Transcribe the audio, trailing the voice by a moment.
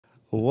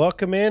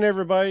Welcome in,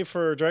 everybody,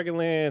 for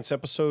Dragonlance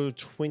episode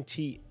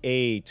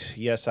 28.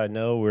 Yes, I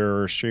know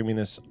we're streaming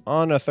this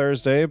on a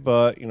Thursday,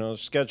 but, you know,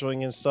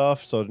 scheduling and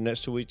stuff. So the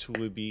next 2 weeks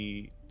will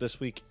be this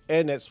week,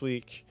 and next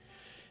week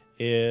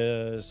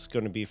is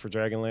going to be for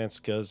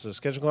Dragonlance because of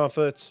schedule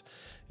conflicts.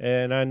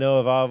 And I know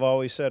I've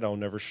always said I'll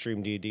never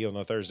stream D&D on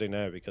a Thursday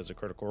night because of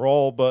Critical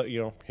Role, but, you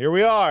know, here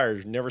we are.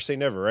 Never say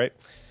never, right?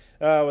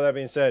 With that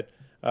being said,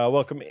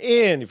 welcome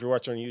in. If you're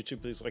watching on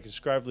YouTube, please like and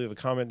subscribe. Leave a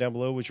comment down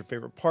below what your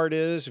favorite part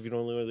is. If you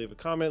don't want to leave a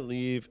comment,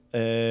 leave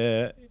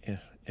an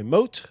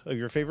emote of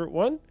your favorite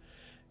one.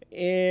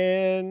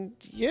 And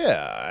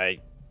yeah,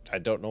 I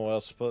don't know what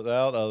else to put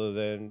out other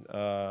than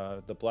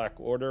the Black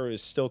Order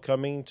is still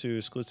coming to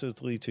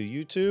exclusively to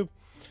YouTube.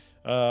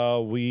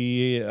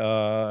 We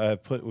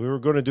were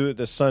going to do it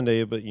this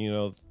Sunday, but you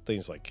know,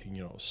 things like,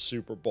 you know,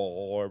 Super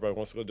Bowl, everybody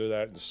wants to go do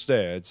that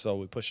instead, so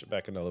we pushed it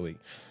back another week.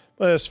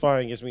 But that's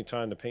fine. It gives me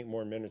time to paint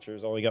more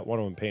miniatures. I only got one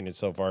of them painted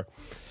so far.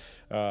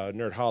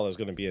 Nerd Hollow is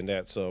going to be in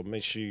that, so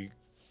make sure you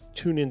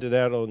tune into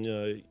that on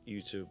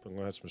YouTube. I'm going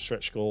to have some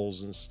stretch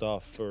goals and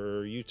stuff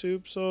for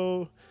YouTube,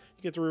 so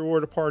you get to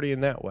reward a party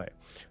in that way.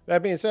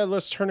 That being said,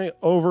 let's turn it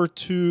over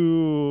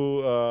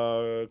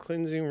to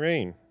Cleansing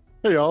Rain.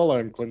 Hey y'all,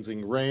 I'm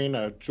Cleansing Rain.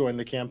 I joined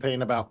the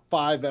campaign about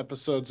 5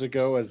 episodes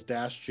ago as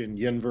Dashjin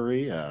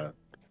Yenvari, a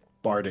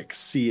bardic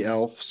sea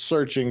elf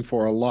searching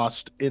for a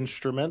lost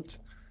instrument.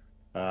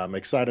 I'm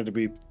excited to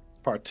be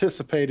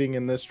participating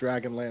in this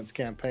Dragonlance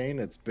campaign.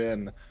 It's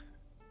been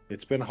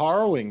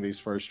harrowing these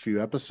first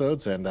few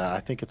episodes, and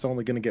I think it's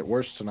only going to get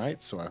worse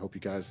tonight. So I hope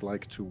you guys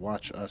like to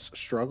watch us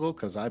struggle,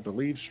 because I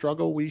believe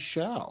struggle we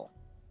shall.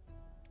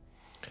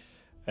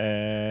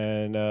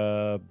 And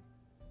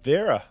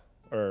Vera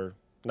or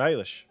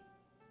Nylish.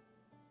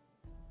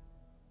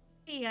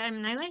 Hey,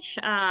 I'm Nylish.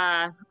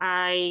 I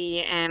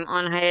am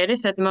on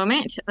hiatus at the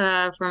moment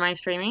for my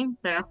streaming,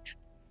 so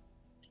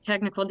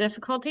technical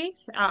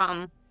difficulties.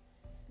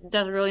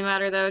 Doesn't really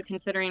matter though,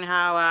 considering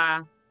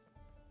how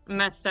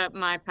messed up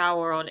my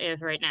Power World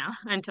is right now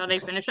until they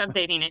finish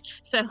updating it.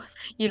 So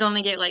you'd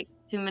only get like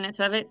 2 minutes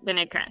of it, then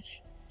it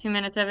crashed. 2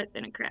 minutes of it,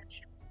 then it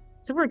crashed.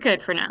 So we're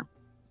good for now.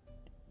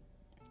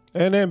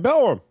 And then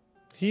Belram,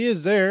 he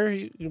is there.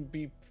 He'll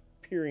be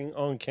appearing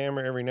on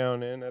camera every now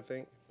and then, I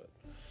think.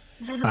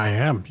 I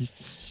am.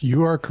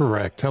 You are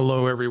correct.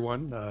 Hello,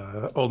 everyone.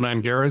 Old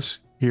Man Garrus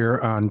here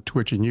on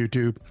Twitch and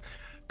YouTube.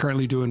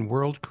 Currently doing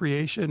world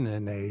creation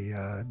in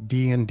a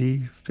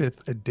D&D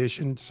 5th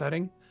edition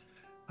setting.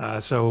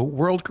 So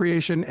world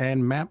creation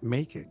and map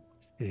making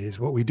is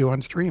what we do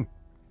on stream,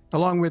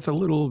 along with a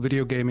little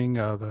video gaming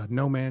of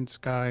No Man's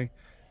Sky,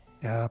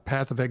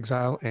 Path of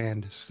Exile,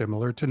 and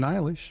similar to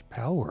Nylish,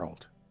 Pal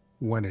World,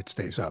 when it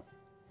stays up.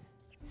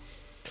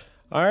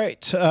 All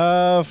right,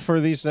 for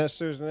these next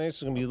Thursday nights,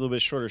 it's going to be a little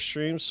bit shorter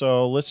stream,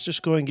 so let's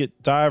just go and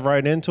dive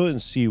right into it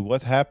and see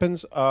what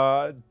happens.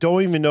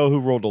 Don't even know who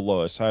rolled the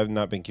lowest. I have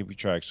not been keeping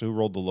track, so who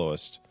rolled the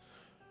lowest?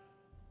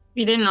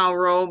 We didn't all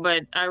roll,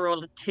 but I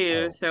rolled a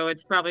 2, so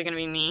it's probably going to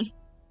be me.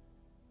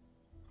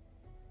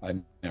 I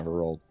never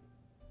rolled.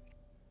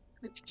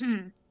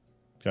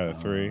 Got a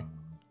 3.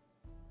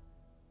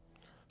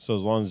 So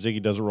as long as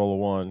Ziggy doesn't roll a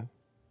 1.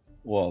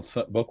 Well,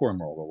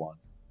 Bookworm rolled a 1.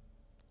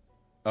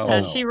 Oh,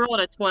 no. She rolled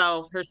a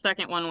 12. Her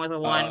second one was a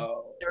 1.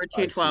 There were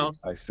 2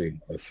 12s. I see.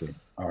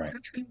 All right.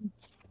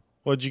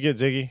 What'd you get,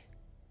 Ziggy?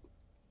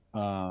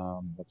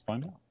 Let's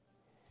find out.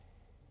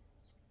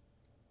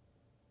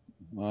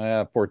 I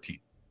have 14.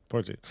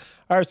 14.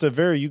 All right, so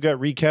Vera, you got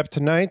recap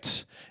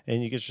tonight,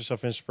 and you get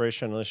yourself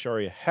inspiration unless you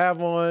already have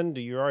one.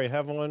 Do you already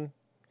have one?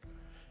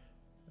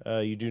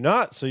 You do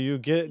not, so you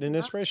get an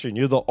inspiration.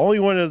 You're the only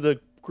one of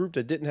the group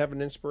that didn't have an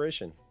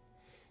inspiration.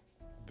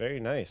 Very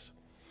nice.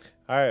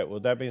 All right, well,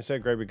 that being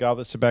said, grab your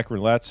goblets, sit back,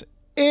 relax,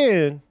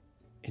 and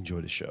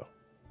enjoy the show.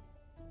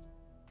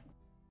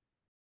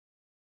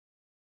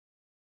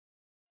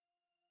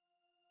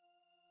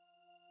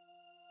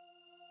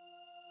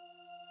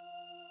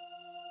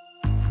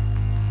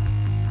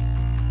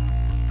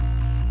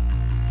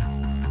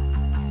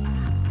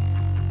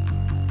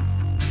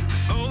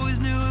 Always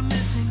knew a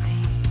missing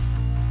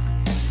piece,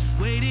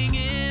 waiting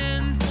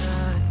in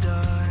the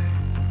dark,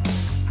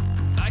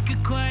 like a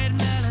quiet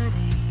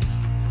melody.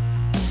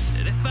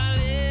 If I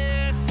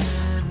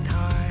listened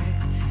hard,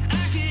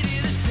 I could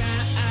hear the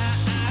sound.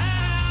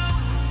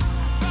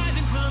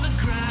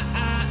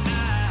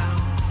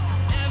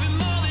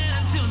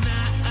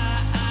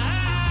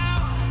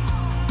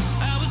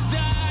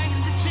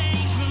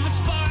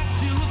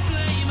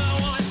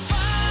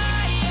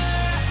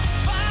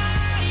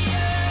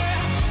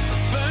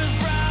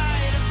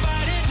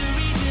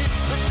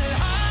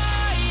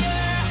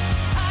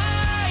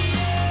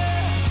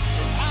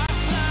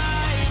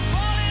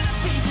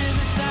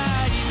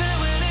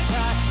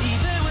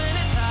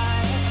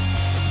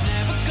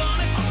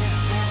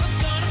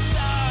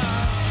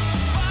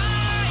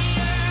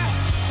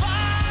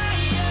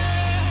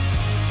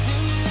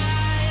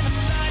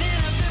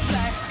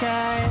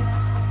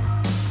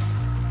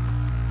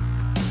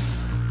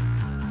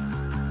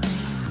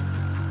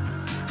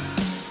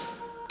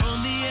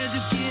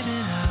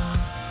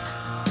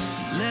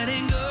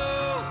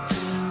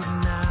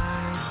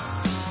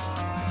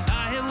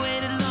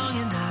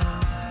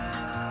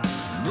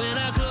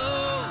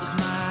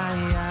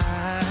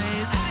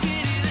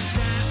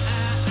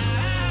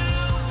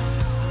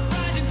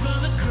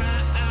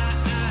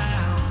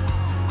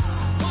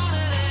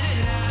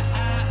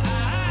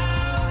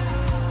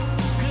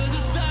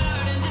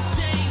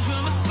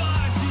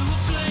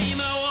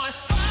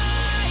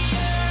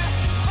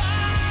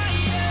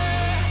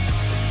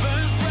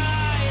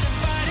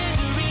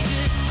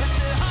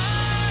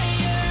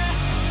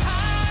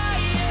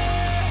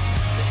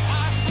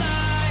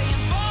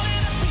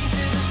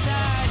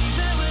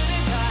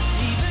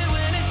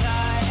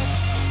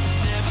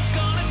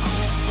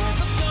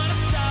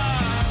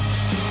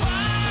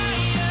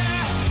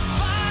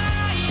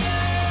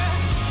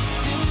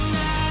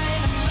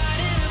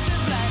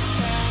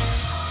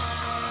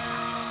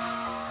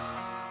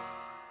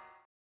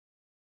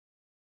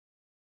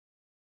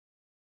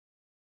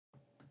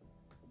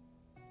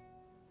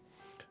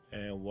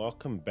 And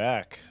welcome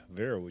back.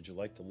 Vera, would you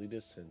like to lead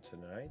us in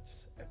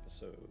tonight's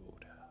episode?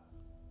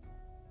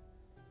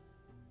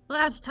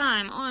 Last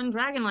time on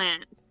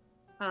Dragonlance,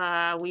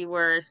 we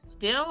were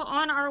still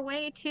on our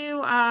way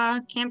to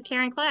Camp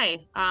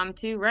Carrionclay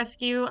to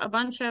rescue a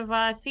bunch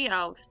of sea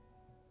elves.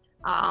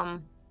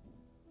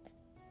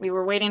 We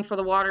were waiting for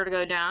the water to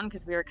go down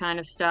because we were kind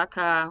of stuck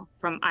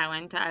from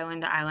island to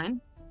island to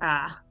island.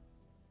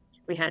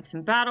 We had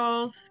some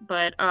battles,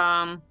 but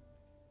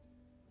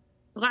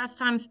last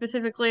time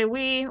specifically,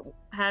 we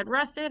had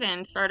rested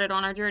and started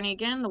on our journey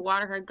again. The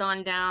water had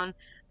gone down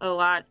a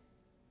lot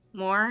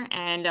more,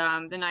 and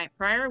the night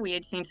prior, we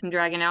had seen some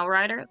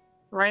Dragonlance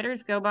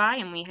riders go by,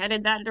 and we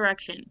headed that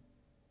direction.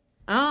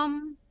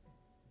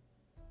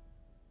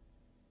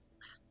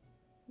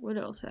 What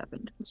else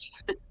happened?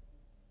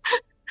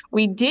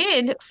 We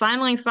did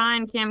finally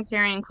find Camp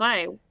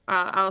Carrionclay.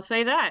 I'll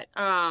say that.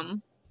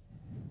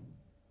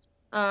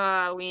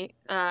 We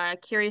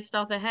carried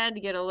stealth ahead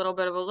to get a little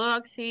bit of a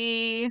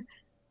look-see.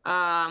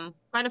 Quite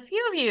a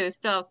few of you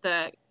stealth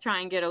to try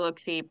and get a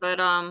look-see, but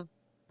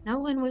no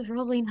one was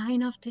rolling high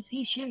enough to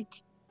see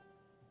shit.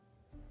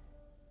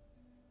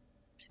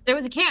 There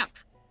was a camp.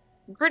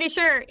 I'm pretty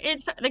sure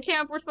it's the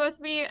camp we're supposed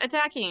to be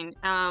attacking.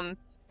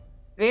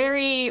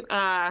 Very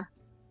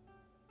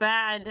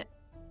bad.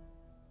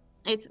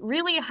 It's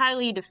really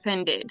highly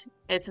defended.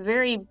 It's a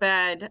very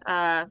bad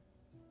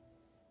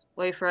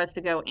way for us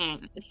to go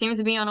in. It seems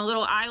to be on a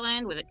little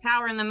island with a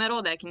tower in the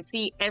middle that can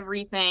see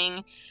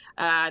everything.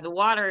 The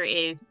water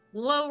is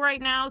low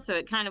right now, so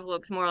it kind of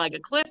looks more like a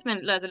cliff than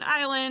it does an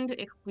island.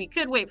 If we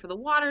could wait for the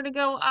water to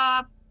go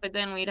up, but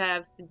then we'd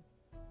have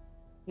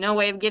no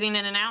way of getting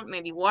in and out,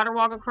 maybe water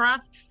walk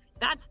across.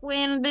 That's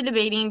when the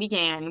debating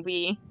began.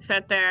 We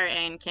sat there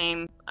and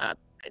came up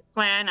with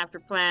plan after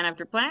plan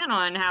after plan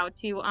on how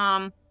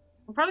to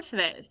approach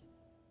this.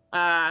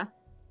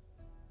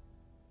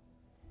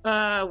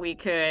 We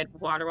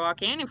could water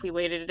walk in if we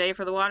waited a day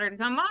for the water to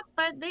come up,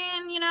 but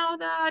then, you know,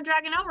 the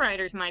Dragonlance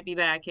riders might be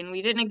back, and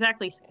we didn't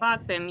exactly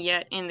spot them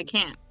yet in the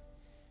camp.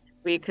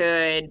 We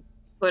could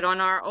put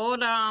on our old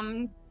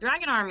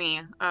Dragon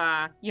Army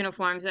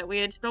uniforms that we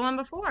had stolen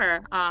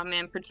before,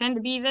 and pretend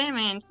to be them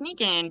and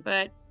sneak in,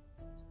 but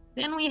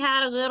then we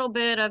had a little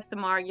bit of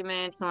some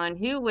arguments on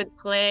who would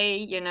play,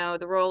 you know,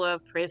 the role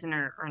of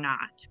prisoner or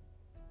not.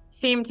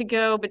 Seemed to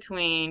go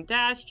between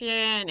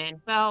Dastion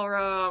and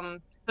Belram.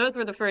 Those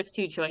were the first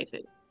two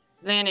choices.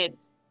 Then it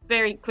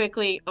very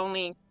quickly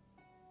only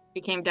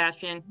became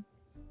Dastion.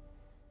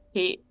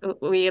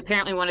 We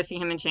apparently want to see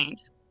him in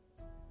chains.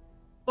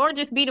 Or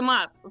just beat him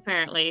up,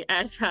 apparently,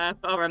 as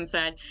Belram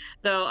said.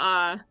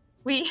 Though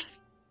we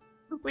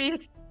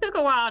took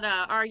a while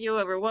to argue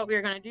over what we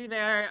were going to do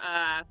there.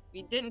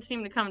 We didn't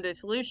seem to come to a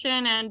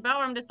solution, and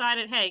Belram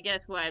decided, hey,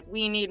 guess what?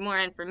 We need more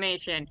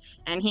information.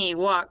 And he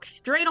walked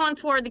straight on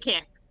toward the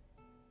camp.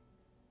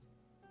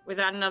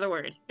 Without another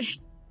word.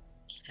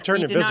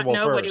 Turn invisible first. We did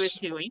not know what he was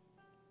first. doing.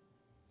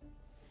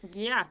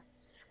 Yeah.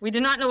 We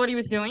did not know what he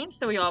was doing,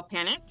 so we all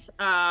panicked.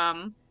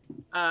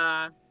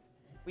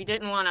 We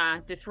didn't want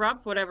to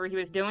disrupt whatever he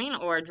was doing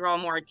or draw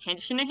more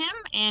attention to him,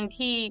 and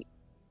he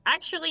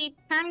actually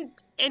turned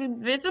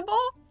invisible,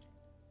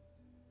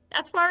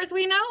 as far as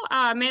we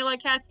know. Melee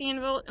casts the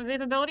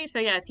invisibility, so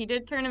yes, he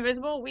did turn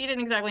invisible. We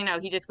didn't exactly know.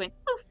 He just went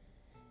poof.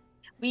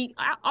 We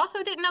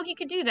also didn't know he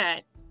could do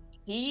that.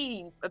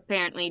 He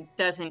apparently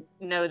doesn't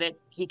know that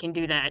he can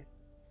do that.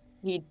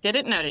 He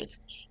didn't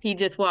notice. He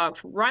just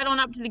walked right on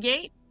up to the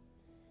gate,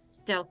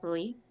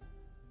 stealthily,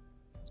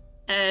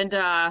 and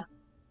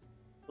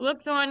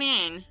looked on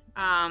in.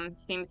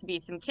 Seems to be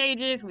some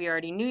cages. We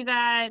already knew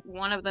that.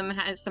 One of them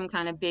has some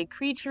kind of big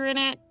creature in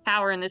it.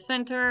 Tower in the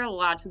center,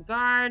 lots of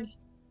guards,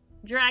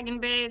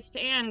 dragon-based,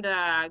 and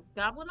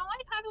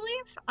goblinoid, I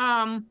believe.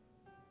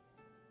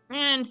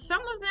 And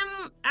some of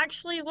them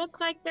actually look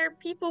like they're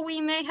people we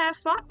may have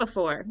fought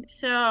before.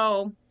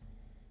 So,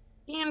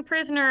 being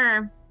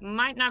prisoner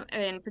might not,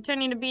 and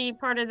pretending to be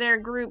part of their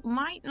group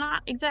might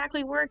not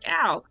exactly work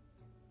out.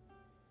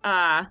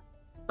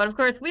 But of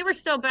course, we were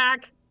still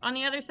back on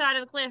the other side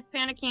of the cliff,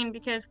 panicking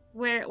because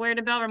where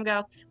did Belram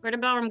go? Where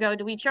did Belram go?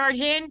 Do we charge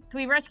in? Do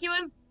we rescue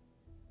him?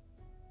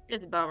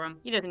 It's Belram.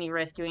 He doesn't need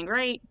rescuing,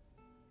 right?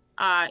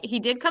 He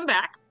did come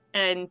back,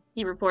 and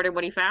he reported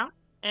what he found,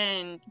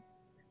 and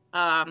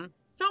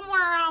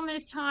somewhere around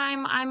this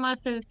time, I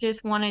must have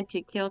just wanted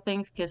to kill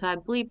things because I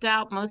bleeped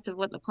out most of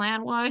what the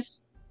plan was.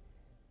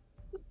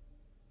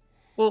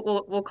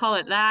 We'll call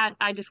it that.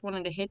 I just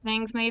wanted to hit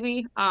things,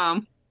 maybe.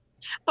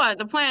 But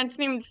the plan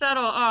seemed to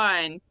settle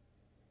on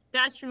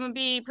Dastion would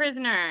be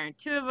prisoner.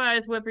 Two of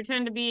us would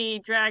pretend to be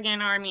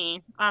Dragon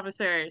Army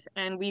officers,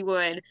 and we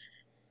would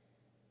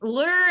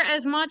lure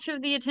as much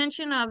of the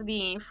attention of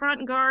the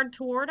front guard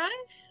toward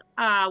us,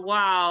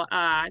 while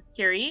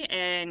Curie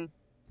and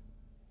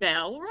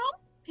Belram,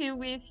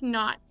 who is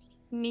not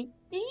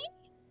sneaky,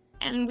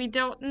 and we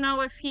don't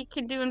know if he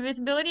can do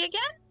invisibility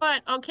again,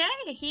 but okay,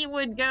 he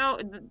would go,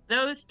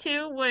 those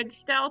two would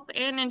stealth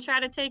in and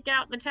try to take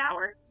out the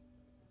tower,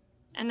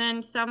 and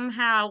then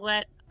somehow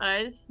let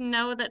us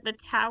know that the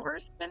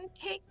tower's been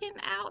taken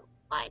out,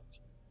 what?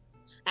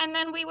 And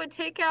then we would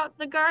take out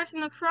the guards in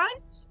the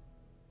front?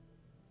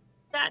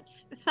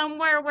 That's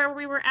somewhere where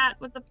we were at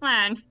with the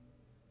plan.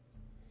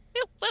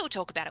 We'll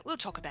talk about it. We'll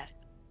talk about it.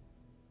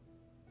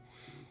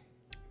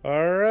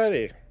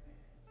 Alrighty.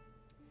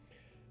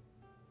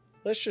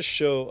 Let's just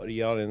show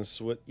the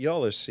audience what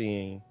y'all are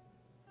seeing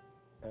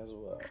as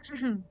well.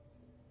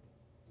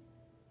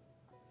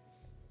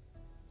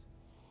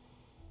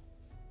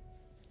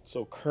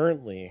 So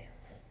currently,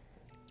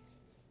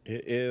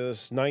 it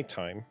is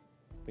nighttime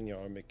when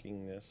y'all are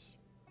making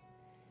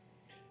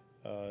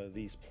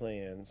these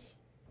plans.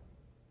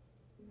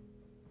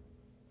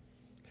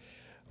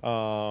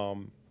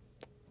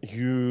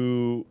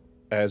 You,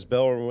 as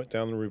Belron went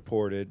down and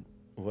reported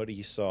what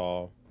he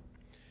saw,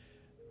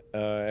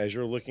 as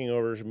you're looking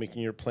over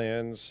making your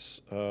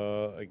plans,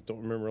 I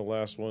don't remember the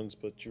last ones,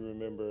 but you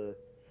remember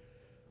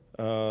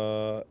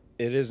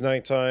it is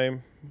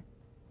nighttime.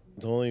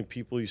 The only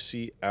people you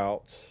see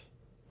out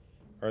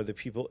are the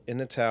people in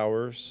the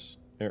tower,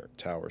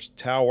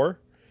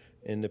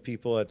 and the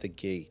people at the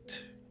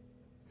gate.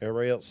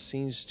 Everybody else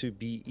seems to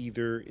be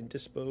either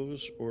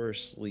indisposed or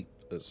asleep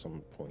at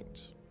some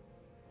point.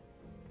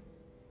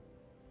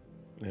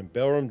 And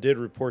Belram did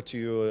report to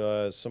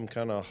you some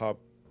kind of hop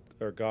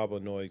or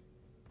goblinoid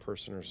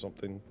person or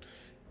something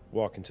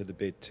walk into the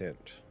big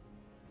tent.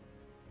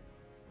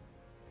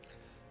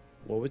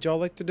 What would y'all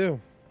like to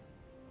do?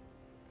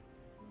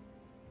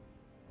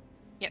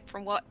 Yep,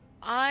 from what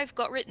I've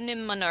got written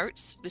in my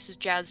notes, this is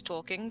Jazz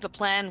talking, the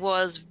plan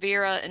was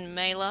Vera and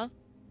Mela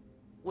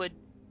would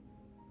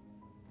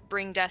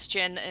bring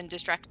Dastian and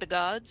distract the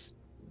guards.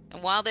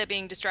 And while they're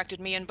being distracted,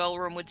 me and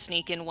Belram would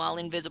sneak in while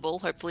invisible.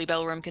 Hopefully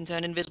Belram can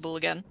turn invisible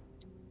again.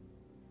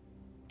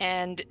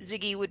 And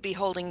Ziggy would be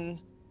holding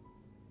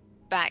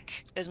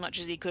back as much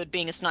as he could,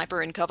 being a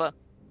sniper in cover.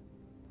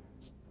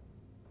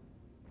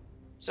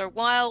 So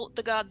while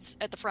the guards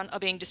at the front are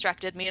being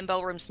distracted, me and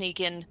Belram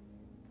sneak in,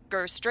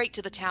 go straight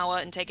to the tower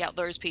and take out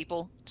those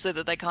people so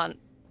that they can't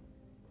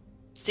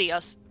see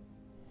us.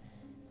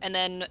 And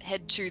then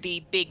head to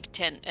the big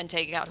tent and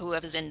take out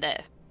whoever's in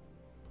there.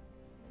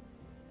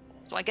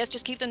 So I guess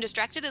just keep them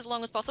distracted as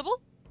long as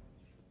possible.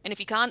 And if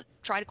you can't,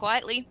 try to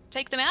quietly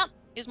take them out,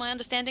 is my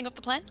understanding of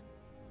the plan.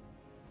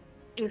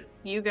 If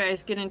you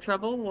guys get in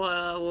trouble,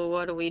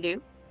 what do we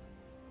do?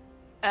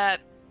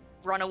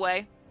 Run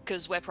away,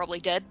 because we're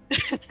probably dead.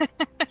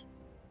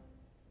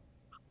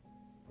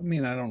 I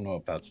mean, I don't know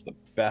if that's the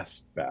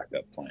best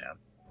backup plan.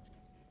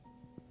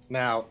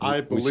 Now,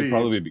 We should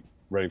probably be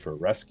ready for a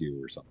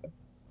rescue or something.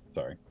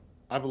 Sorry.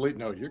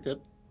 No, you're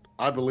good.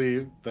 I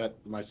believe that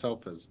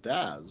myself as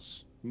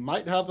Daz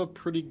might have a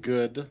pretty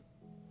good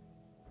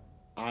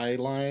eye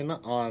line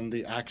on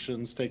the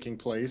actions taking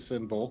place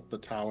in both the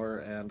tower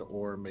and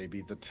or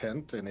maybe the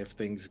tent. And if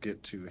things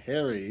get too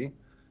hairy,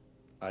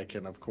 I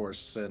can, of course,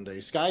 send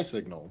a sky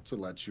signal to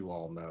let you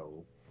all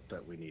know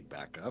that we need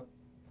backup.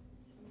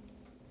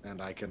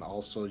 And I can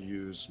also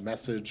use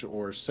message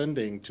or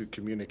sending to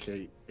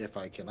communicate if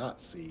I cannot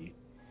see.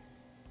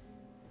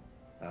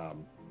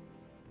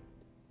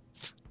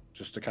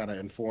 Just to kind of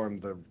inform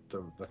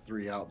the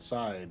three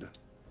outside.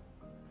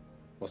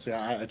 Well, see,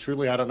 I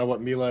truly don't know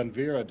what Mila and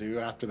Vera do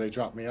after they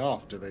drop me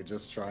off. Do they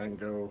just try and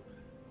go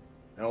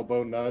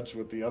elbow nudge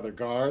with the other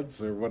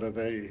guards, or what are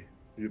they,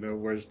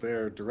 where's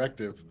their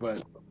directive?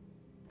 But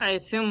I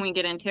assume we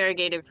get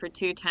interrogated for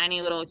two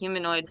tiny little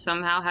humanoids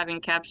somehow having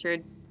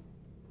captured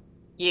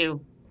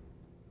you.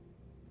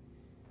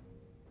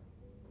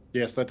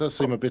 yes, that does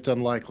seem a bit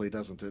unlikely,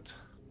 doesn't it?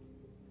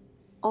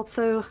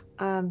 Also,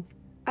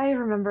 I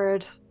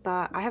remembered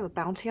that I have a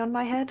bounty on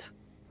my head.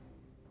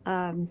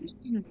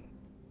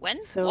 When?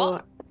 So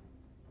What?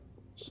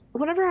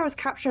 whenever I was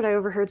captured, I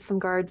overheard some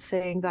guards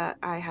saying that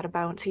I had a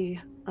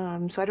bounty.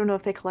 So I don't know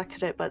if they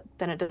collected it, but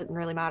then it didn't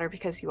really matter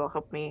because you all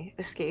helped me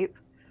escape.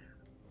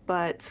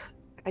 But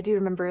I do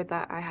remember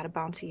that I had a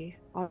bounty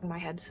on my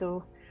head,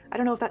 so I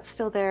don't know if that's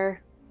still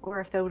there or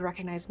if they would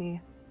recognize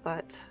me,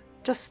 but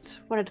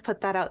just wanted to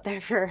put that out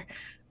there for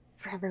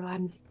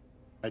everyone.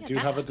 I Yeah, do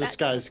have a that's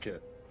disguise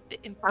kit.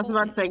 I was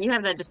about to say, you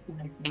have that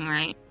disguise thing,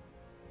 right?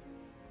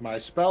 My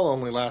spell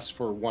only lasts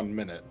for 1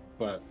 minute,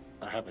 but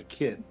I have a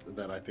kit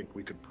that I think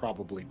we could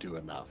probably do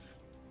enough.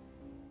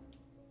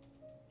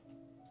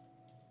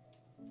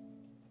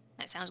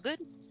 That sounds good.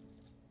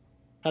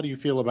 How do you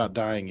feel about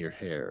dyeing your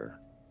hair?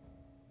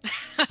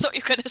 I thought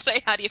you were going to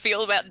say, how do you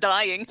feel about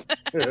dying?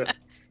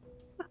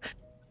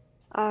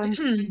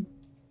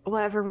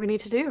 Whatever we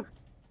need to do. I'm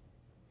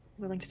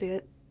willing to do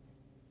it.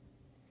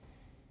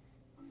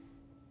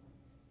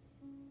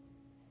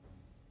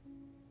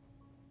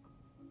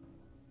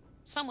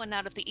 Someone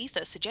out of the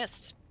ether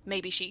suggests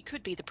maybe she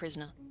could be the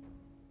prisoner.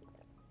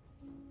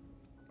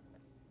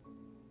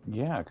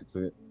 Yeah,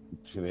 because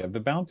they have the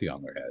bounty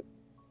on their head.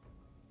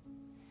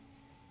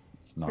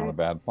 It's not a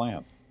bad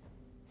plan.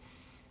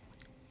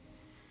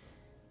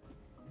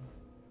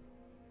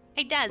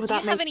 Hey, Daz, Would do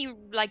you that have make-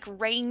 any,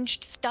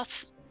 ranged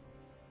stuff?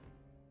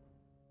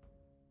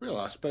 Well,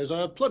 I suppose I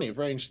have plenty of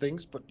ranged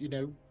things, but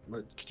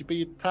could you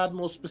be a tad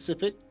more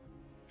specific?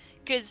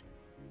 Because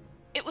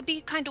it would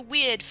be kind of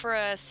weird for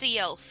a sea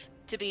elf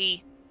to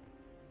be,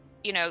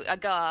 a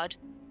guard,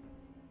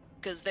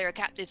 because they're a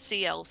captive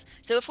sea elves.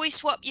 So if we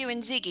swap you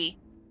and Ziggy,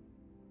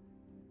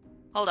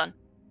 hold on,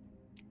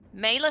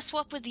 Mela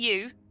swap with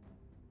you.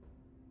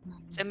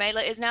 So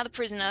Mela is now the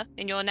prisoner,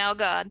 and you're now a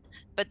guard.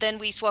 But then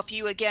we swap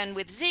you again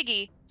with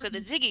Ziggy, so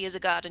that Ziggy is a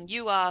guard, and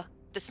you are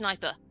the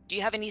sniper. Do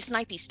you have any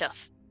snipey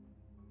stuff?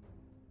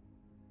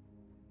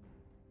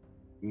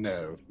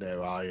 No,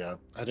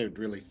 I don't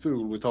really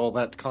fool with all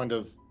that kind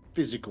of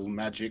physical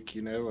magic,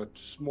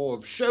 It's more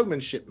of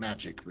showmanship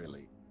magic,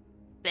 really.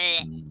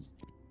 Bleh.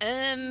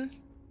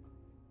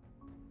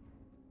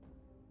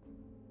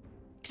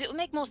 Because it would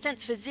make more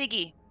sense for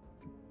Ziggy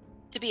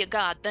to be a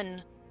guard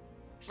than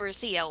for a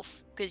sea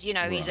elf, because he's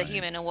a Right.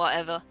 human or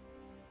whatever.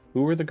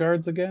 Who were the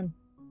guards again?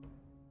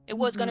 It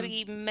was going to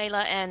be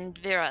Mela and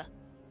Vera,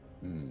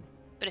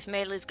 but if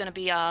Mela's going to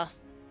be I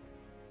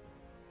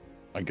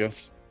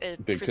guess they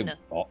prisoner,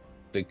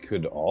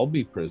 could all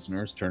be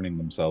prisoners turning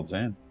themselves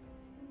in.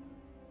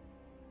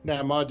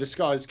 Now, my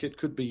disguise kit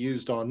could be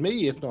used on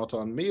me, if not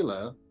on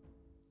Mila.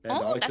 And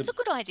oh, I that's a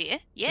could good idea.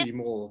 Yeah, be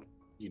more,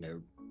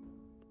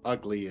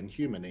 ugly and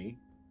human-y.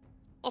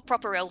 or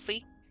proper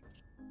elfy.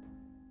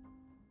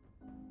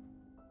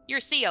 You're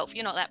a sea elf.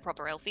 You're not that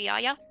proper elfy,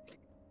 are ya?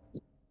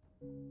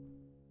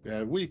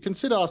 We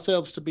consider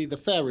ourselves to be the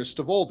fairest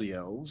of all the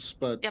elves,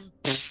 but Yeah,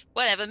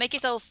 whatever. Make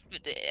yourself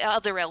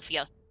other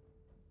elfier.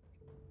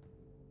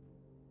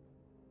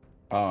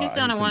 He's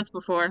done it once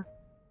before.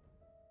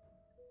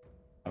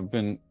 I've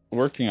been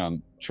working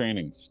on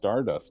training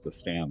Stardust to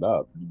stand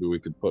up. Maybe we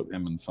could put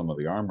him in some of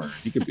the armor.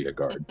 He could be a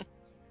guard.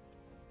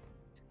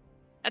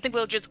 I think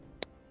we'll just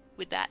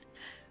with that.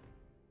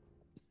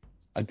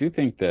 I do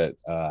think that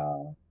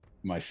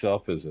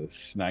myself as a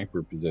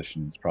sniper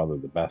position is probably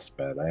the best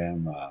bet. I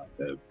am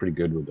pretty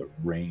good with a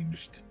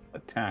ranged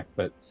attack,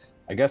 but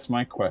I guess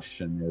my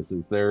question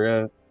is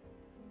there a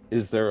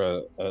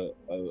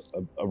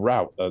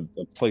route, a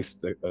place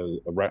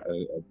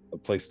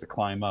to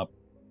climb up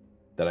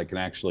that I can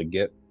actually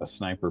get a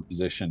sniper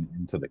position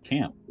into the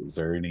camp? Is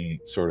there any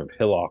sort of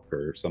hillock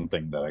or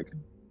something that I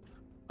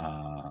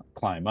can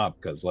climb up?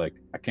 Because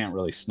I can't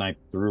really snipe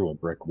through a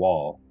brick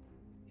wall.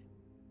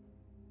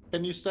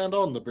 can you stand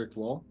on the brick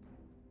wall?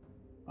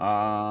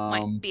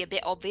 Might be a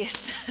bit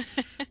obvious.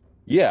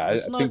 Yeah, I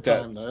It's think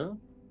nighttime, though.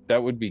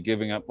 that would be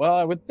giving up. Well,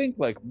 I would think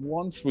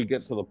once we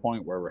get to the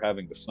point where we're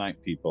having to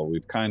snipe people,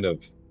 we've kind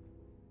of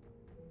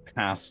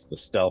passed the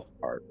stealth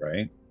part,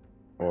 right?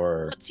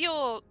 Or What's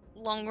your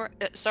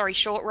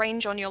short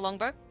range on your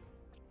longbow?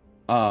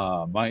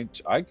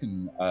 I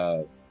can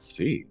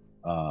see.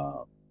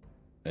 Oh,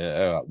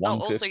 150.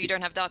 also you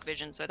don't have dark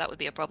vision, so that would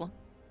be a problem.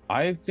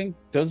 I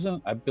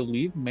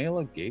believe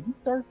Mela gave me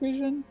dark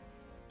vision.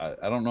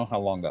 I don't know how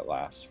long that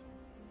lasts.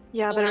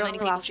 Yeah, Or but how it many only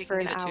people lasts she for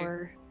can an give it to.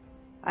 hour.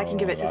 I can Oh,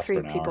 give it it to lasts for 3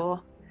 an hour.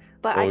 people,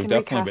 but Well, I we've can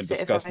definitely been recast it if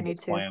I discussing need this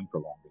to. plan for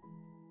longer.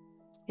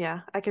 Yeah,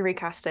 I can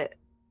recast it.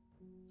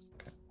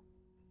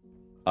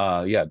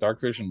 Yeah, dark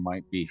vision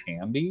might be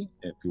handy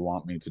if you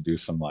want me to do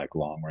some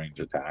long range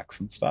attacks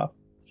and stuff.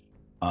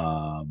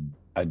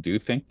 I do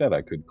think that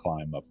I could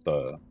climb up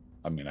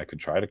I could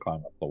try to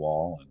climb up the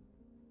wall and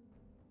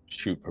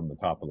shoot from the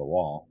top of the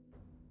wall.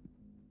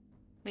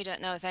 We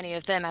don't know if any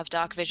of them have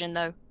dark vision,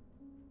 though.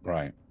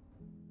 Right.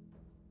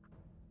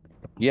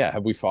 Yeah,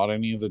 have we fought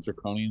any of the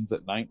Draconians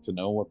at night to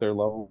know what their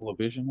level of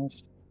vision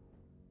is?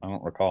 I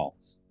don't recall.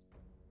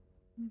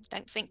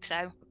 Don't think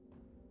so.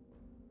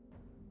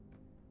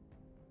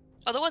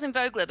 Oh, there wasn't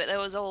Vogler, but there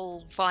was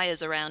all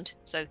fires around,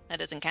 so that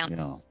doesn't count.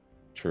 Yeah,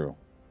 true.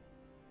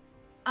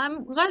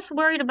 I'm less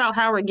worried about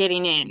how we're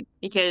getting in,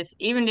 because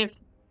even if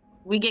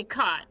we get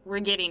caught, we're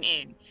getting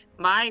in.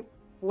 My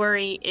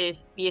worry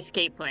is the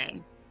escape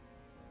plan.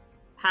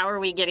 How are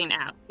we getting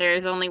out?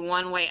 There's only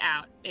one way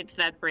out. It's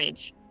that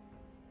bridge.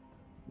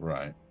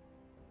 Right.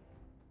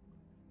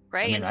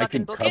 Ray and I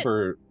fucking could book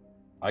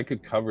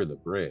cover the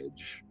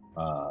bridge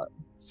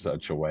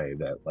such a way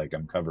that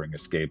I'm covering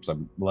escapes,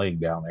 I'm laying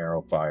down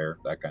arrow fire,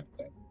 that kind of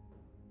thing.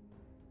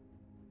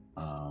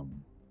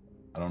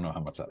 I don't know how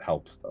much that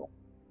helps though.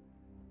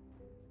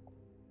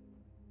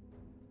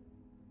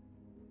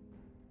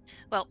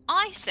 Well,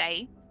 I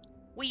say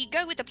we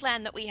go with the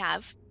plan that we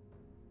have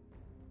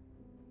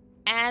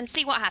and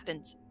see what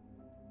happens.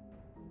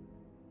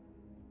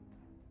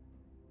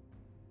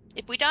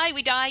 If we die,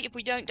 we die. If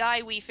we don't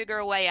die, we figure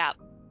a way out.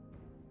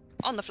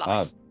 On the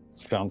fly.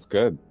 Sounds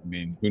good.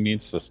 Who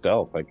needs the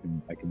stealth? I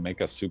can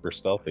make us super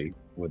stealthy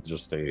with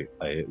just a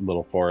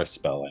little forest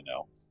spell I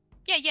know.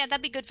 Yeah,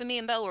 that'd be good for me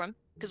and Belram,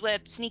 because we're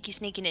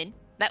sneaking in.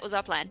 That was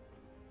our plan.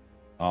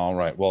 All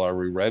right. Well, are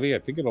we ready? I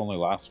think it only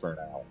lasts for an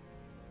hour.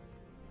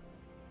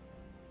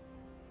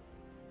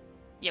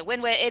 Yeah,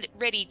 when we're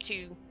ready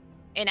to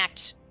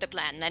enact the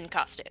plan, then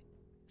cast it.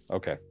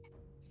 Okay.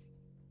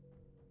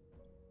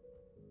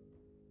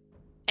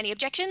 Any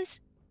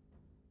objections?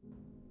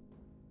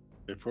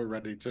 If we're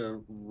ready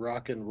to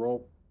rock and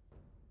roll.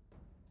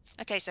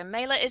 Okay, so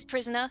Mela is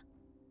prisoner.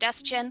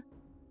 Daschen,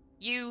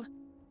 you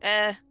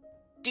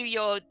do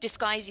your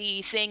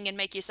disguisey thing and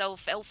make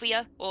yourself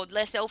elfier or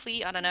less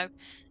elfy. I don't know.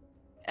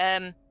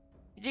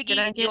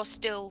 Ziggy, you're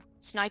still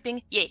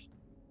sniping. Yeah.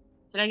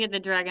 Did I get the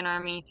Dragon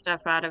Army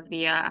stuff out of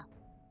the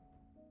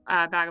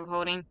bag of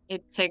holding?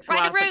 It takes a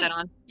while to put that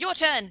on. Your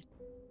turn.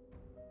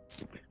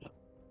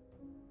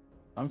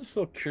 I'm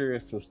still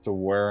curious as to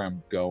where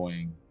I'm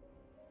going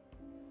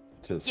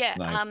to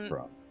snipe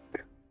from.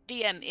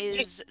 DM,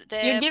 is You're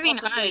there giving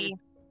possibly...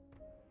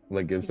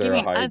 Like, is there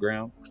a high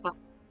ground?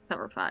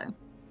 Cover fire.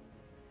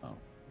 Oh.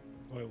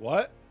 Wait,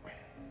 what?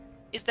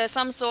 Is there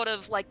some sort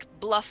of, like,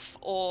 bluff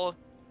or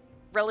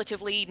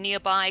relatively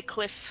nearby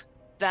cliff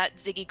that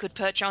Ziggy could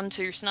perch on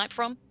to snipe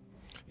from?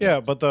 Yeah,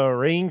 but the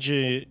range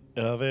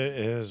of it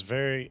is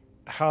very...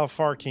 How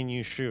far can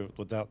you shoot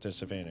without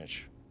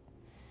disadvantage?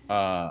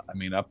 I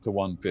mean, up to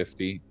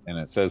 150, and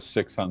it says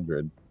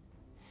 600,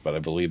 but I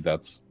believe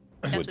that's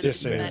with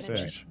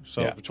disadvantage.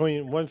 So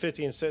between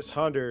 150 and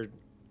 600,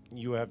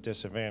 you have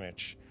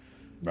disadvantage.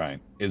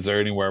 Right. Is there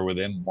anywhere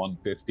within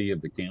 150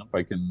 of the camp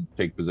I can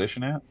take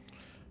position at?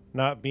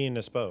 Not being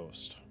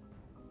exposed.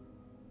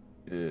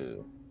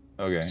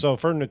 Okay. So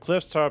from the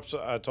cliff tops,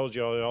 I told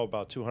you all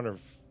about 200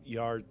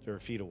 yards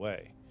or feet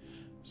away.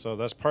 So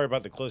that's probably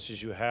about the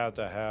closest you have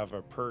to have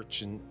a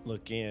perch and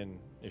look in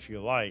if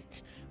you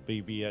like, but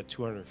you'd be at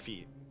 200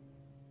 feet.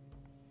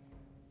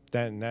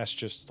 Then that's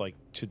just like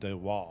to the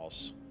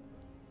walls.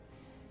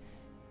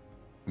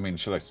 I mean,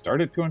 should I start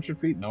at 200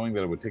 feet, knowing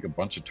that it would take a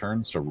bunch of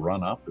turns to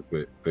run up if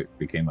it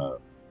became a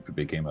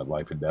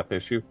life and death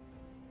issue,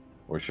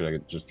 or should I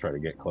just try to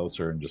get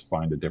closer and just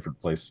find a different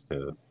place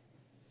to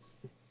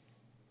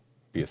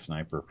be a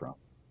sniper from?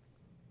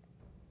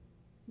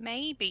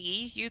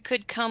 Maybe you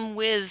could come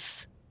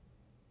with...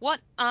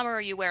 What armor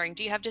are you wearing?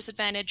 Do you have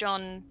disadvantage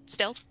on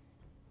stealth?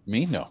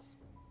 Me? No.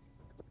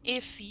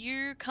 If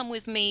you come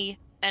with me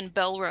and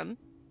Belram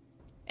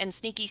and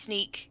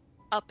sneak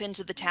up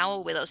into the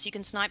tower with us, you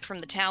can snipe from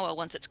the tower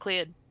once it's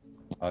cleared.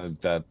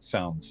 That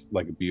sounds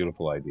like a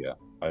beautiful idea.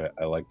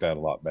 I like that a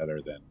lot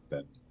better than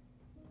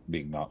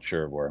being not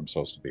sure of where I'm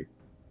supposed to be.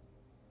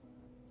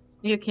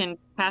 You can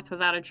pass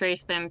without a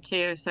trace them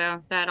too, so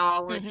that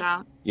all works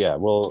out. Yeah,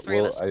 well,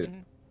 I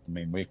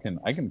mean,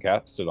 I can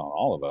cast it on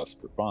all of us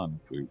for fun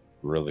if we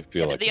really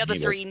feel like the other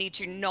three need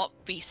to not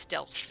be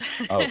stealth.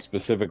 Oh,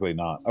 specifically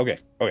not. Okay,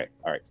 all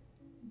right.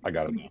 I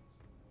got it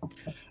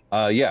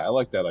now. Yeah, I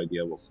like that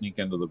idea. We'll sneak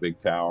into the big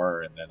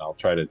tower, and then I'll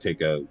try to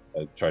take a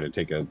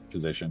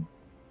position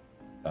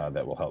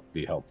that will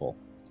be helpful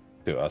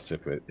to us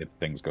if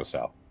things go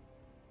south.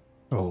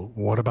 Well,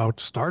 what about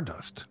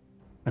Stardust?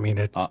 I mean,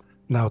 it's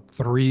now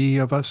 3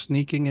 of us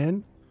sneaking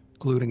in,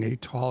 including a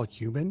tall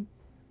human.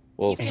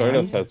 Well,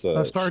 Stardust has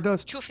a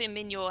Stardust. Chuff him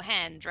in your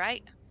hand,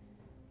 right?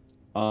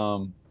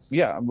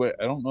 Yeah,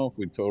 I don't know if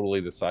we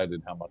totally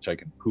decided how much I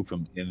can poof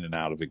him in and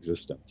out of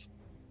existence.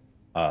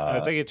 I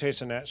think it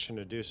takes an action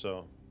to do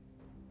so.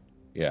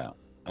 Yeah.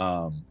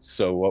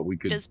 So what we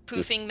could... Does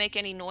poofing make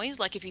any noise?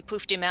 Like if you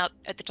poofed him out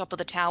at the top of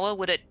the tower,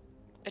 would it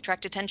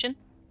attract attention?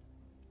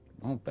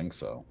 I don't think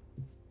so.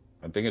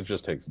 I think it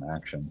just takes an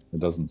action. It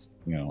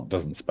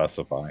doesn't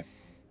specify.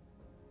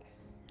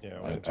 Yeah,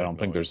 I don't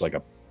think there's like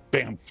a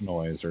bamf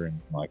noise or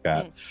anything like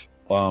that.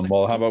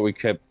 Well, how about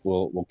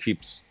we'll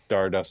keep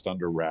Stardust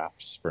under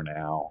wraps for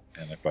now,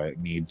 and if I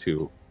need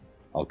to,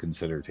 I'll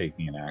consider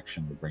taking an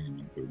action to bring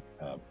him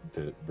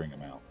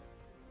out.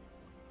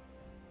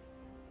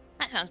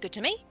 That sounds good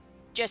to me.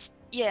 Just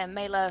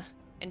Mela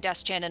and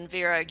Daschen and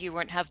Vera, you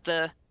won't have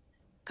the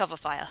cover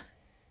fire.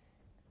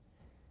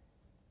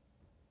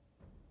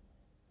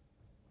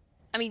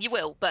 I mean, you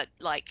will, but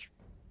like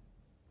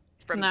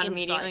from Not inside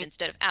immediately.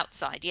 instead of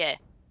outside. Yeah.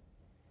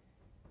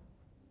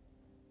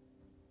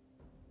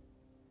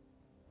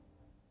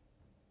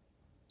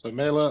 So,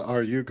 Mela,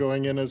 are you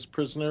going in as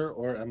prisoner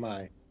or am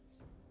I?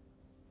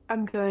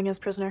 I'm going as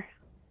prisoner.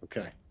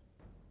 Okay.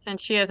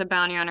 Since she has a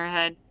bounty on her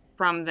head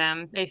from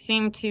them, they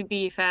seem to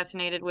be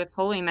fascinated with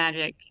holy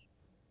magic.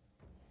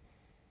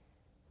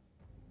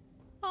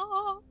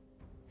 Oh.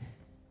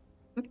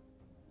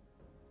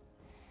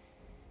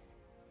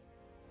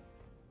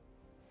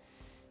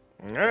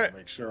 All right.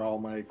 Make sure all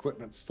my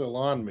equipment's still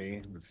on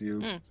me with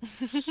you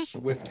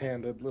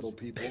swift-handed little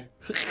people.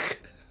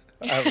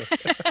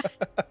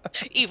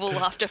 Evil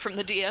laughter from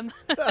the DM.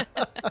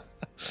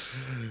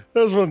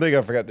 That's one thing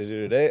I forgot to do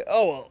today.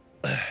 Oh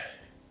well.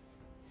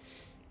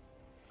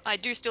 I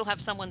do still have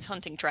someone's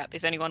hunting trap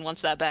if anyone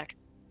wants that back.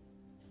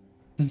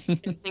 I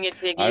think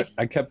it's Ziggy's.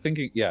 I kept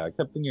thinking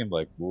of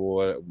like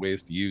what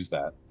ways to use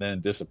that. Then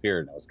it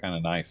disappeared. And it was kind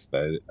of nice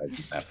that I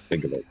didn't have to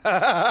think of it.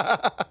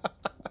 I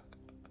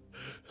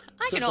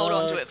can hold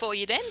on to it for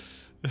you, then.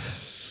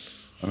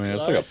 I mean,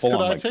 it's like a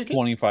full-on like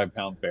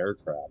 25-pound bear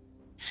trap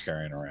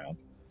carrying around.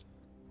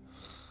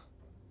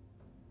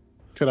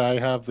 Could I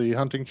have the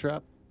hunting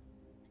trap?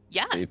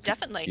 Yeah,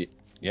 definitely.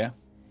 Yeah.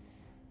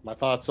 My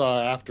thoughts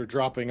are after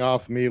dropping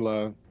off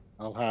Mila,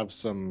 I'll have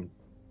some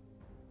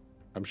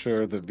I'm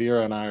sure that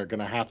Vera and I are going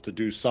to have to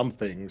do some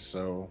things,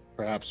 so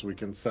perhaps we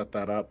can set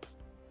that up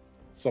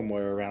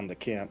somewhere around the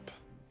camp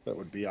that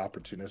would be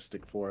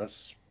opportunistic for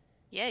us.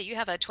 Yeah, you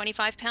have a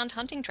 25-pound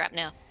hunting trap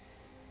now.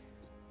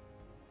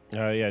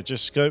 Yeah,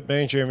 just go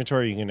manage your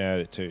inventory. You can add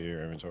it to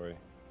your inventory.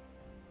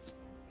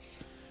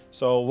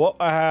 So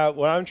what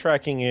I'm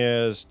tracking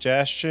is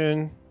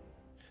Jastin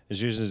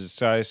is using the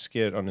disguise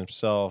kit on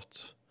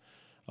himself,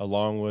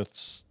 along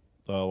with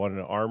one of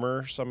the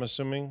armors, I'm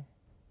assuming.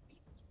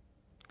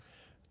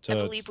 I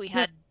believe we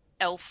had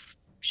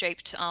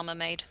elf-shaped armor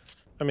made.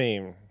 I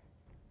mean,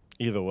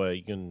 either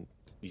way,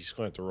 he's going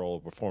to have to roll a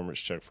performance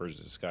check for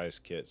his disguise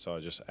kit. So I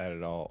just add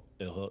it all.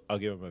 I'll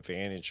give him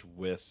advantage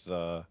with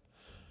the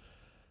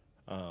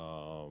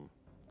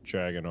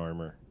dragon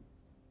army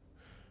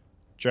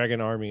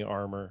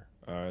armor,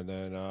 and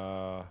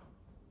then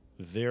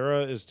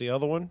Vera is the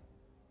other one.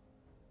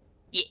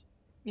 Yeah.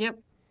 Yep.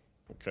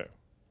 Okay.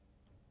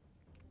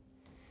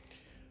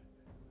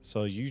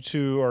 So you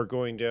two are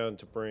going down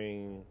to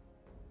bring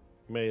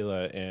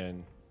Mela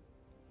in.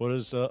 What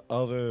is the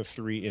other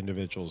 3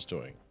 individuals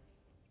doing?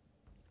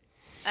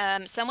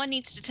 Someone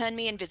needs to turn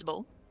me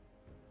invisible.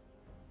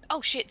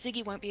 Oh shit,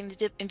 Ziggy won't be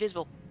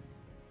invisible.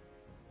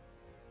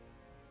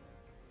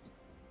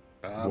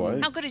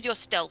 What? How good is your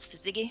stealth,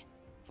 Ziggy?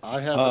 I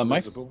have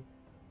invisible.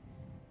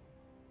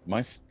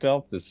 My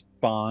stealth is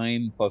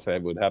fine. Plus, I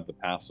would have the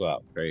pass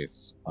without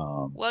trace.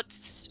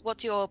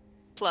 What's your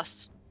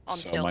plus on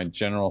so stealth? my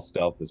general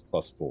stealth is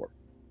 +4.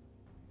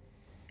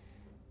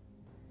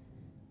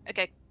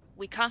 Okay,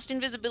 we cast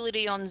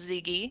invisibility on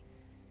Ziggy.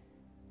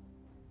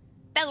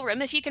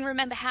 Belram, if you can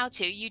remember how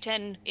to, you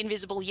turn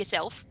invisible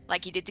yourself,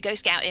 like you did to go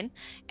scouting,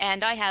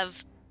 and I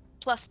have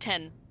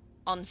 +10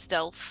 on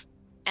stealth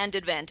and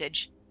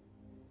advantage,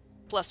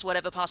 plus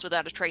whatever pass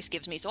without a trace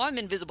gives me, so I'm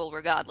invisible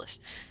regardless.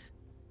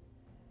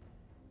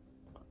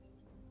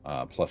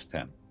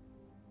 +10.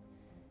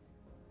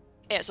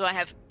 Yeah, so I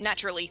have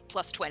naturally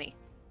 +20.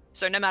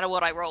 So no matter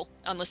what I roll,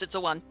 unless it's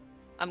a 1,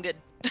 I'm good.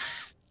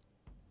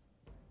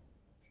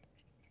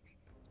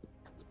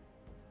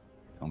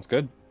 Sounds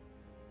good.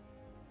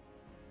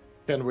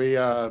 Can we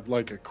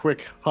like a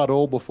quick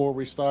huddle before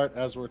we start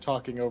as we're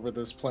talking over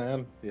this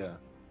plan? Yeah.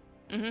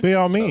 By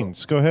all So-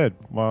 means, go ahead.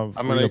 While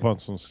I'm read gonna- up on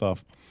some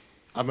stuff.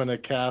 I'm going to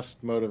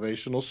cast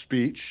motivational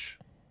speech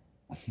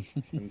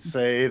and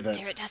say Let's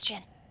hear that, it,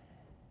 Dastian.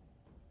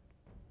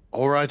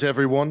 all right,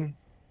 everyone,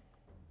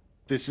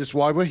 this is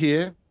why we're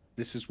here.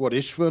 This is what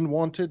Ishvan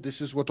wanted.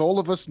 This is what all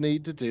of us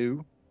need to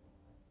do.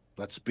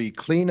 Let's be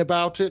clean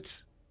about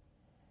it.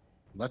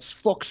 Let's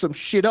fuck some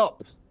shit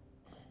up.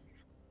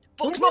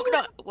 Vox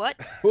Machina! What?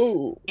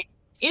 Ooh. Is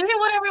it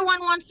what everyone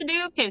wants to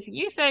do? Because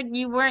you said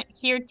you weren't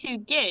here to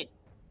get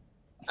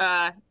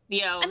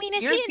the elves. I mean,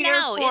 it's You're here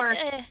now. for-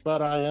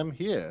 But I am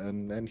here,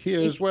 and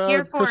here He's is where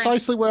here for-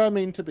 precisely where I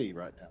mean to be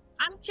right now.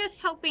 I'm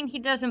just hoping he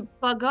doesn't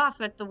bug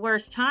off at the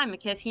worst time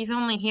because he's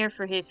only here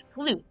for his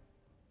flute.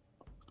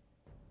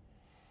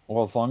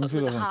 Well, as long as It he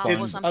was a doesn't harp find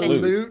or It's a something.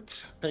 loot.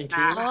 loot. Thank you.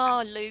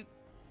 Ah. Oh, loot.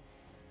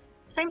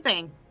 Same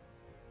thing.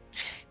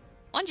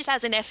 One just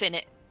has an F in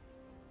it.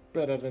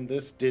 Better than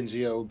this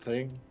dingy old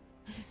thing.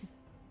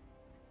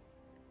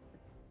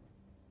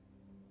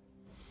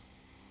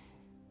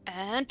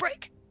 And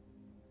break.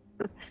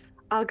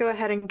 I'll go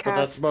ahead and But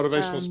cast. that's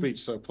motivational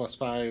speech, so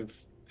 +5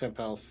 temp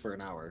health for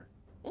an hour.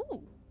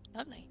 Ooh,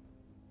 lovely.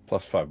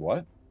 +5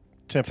 what?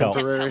 Temp health.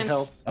 Temporary Temp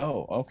health.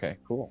 Oh, okay,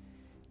 cool.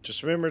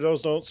 Just remember,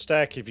 those don't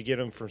stack if you get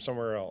them from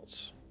somewhere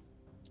else.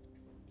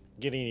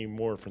 Get any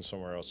more from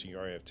somewhere else, you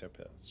already have temp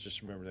health.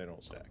 Just remember they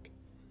don't stack.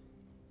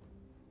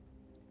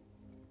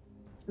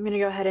 I'm gonna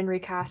go ahead and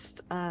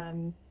recast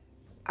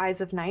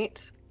Eyes of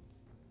Night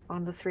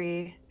on the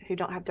 3 who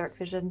don't have dark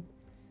vision.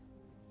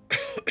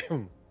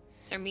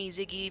 So me,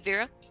 Ziggy,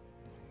 Vera.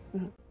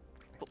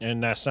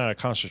 And that's not a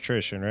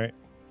concentration, right?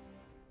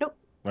 Nope.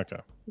 Okay.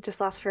 It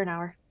just lasts for an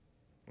hour.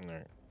 All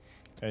right.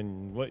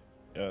 And what?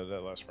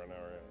 That lasts for an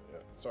hour. Yeah.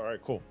 So, all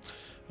right, cool.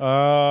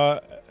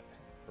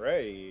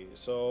 Ready.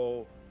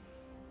 So,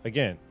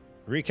 again,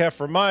 recap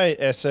for my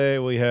essay.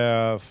 We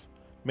have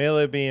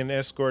Melee being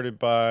escorted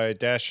by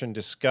Dacian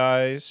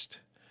disguised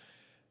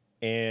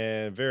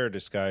and Vera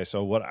disguised.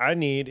 So, what I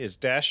need is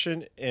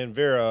Dacian and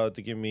Vera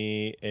to give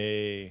me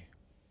a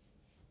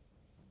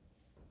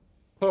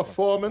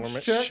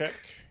Performance check.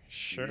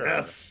 Sure.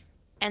 Yes.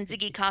 And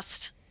Ziggy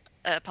cast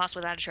pass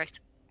without a trace.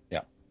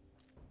 Yeah.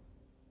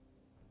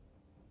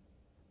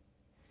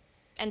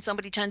 And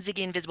somebody turns Ziggy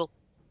invisible.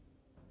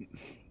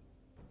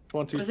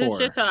 24. Was this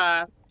just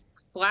a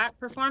flat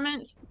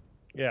performance?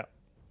 Yeah.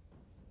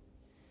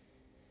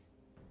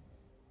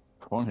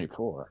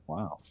 24.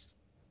 Wow.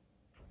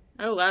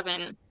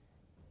 11.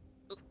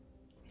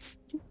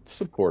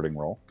 Supporting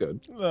roll.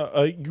 Good.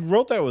 You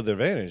rolled that with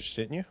advantage,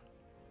 didn't you?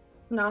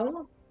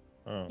 No.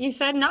 Oh. You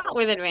said not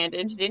with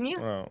advantage, didn't you?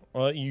 Oh,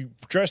 well, you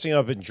dressing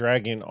up in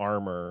dragon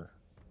armor.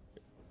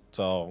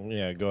 So,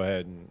 yeah, go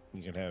ahead and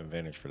you can have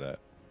advantage for that.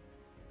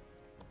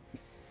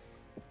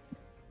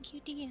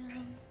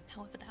 QDM.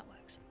 However that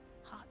works.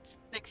 Hearts.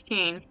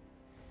 16.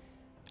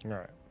 All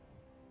right.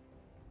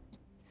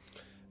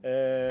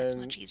 That's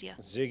And much easier.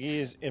 Ziggy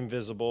is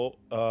invisible.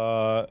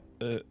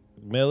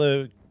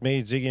 Mela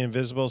made Ziggy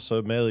invisible,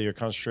 so Mela, you're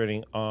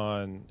concentrating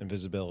on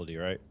invisibility,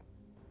 right?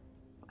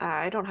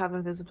 I don't have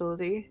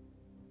invisibility.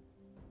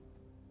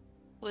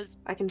 Was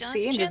I can Dust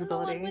see Gen the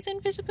invisibility. one with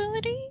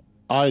invisibility?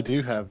 I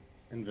do have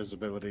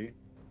invisibility.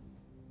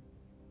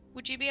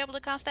 Would you be able to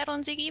cast that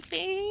on Ziggy,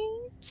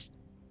 please?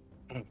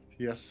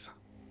 Yes.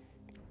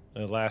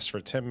 It lasts for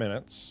 10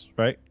 minutes,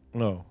 right?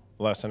 No,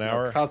 lasts an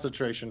hour.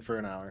 Concentration for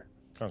an hour.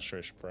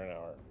 Concentration for an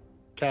hour.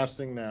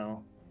 Casting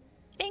now.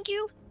 Thank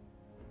you.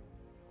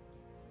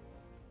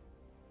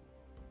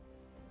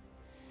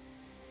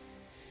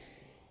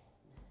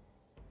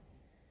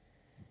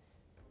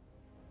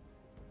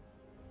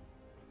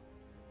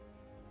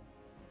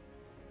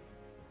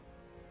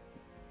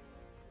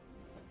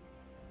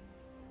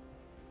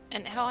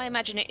 And how I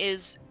imagine it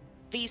is,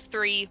 these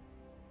three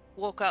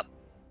walk up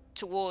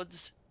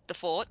towards the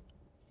fort,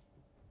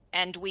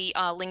 and we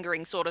are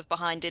lingering sort of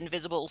behind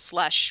invisible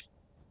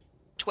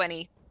 /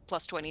 20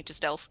 plus 20 to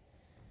stealth.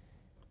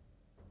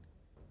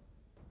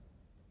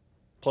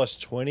 Plus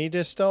 20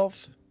 to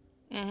stealth?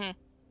 Mm-hmm.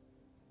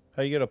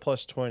 How you get a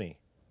plus 20?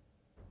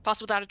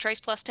 Pass without a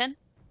trace plus 10,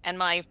 and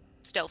my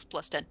stealth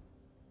plus 10.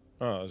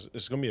 Oh,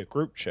 it's going to be a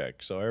group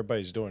check, so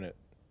everybody's doing it.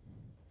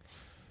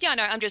 Yeah,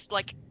 no, I'm just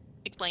like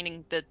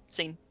explaining the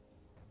scene,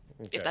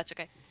 Okay. if that's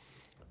okay.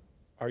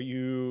 Are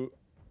you...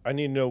 I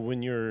need to know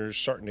when you're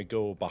starting to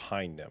go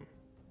behind them.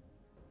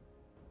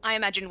 I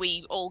imagine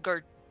we all go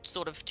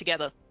sort of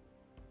together.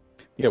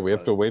 Yeah, we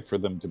have to wait for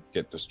them to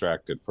get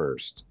distracted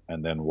first,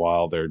 and then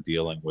while they're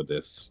dealing with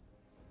this,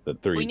 the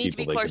three We need to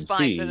be people they close can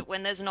by see, so that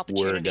when there's an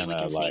opportunity, we gonna,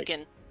 can sneak like,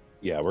 in.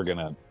 yeah, we're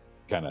gonna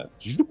kind of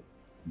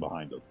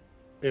behind them.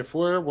 If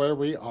we're where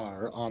we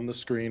are on the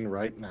screen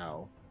right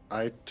now,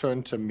 I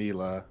turn to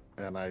Mila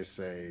and I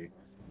say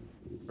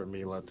for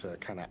Mila to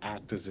kind of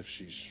act as if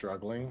she's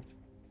struggling.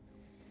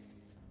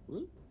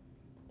 Ooh.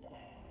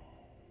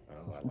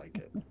 Oh, I like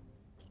it.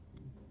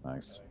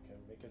 Nice. I can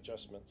make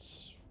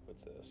adjustments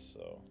with this,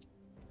 so...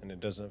 And it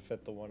doesn't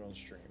fit the one on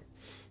stream,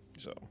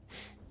 so...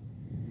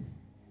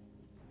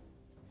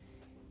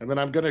 And then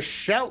I'm going to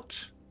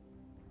shout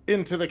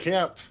into the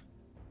camp.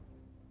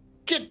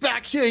 Get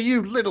back here,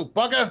 you little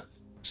bugger!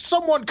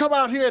 Someone come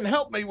out here and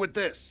help me with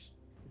this!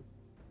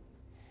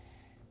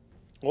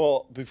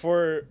 Well,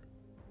 before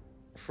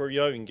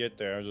y'all even get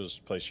there, I'll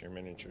just place your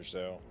miniatures,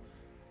 though.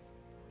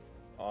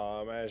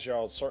 As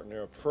y'all starting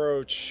to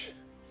approach,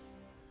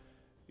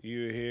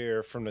 you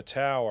hear from the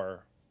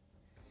tower...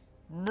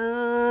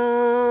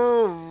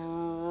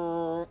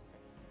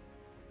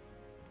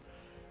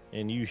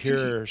 And you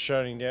hear her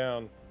shouting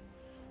down,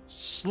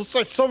 looks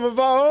like some of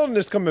our own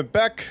is coming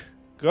back.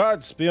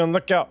 Gods, be on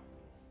lookout.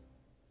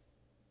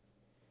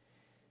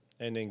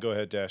 And then go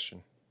ahead, Dashin,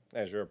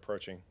 as you're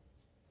approaching.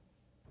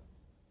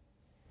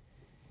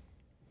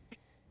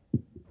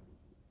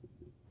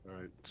 All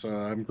right, so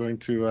I'm going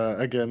to,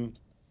 again,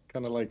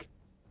 kind of like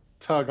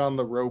tug on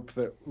the rope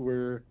that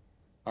we're...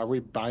 Are we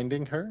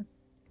binding her?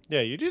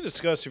 Yeah, you did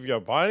discuss if you're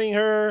binding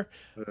her.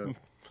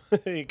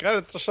 You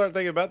gotta start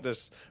thinking about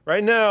this.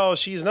 Right now,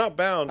 she's not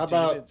bound. How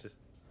about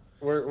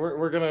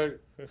we're gonna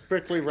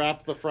quickly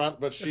wrap the front,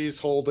 but she's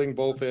holding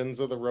both ends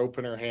of the rope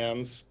in her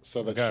hands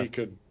so that Okay. she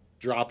could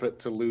drop it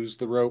to lose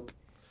the rope.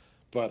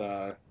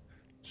 But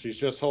she's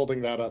just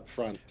holding that up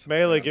front.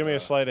 Melee, And, give me a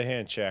sleight of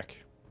hand check.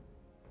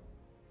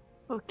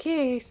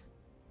 Okay.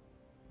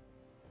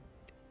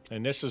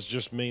 And this is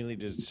just mainly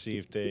to see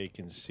if they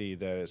can see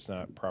that it's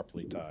not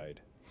properly tied.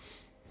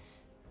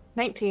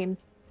 19.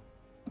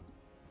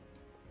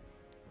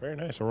 Very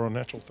nice. I rolled a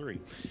natural 3.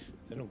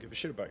 They don't give a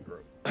shit about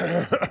your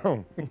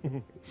rope.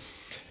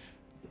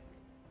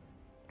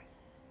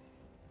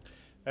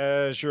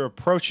 As you're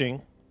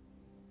approaching,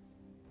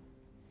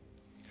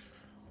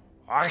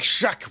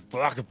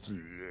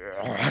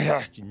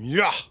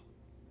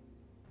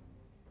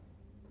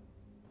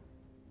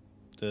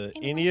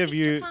 any of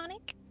you?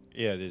 Draconic?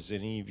 Yeah, does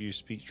any of you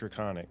speak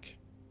Draconic?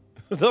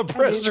 The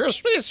prisoner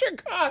speaks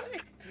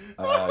Draconic.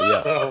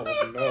 Yeah.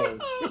 Oh no!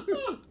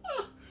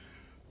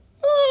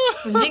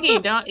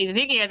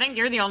 Ziggy, I think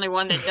you're the only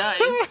one that does.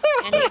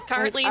 And he's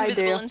currently I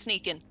invisible do. and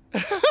sneaking.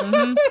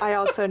 Mhm. I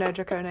also know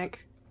Draconic.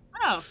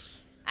 Oh,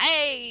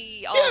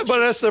 Hey! Oh, Yeah,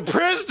 but she's- that's the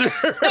prisoner.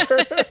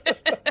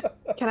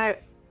 Can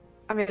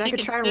I mean, I You could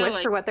can try and still,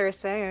 whisper like- what they're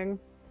saying.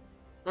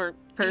 or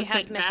Do you have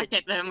curse it back message?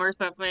 at them or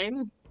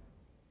something.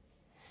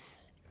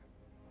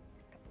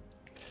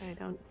 I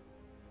don't.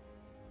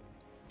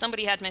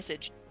 Somebody had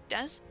message.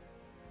 Daz?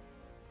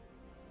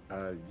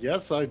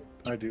 Yes, I do.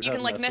 You have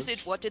can like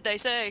message. What did they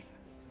say?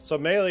 So,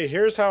 Melee,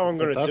 here's how I'm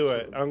going to But do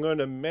that's- it. I'm going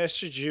to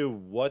message you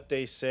what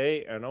they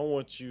say, and I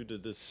want you to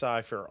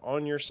decipher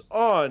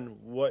on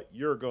what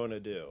you're going to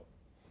do.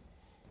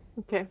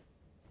 Okay.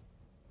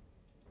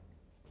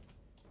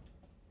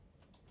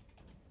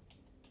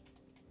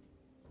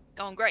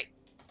 Going great.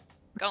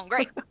 Going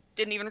great.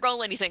 Didn't even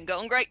roll anything.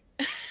 Going great.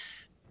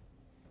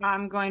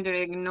 I'm going to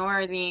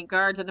ignore the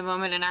guards at the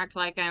moment and act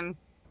like I'm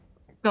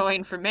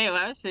going for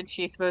Mela since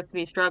she's supposed to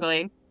be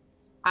struggling.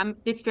 I'm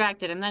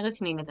distracted. I'm not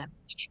listening to them.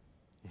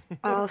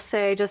 I'll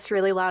say just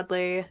really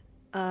loudly,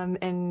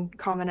 in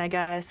common, I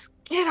guess,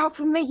 "Get off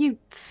of me, you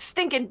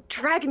stinking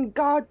dragon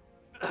god!"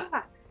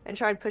 And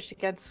try and push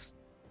against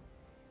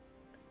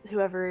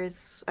whoever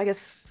is, I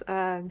guess,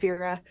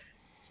 Vera,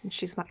 since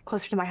she's much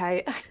closer to my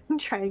height, and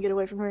try and get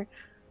away from her.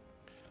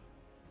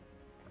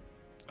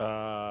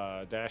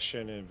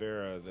 Dashin and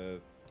Vera,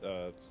 the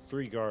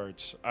three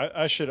guards.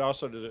 I should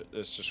also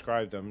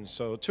describe them.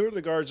 So two of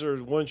the guards are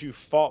the ones you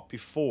fought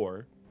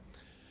before.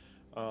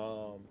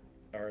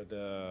 Are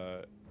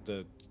the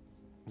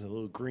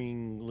little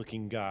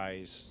green-looking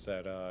guys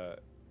that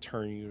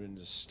turn you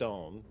into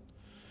stone.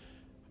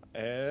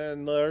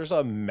 And there's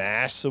a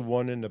massive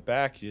one in the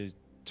back, a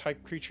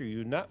type creature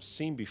you've not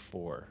seen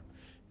before.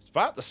 It's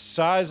about the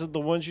size of the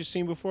ones you've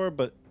seen before,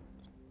 but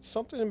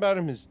something about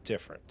him is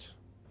different.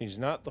 He's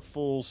not the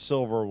full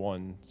silver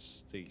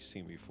ones that you've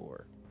seen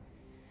before.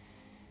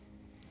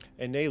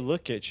 And they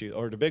look at you,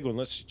 or the big one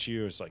looks at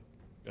you as like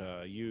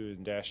you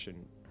and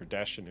Dashin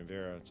and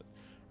Vera. It's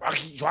like,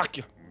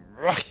 Rocky,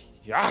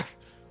 yeah.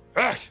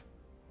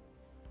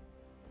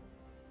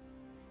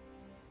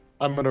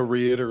 I'm going to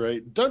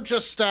reiterate, don't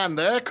just stand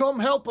there. Come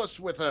help us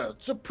with her.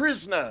 It's a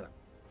prisoner.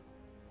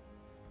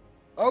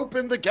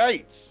 Open the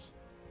gates.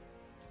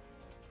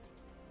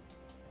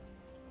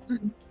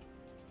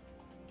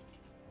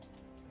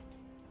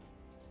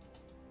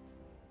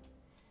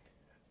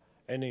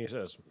 And he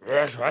says,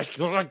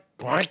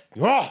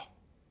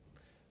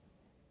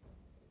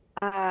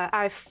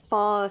 I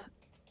fall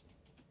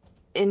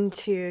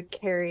into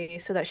Carrie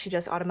so that she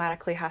just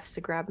automatically has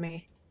to grab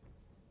me.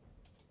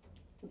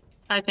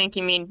 I think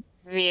you mean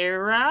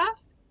Vera?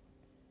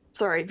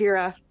 Sorry,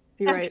 Vera.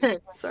 You're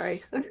right.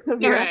 Sorry. You're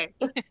Vera. right.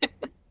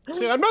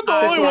 See, I'm not the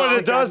only one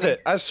that does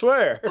it. I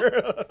swear.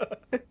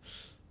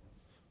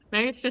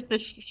 Maybe it's just the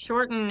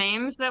shortened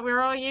names that we're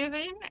all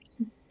using.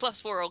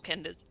 Plus, we're all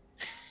kinders.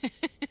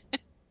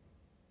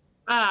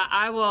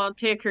 I will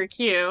take her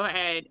cue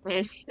and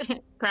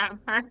grab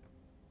her.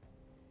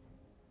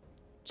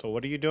 So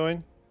what are you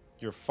doing?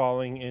 You're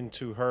falling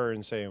into her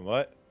and saying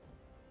what?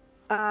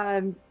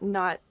 I'm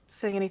not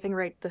saying anything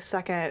right this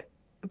second,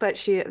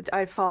 but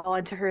I fall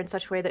into her in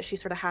such a way that she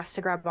sort of has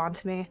to grab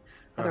onto me.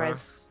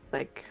 Otherwise,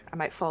 like, I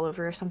might fall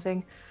over or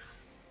something.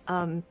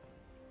 And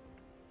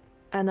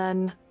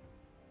then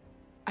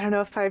I don't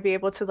know if I'd be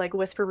able to like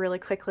whisper really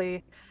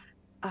quickly,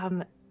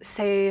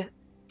 say,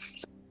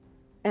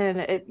 and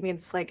it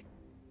means like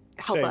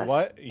help Say us.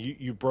 what?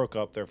 You broke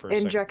up there for a In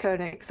second.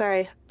 Draconic,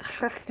 sorry.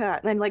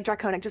 Then like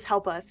Draconic, just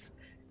help us.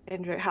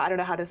 And I don't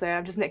know how to say it.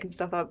 I'm just making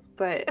stuff up,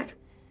 but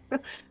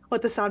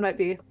what the sound might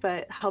be.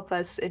 But help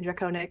us in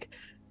Draconic.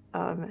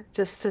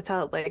 Just to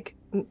tell, like,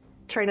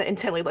 trying to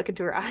intently look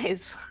into her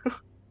eyes.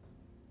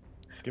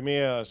 Give me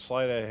a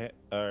sleight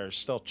or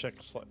stealth check.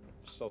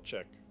 Stealth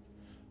check.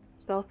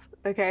 Stealth.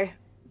 Okay.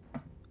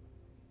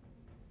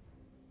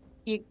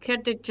 You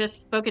could have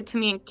just spoken to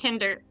me in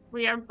Kinder.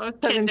 We are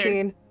both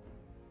Kinder.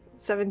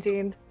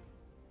 17.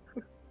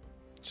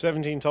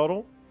 17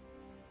 total?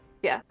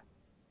 Yeah.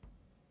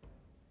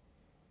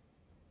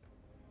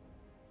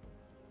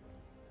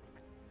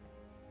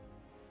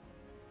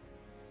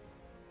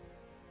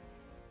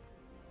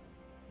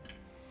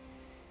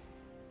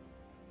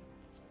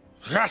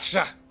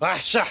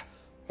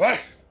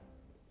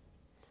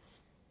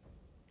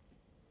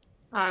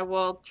 I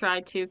will try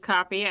to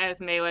copy, as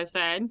Mela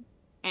said,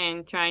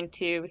 and trying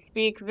to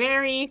speak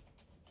very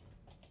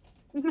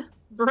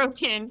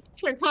broken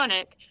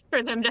Draconic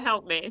for them to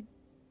help me.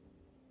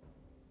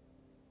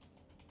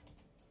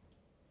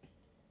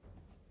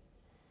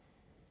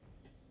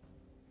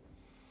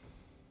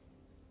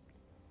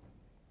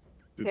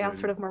 Yeah, I'll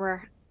sort of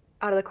murmur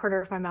out of the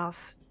corner of my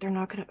mouth, "They're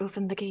not going to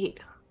open the gate."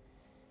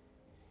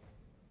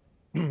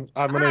 I'm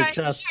going to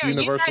cast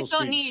universal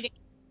speech.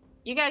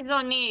 You guys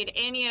don't need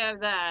any of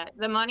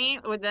the money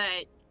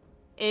that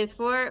is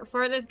for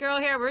this girl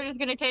here. We're just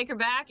gonna take her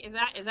back. Is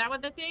that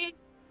what this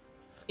is?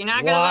 You're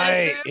not gonna let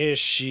us Why through? is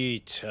she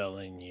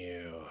telling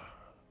you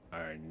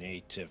our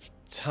native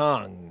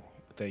tongue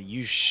that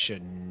you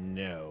should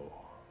know?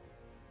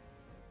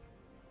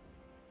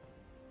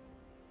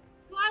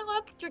 Do I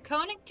look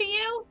Draconic to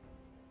you?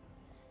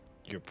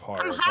 You're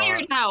part I'm of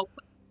hired help.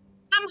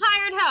 I'm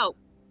hired help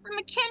from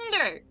a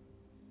Kinder.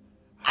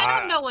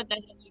 I don't know what the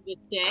hell you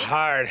just said.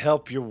 Hired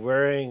help. You're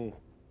wearing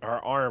our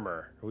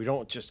armor. We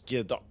don't just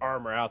give the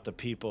armor out to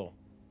people.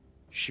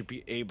 You should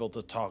be able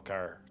to talk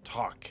our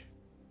talk.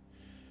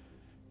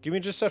 Give me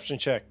a deception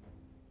check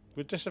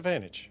with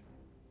disadvantage.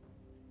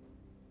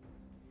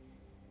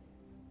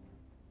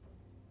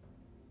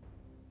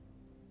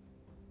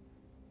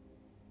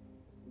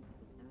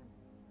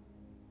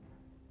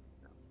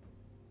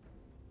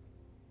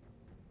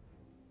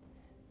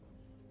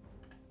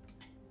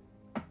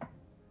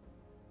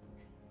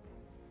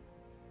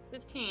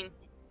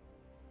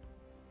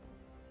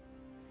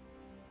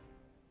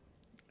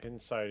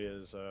 Insight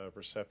is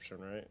perception,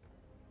 right?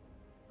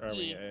 Or, I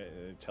mean,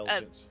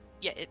 intelligence.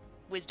 Yeah,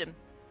 wisdom.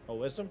 Oh,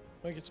 wisdom?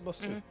 I get some plus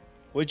 2.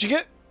 What'd you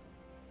get?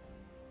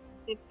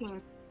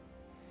 15.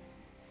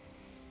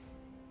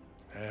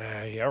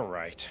 You're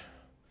right.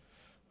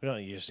 We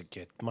don't usually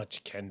get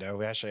much kendo.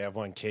 We actually have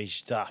one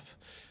caged up.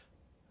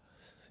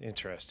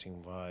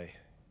 Interesting. Why?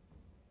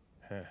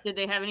 Huh. Did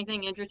they have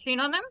anything interesting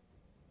on them?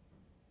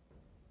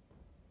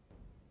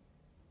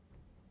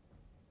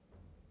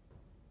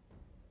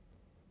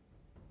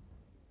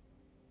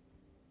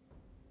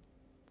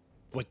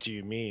 What do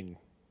you mean,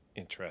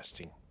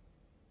 interesting?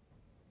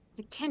 It's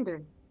a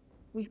kender.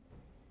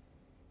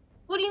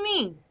 What do you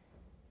mean?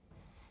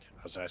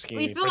 I was asking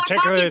We you feel like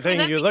particular talking to thing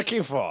them you're because-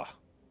 looking for.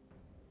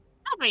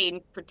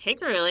 Nothing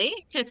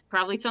particularly. Just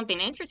probably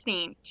something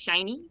interesting.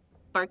 Shiny?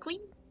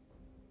 Sparkly?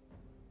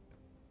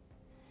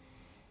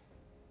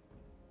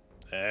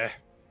 We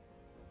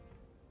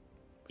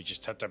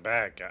just took the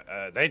bag.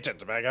 They took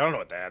the bag. I don't know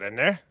what they had in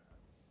there.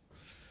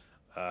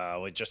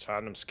 We just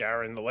found them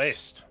scouring the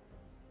waste.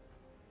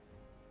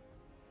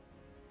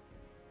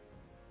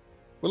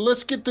 Well,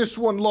 let's get this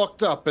one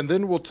locked up, and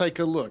then we'll take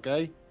a look,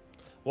 eh?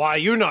 Why are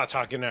you not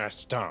talking our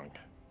tongue?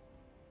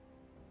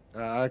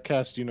 I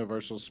cast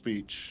Universal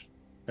Speech,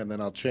 and then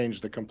I'll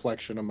change the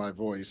complexion of my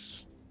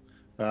voice.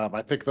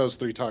 I pick those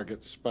 3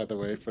 targets, by the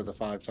way, for the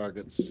 5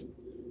 targets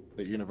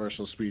that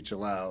Universal Speech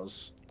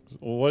allows.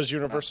 What does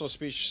universal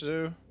speech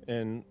do?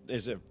 And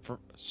is it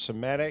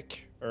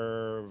somatic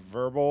or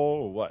verbal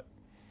or what?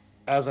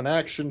 As an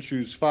action,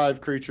 choose 5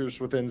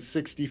 creatures within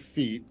 60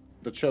 feet.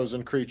 The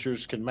chosen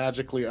creatures can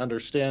magically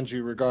understand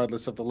you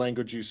regardless of the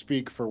language you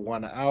speak for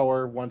 1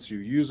 hour. Once you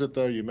use it,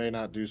 though, you may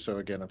not do so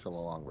again until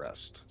a long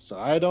rest. So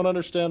I don't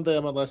understand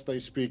them unless they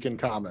speak in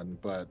common,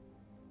 but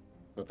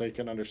they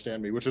can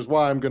understand me, which is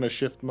why I'm going to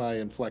shift my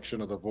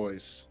inflection of the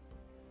voice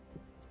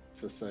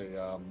to say,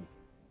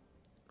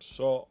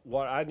 So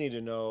what I need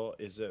to know,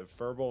 is it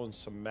verbal and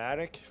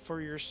somatic for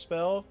your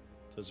spell?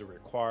 Does it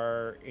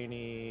require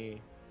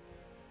any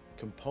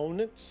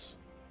components?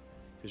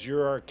 Because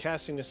you are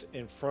casting this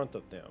in front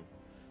of them.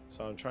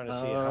 So I'm trying to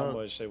see how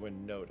much they would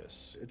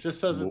notice. It just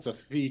says it's a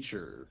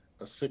feature,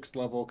 a 6th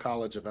level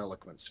College of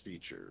Eloquence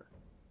feature.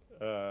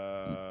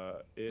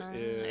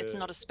 It's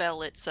not a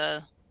spell, it's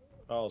a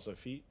Oh, it's a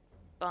feat?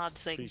 bard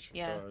thing. Feature.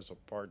 Yeah. Oh, it's a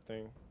bard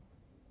thing.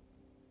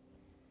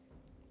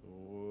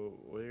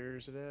 Where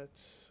is it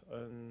at?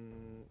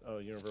 Oh,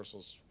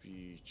 universal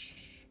speech.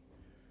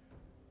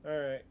 All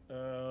right.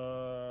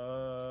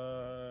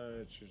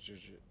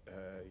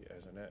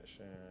 As an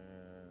action.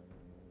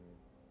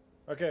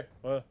 Okay.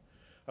 Well,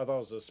 I thought it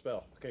was a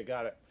spell. Okay,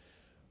 got it.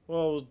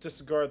 Well, we'll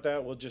disregard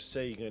that. We'll just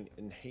say you can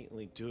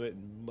innately do it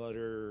and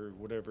mutter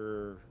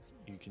whatever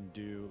you can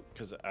do,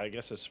 because I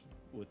guess it's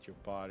with your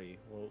body.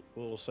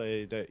 We'll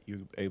say that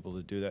you're able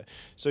to do that.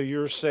 So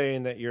you're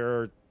saying that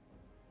you're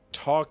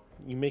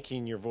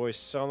making your voice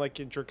sound like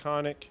a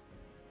draconic?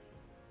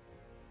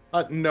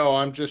 No,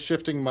 I'm just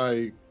shifting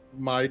my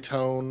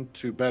tone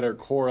to better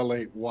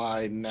correlate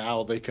why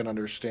now they can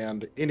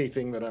understand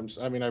anything that I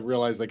mean, I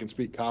realize they can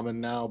speak common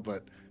now,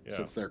 but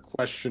since they're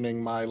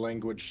questioning my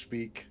language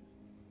speak,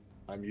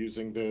 I'm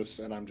using this,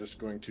 and I'm just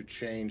going to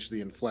change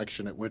the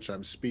inflection at which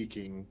I'm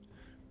speaking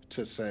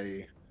to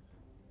say,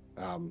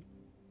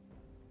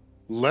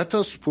 let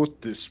us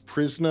put this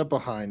prisoner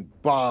behind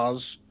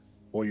bars,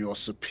 or your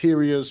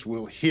superiors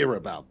will hear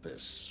about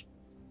this.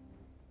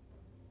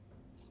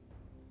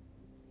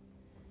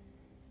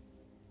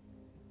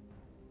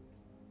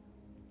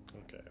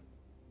 Okay.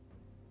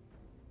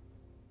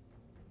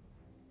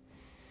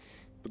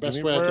 The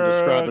best way I can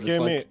describe it is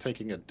like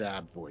taking a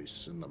dad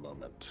voice in the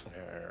moment. All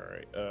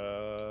right.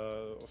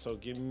 So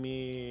give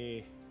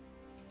me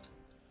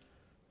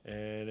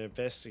an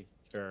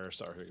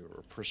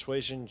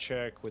persuasion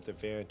check with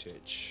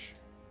advantage.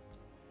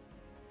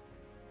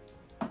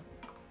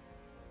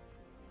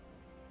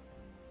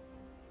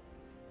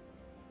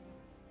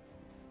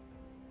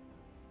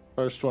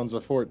 First one's a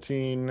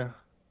 14.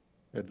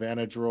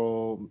 Advantage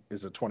roll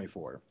is a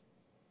 24.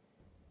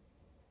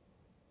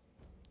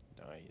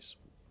 Nice.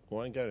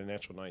 One got a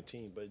natural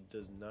 19, but it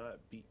does not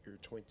beat your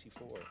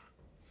 24.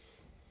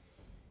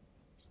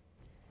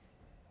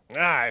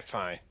 Alright,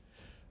 fine.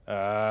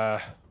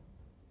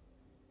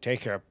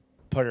 Take her,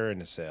 put her in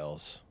the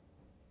cells.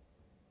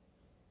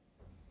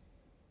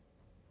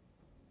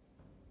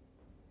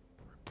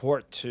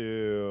 Report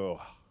to...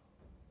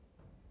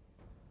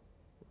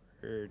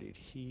 Where did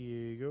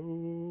he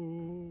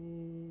go?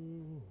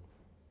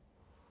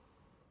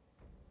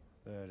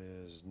 That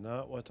is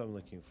not what I'm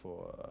looking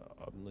for.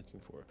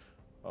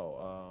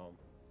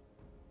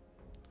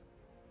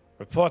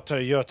 Report to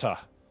Yota.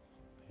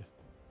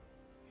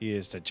 He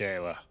is the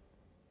jailer.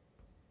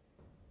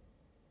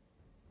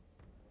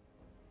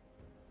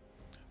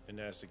 And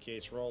as the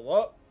gates roll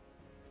up,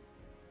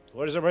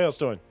 what is everybody else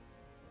doing?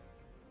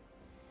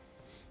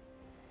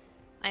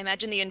 I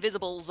imagine the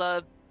invisibles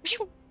are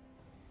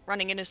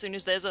running in as soon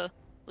as there's a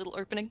little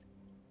opening.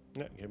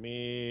 Yeah, give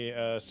me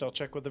a stealth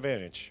check with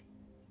advantage.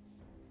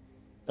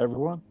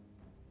 Everyone?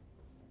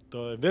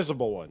 The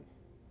invisible one.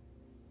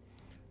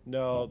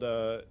 No,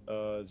 the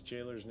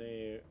jailer's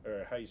name,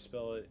 or how you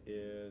spell it,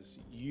 is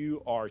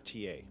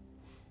URTA.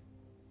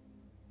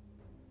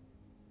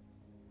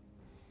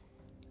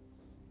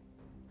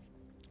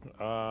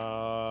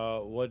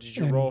 What did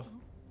you And roll?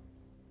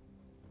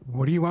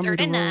 What do you want me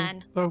to roll,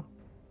 39. though?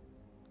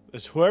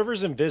 It's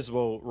whoever's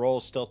invisible, roll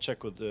a stealth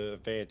check with the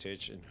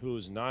advantage, and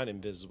who's not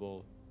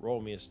invisible,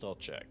 roll me a stealth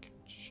check.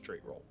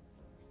 Straight roll.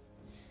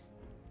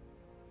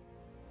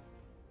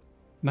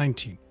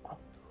 19.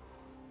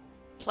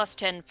 Plus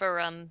 10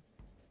 for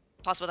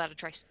pass without a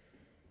trace.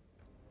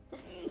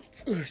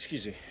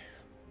 Excuse me.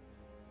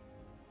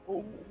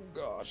 Oh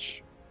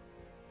gosh.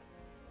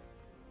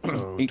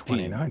 So 18.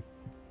 29.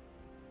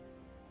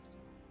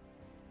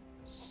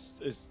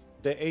 Is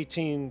the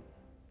 18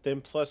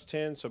 then plus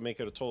 10, so make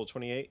it a total of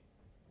 28? Is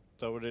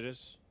that what it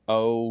is?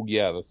 Oh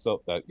yeah,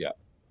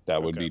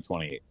 that would Okay. be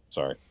 28.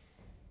 Sorry.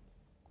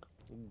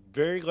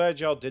 Very glad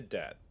y'all did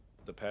that.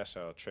 The pass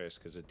out trace,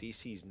 because the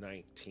DC's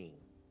 19.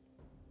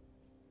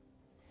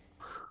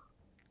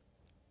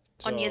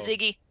 On your So-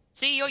 Ziggy.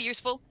 See, you're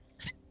useful.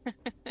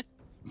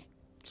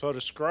 So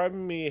describe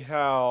me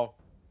how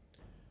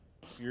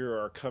you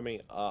are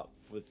coming up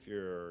with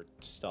your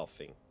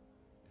stealthing.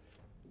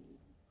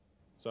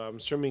 So I'm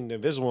assuming the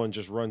invisible one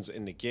just runs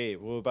in the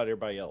gate. What about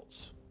everybody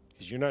else?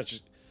 Because you're not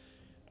just...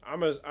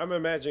 I'm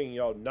imagining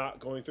y'all not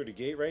going through the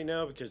gate right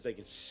now because they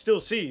can still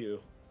see you.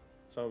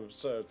 So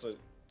it's like,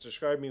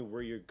 describe me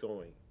where you're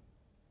going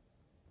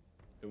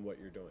and what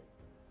you're doing.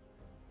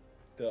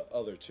 The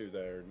other two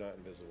that are not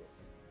invisible.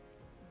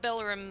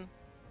 Bellerum,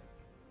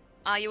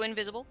 are you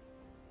invisible?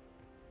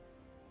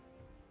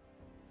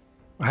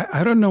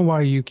 I don't know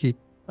why you keep,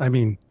 I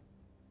mean,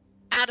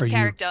 Out Are of you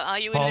character, are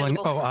you falling,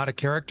 invisible? oh, out of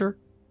character?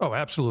 Oh,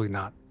 absolutely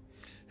not.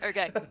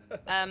 Okay.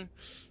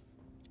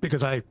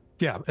 Because and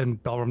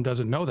Belram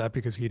doesn't know that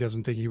because he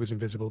doesn't think he was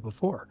invisible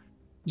before.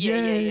 Yeah,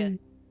 yeah, yeah. Yay!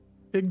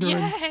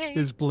 Ignorance Yay!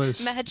 is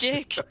bliss.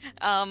 Magic.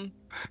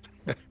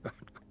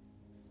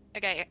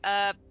 Okay,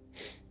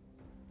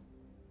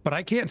 But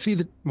I can't see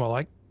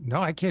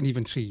I can't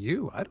even see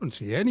you. I don't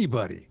see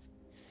anybody.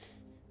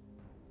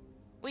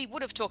 we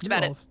would have talked You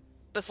about all- it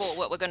before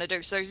what we're going to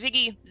do. So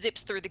Ziggy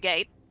zips through the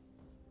gate.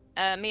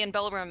 Me and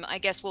Bellerum, I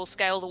guess, will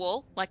scale the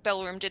wall like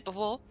Bellerum did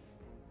before.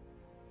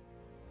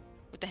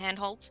 With the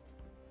handholds.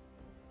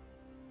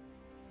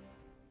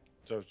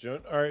 So,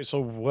 all right. So,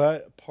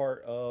 what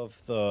part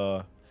of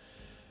the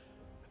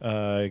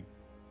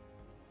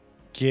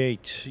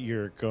gate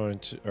you're going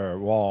to, or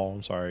wall?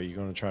 I'm sorry, you're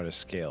going to try to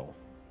scale?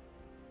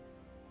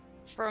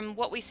 From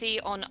what we see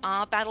on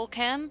our battle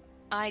cam,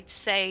 I'd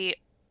say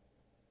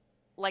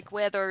like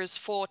where those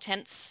 4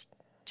 tents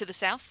to the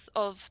south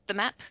of the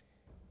map.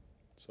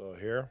 So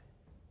here.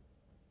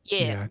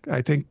 Yeah.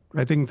 I think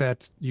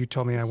that you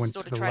told me I went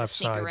sort to of the try to left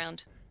sneak side.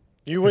 around.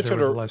 You 'cause went to there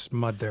was the less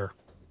mud there.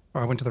 Oh,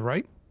 I went to the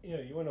right? Yeah,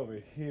 you went over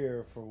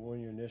here for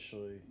when you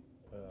initially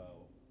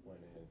went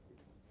in.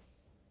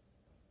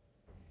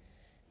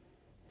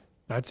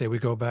 I'd say we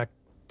go back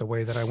the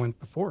way that I went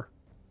before.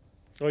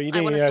 Well, you I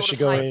didn't wanna sort actually of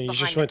go hide in. You just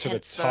behind the went to the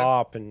tents, though.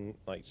 top and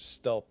like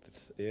stealthed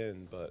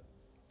in, but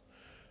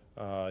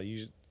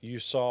you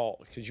saw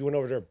because you went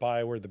over there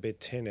by where the big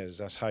tent is.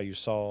 That's how you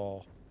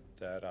saw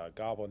that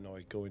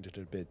goblinoid go into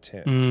the big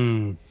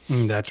tent.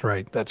 That's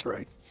right. That's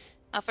right.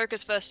 Our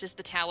focus first is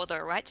the tower, though,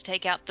 right? To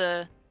take out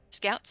the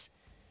scouts.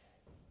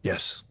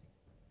 Yes.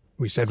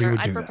 We said So we would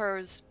I do that.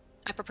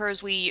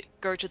 propose we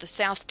go to the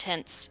south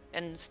tents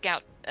and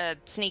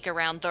sneak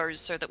around those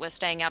so that we're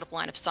staying out of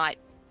line of sight,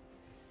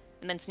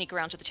 and then sneak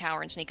around to the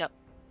tower and sneak up.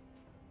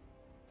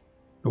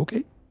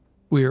 Okay.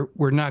 We're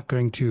not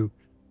going to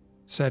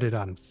set it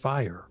on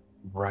fire,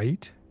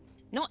 right?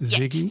 Not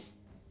yet. Ziggy?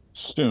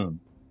 Soon.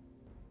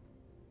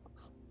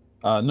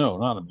 No,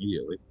 not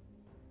immediately.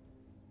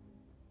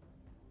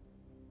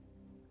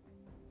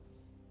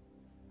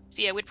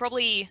 So yeah, we'd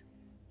probably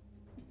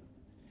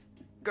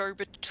go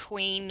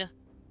between.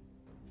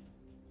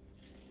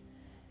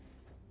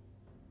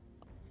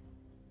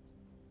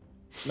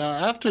 Now,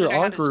 I after don't know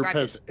how our to group describe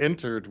has this.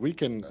 entered, we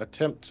can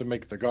attempt to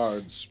make the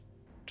guards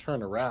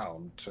turn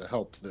around to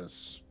help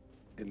this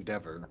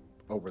endeavor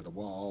over the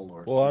wall.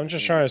 Or Well, I'm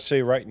just trying to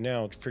say right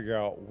now to figure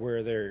out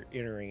where they're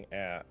entering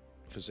at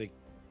because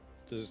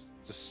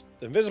this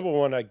invisible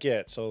one I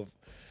get. So,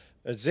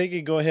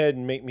 Ziggy, go ahead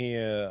and make me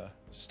a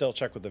stealth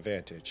check with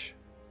advantage.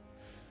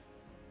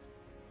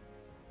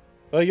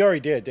 Well, you already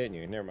did, didn't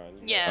you? Never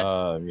mind.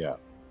 Yeah, Yeah.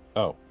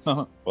 Oh.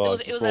 Well, it I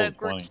was just a rolled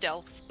group 20.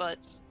 stealth, but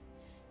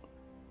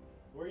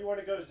Where you want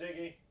to go,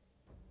 Ziggy?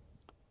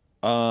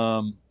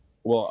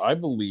 Well, I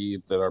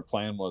believe that our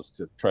plan was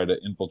to try to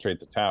infiltrate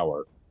the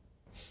tower.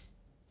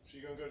 So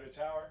you gonna go to the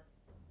tower?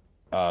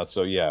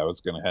 So yeah, I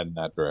was gonna head in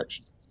that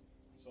direction.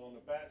 So on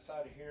the back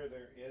side of here,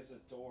 there is a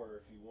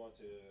door if you want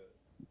to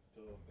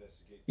go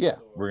investigate. The Yeah,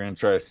 door. we're gonna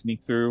try to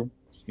sneak through,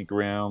 sneak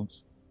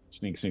around,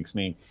 sneak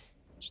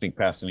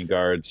past any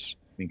guards,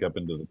 sneak up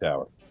into the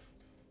tower.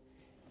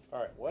 All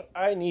right, what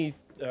I need,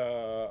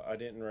 I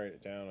didn't write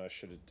it down. I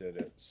should have did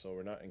it. So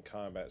we're not in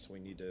combat, so we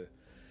need to.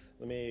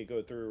 Let me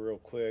go through real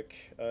quick.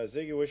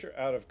 Ziggy, what's your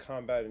out of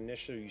combat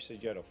initiative? You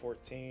said you had a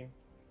 14.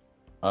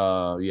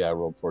 Yeah, I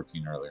rolled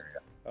 14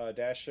 earlier. Yeah.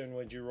 Dashin,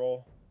 what'd you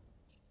roll?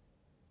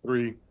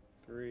 3.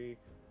 3.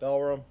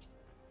 Belrum.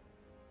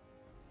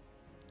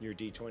 Your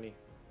D20.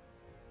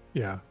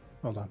 Yeah.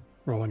 Hold on.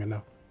 Rolling it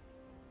now.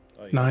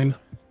 Oh, you 9. got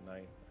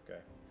 9. Okay.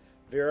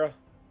 Vera. I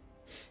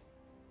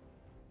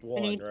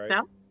 1, need right?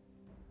 spell.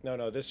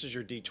 No. This is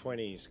your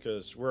D20s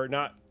because we're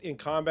not in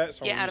combat.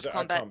 So I'm Yeah, gonna out use of it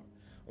combat. I'm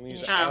gonna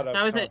use it Oh, out of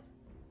that was it.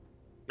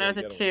 Yeah, That was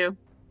you a got 2.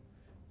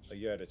 Oh,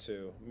 you had a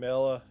 2.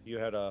 Mela, you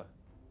had a.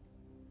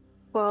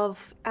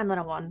 12 and then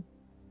a 1.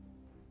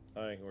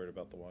 I ain't worried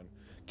about the 1.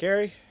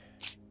 Carrie.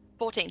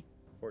 14.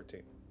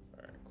 14. All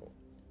right, cool.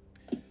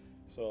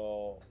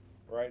 So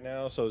right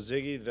now,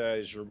 Ziggy, that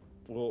is your.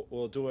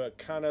 We'll do a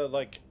kind of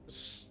like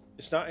it's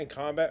not in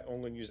combat.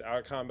 I'm going to use out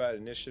of combat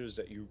initiatives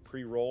that you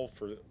pre-roll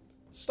for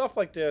stuff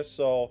like this,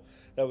 so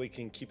that we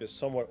can keep it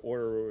somewhat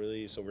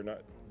orderly, so we're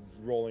not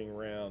rolling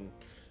around,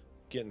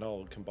 getting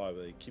all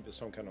combobulated. Keep it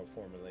some kind of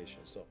formulation.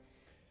 So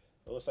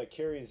it looks like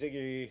Carrie and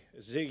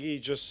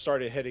Ziggy just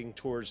started heading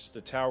towards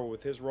the tower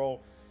with his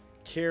roll.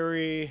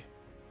 Carrie,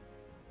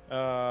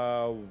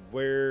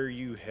 where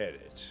you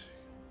headed?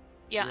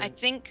 Yeah, I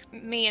think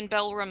me and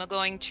Belram are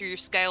going to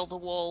scale the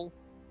wall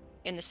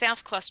in the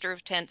south cluster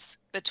of tents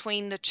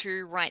between the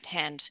 2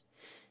 right-hand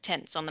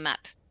tents on the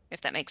map, if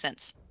that makes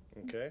sense.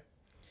 Okay.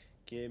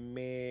 Give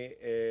me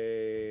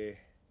a.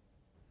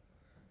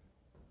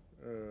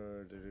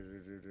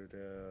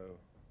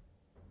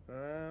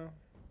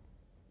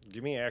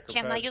 Give me acrobatics.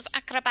 Can I use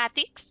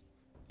acrobatics?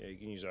 Yeah, you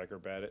can use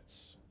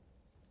acrobatics.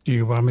 Do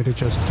you want me to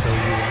just tell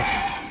you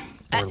up?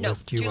 Or No,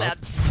 lift you too up?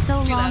 loud.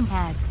 So Too long, loud.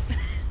 head.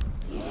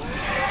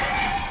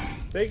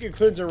 Thank you,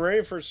 Cleanser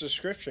Ray, for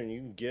subscription.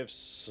 You can give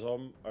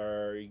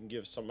somebody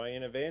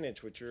an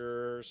advantage with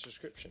your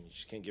subscription. You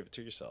just can't give it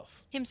to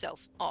yourself.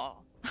 Himself. Aw.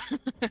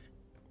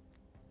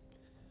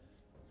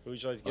 Who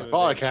would you like to give If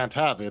I advantage? can't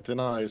have it, then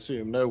I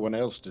assume no one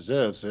else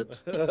deserves it.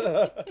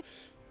 But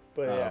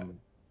yeah,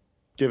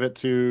 Give it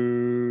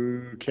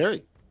to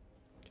Carrie.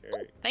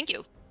 Carrie. Thank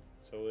you.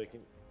 So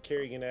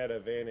Carrie can add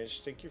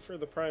advantage. Thank you for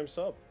the prime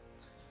sub.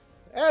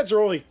 Ads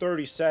are only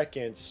 30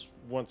 seconds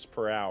once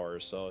per hour,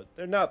 so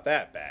they're not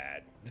that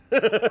bad.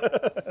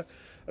 I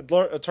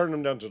turn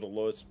them down to the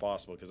lowest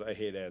possible because I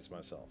hate ads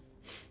myself.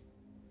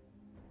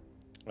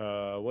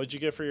 What'd you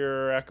get for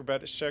your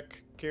acrobatics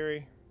check,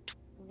 Carrie?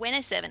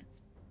 27.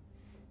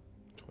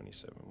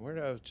 27. Where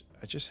did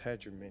I just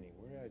had your mini.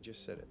 Where did I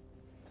just set it?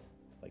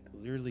 Like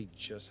literally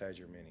just had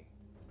your mini.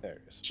 There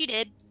it is. She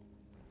did.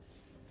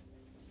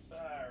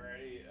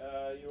 Alrighty.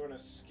 You want to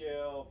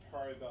scale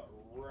probably about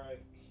right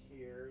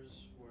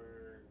here's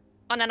where.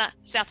 Oh, no.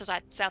 South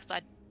side. South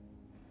side.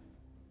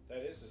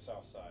 That is the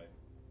south side.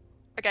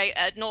 Okay,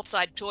 north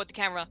side, toward the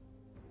camera.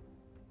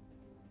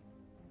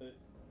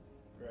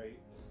 Right.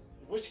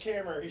 Which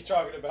camera are you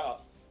talking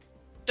about?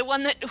 The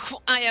one that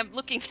I am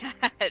looking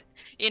at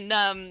in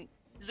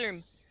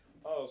Zoom.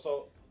 Oh,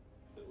 so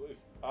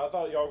I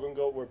thought y'all were gonna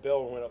go where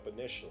Bill went up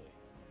initially.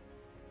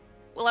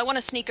 Well, I want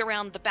to sneak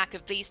around the back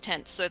of these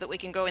tents so that we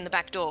can go in the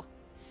back door.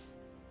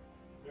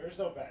 There is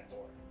no back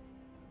door.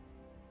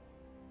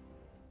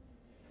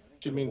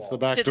 She means wall. the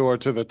back To the- door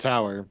to the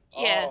tower.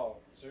 Yeah. Oh,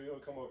 so you're gonna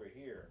come over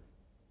here.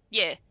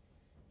 Yeah.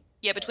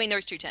 Yeah, between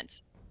those 2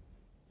 tents.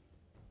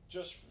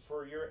 Just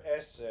for your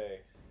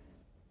essay,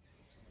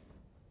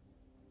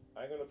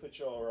 I'm gonna put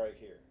y'all right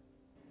here.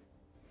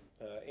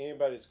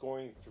 Anybody that's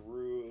going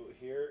through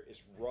here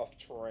is rough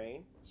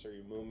terrain, so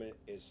your movement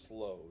is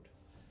slowed.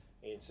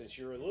 And since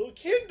you're a little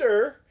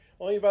kinder,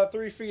 only about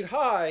 3 feet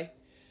high,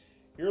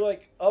 you're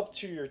like up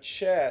to your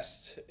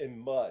chest in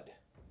mud.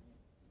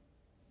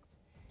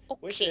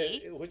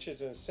 Okay. Which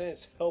is in a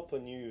sense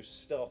helping you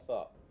stealth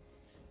up.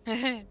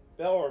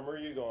 Belram, where are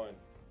you going?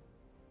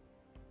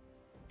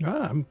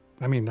 I'm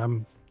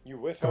You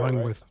with her, going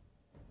right? with.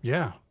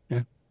 Yeah.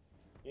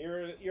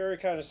 You're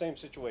kind of same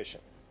situation.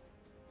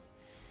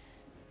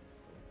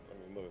 Let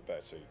me move it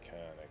back so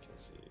I can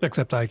see.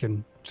 Except I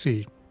can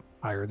see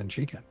higher than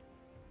she can.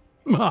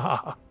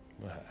 All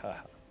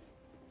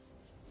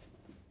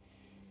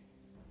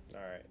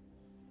right.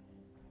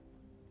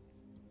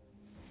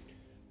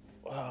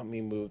 Well, let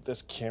me move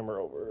this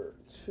camera over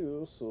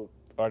too, so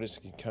artists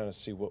can kind of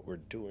see what we're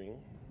doing.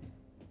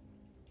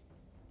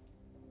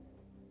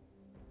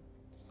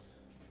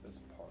 This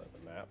part of the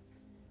map.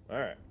 All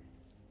right.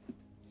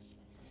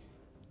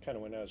 Kind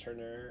of went out of turn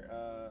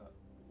there.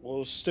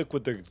 We'll stick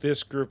with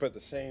this group at the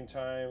same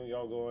time.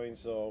 Y'all going,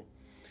 so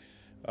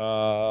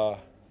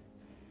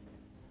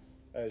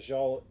as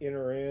y'all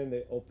enter in,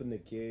 they open the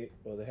gate.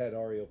 Well, they had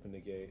already opened the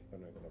gate.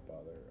 I'm not gonna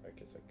bother. I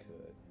guess I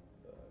could,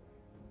 but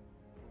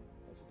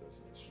unless it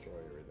doesn't destroy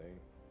everything.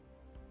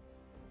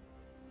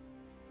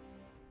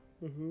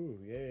 Woohoo!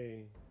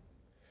 Yay!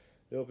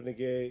 They open the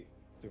gate.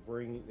 They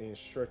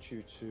instruct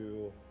you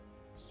to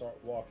start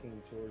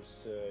walking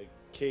towards the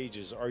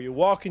cages. Are you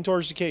walking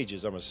towards the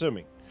cages? I'm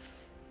assuming.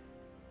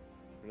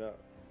 You're not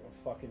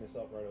fucking this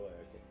up right away.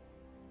 Okay.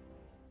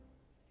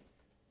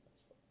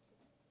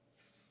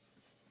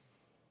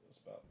 That's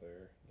about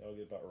there. I'll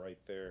get about right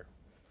there.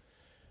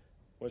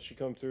 Once you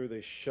come through,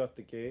 they shut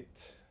the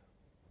gate.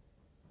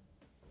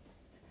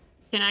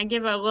 Can I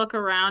give a look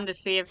around to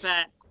see if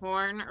that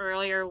horn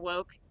earlier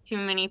woke too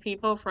many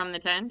people from the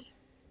tent?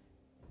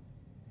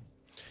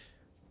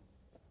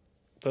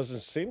 Doesn't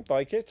seem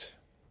like it.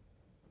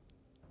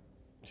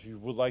 If you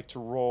would like to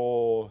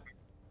roll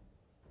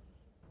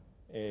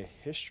a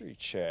history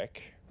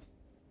check,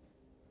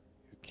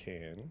 you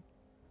can.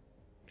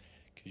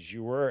 Because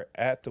you were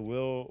at the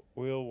Wheel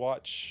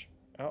Watch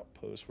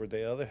outpost where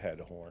they other had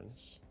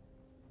horns.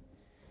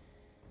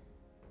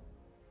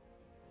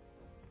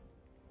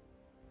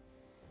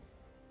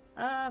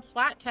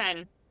 Flat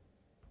 10.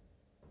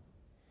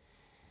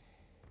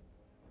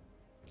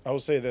 I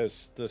would say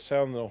this: the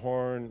sound of the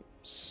horn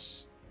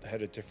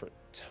had a different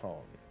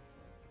tone.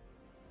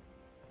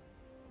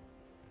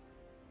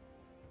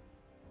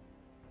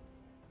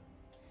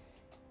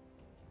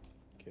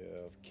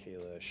 Give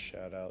Kayla a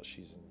shout out.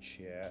 She's in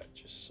chat.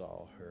 Just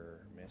saw her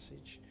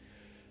message.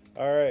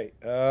 All right.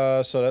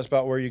 So that's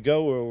about where you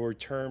go. We'll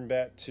return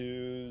back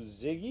to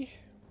Ziggy.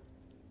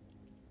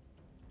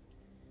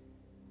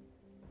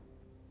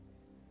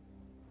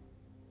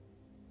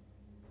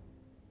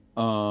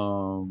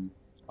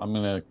 I'm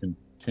gonna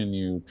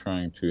continue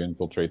trying to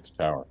infiltrate the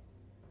tower.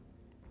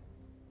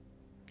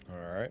 All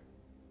right.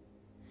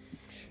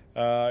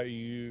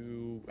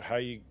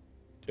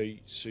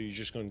 So you're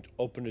just going to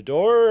open the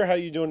door, or how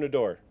you doing the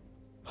door?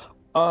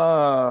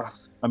 I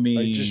mean,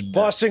 Are you just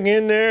busting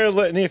in there,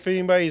 letting if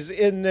anybody's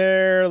in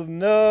there?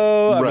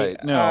 No, right?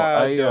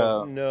 I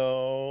don't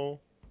know.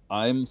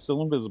 I'm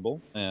still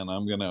invisible, and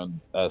I'm gonna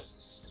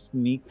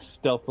sneak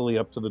stealthily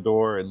up to the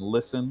door and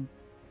listen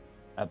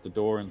at the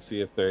door and see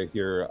if they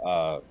hear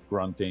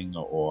grunting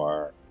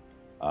or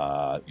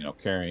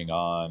carrying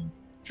on,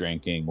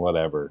 drinking,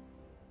 whatever.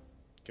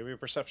 Give me a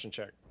perception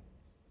check.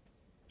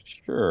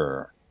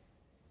 Sure.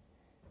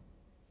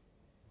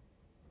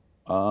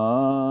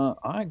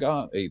 I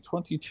got a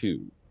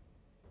 22.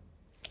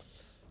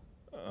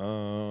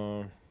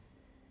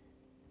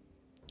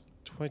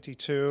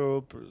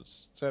 22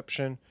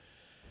 perception.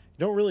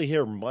 You don't really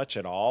hear much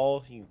at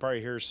all. You can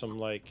probably hear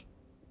some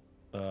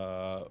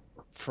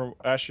from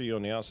actually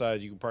on the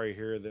outside. You can probably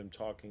hear them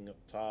talking up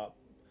top.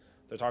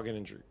 They're talking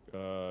in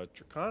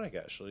Draconic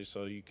actually,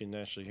 so you can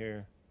actually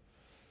hear.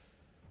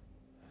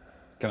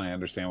 Can I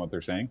understand what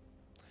they're saying?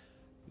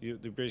 You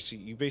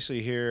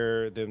basically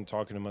hear them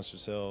talking amongst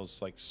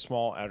themselves, like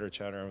small outer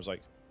chatter. I was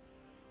like,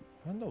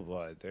 I wonder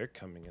why they're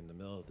coming in the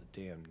middle of the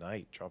damn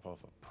night, drop off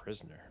a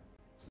prisoner.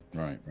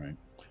 Right.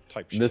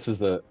 Type shit. This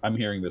is I'm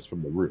hearing this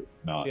from the roof,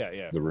 not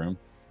the room.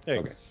 Yeah,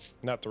 okay.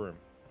 Not the room.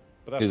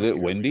 But that's is it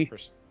windy?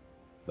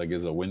 Like,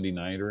 is it a windy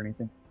night or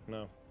anything?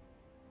 No.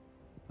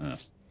 Oh.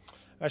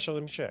 Actually,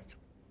 let me check.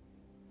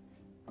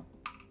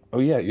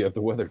 Oh yeah, you have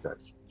the weather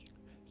dice.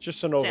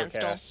 Just an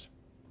overcast.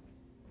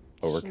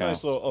 Just a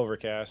nice little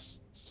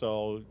overcast.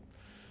 So,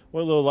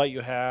 what little light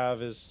you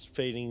have is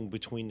fading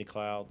between the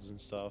clouds and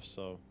stuff.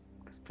 So,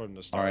 from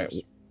the stars. All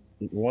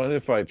right. What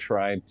if I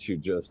tried to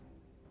just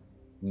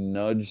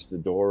nudge the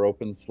door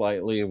open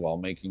slightly while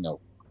making a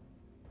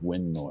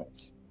wind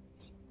noise?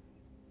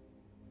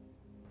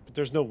 But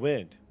there's no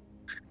wind.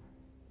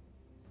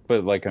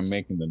 But like I'm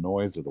making the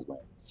noise of the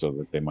wind so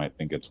that they might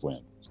think it's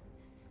wind.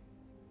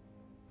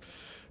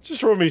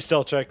 Just roll me a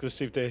stealth check to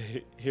see if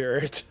they hear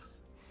it.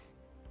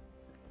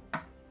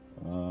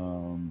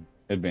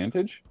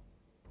 Advantage?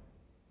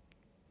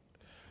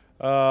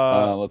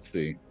 Let's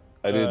see.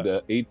 I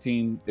did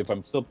 18. If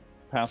I'm still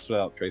passed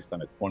without trace,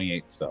 I'm at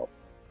 28 stealth.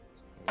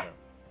 Okay.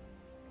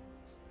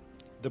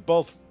 They're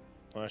both.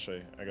 Well,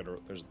 actually,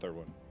 there's a third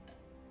one.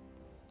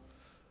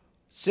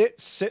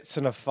 Sits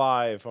in a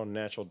 5 on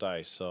natural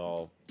dice.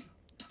 So,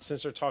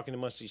 since they're talking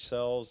amongst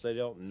themselves, they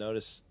don't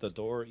notice the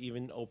door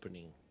even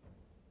opening.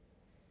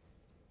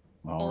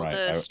 Or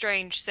the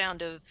strange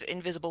sound of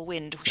invisible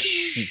wind.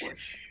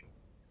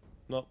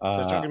 Nope,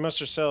 they're talking amongst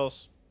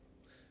themselves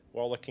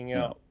while looking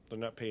out. They're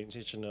not paying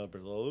attention to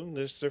below them.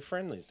 There's their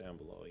friendlies down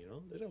below,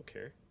 They don't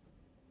care.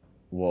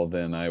 Well,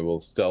 then I will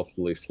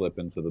stealthily slip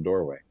into the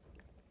doorway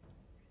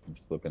and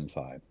slip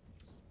inside.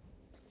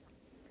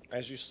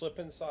 As you slip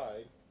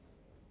inside,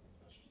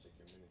 I should take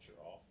your miniature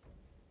off.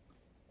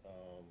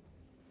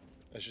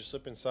 As you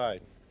slip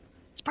inside,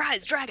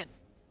 surprise dragon.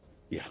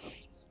 Yeah,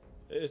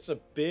 it's a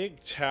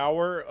big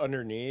tower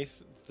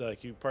underneath.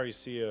 Like you probably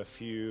see a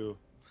few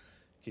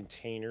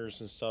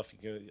containers and stuff. You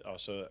can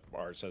also,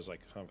 or it says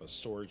like kind of a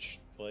storage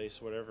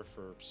place, whatever,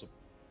 for some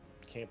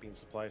camping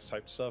supplies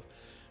type stuff.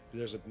 But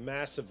there's a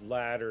massive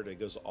ladder that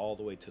goes all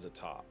the way to the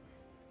top.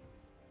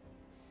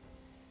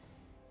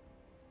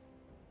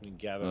 You can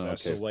gather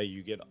that's the way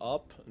you get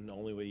up and the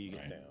only way you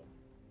get down.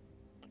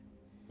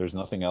 There's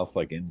nothing else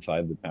like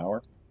inside the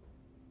tower?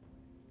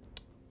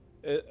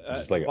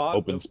 Just like an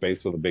open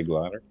space with a big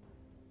ladder?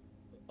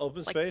 Like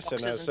Open space,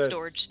 boxes and I and said,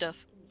 storage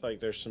stuff. Like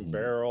there's some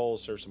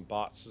barrels, there's some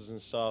boxes and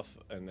stuff,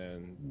 and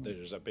then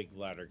there's that big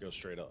ladder goes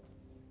straight up.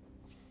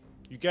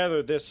 You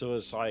gather this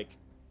was like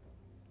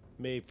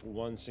made for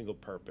one single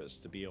purpose,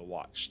 to be a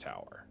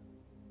watchtower.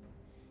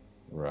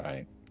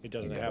 Right. It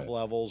doesn't have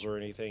levels or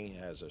anything. It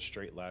has a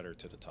straight ladder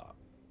to the top.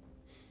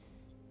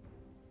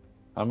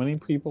 How many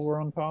people were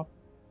on top?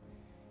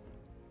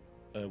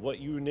 What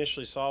you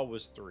initially saw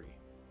was 3.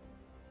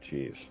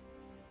 Jeez.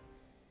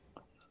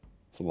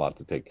 It's a lot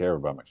to take care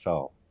of by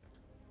myself.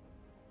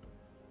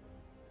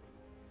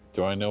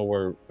 Do I know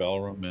where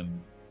Belram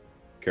and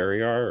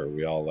Carrie are, or are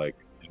we all like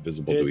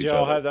invisible to Did each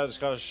y'all other? have that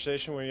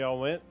conversation when y'all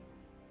went?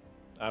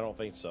 I don't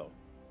think so.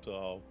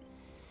 So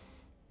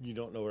you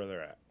don't know where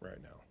they're at right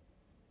now.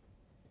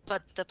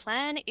 But the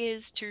plan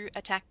is to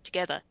attack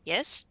together,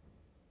 yes?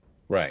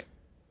 Right.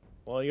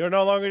 Well, you're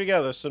no longer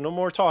together, so no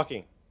more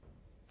talking.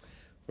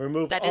 We'll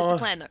move That on. is the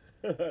plan,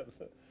 though.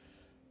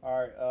 All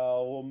right,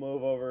 we'll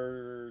move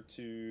over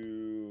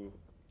to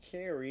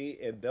Carrie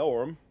and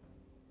Belram.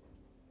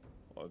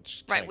 Well,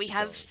 just Right, kinda we keep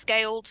have going.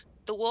 scaled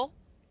the wall.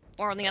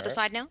 We're on the other Alright.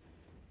 side now.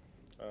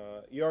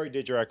 You already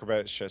did your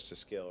acrobatics chest to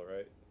scale,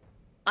 right?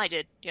 I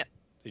did, yeah.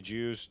 Did you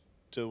use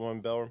to one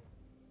Belram?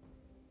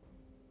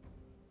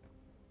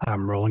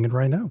 I'm rolling it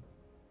right now.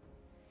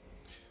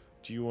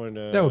 Do you want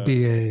to? That would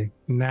be a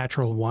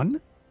natural 1.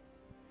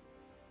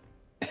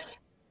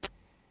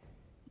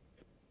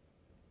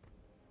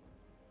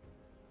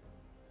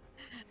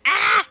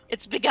 Ah!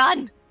 It's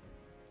begun!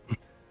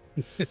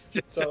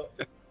 So,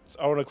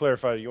 I want to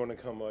clarify. You want to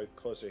come like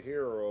closer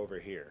here or over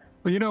here?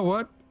 Well, you know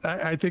what?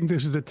 I think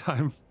this is the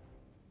time.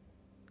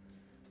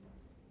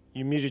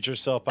 You muted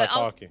yourself by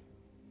talking.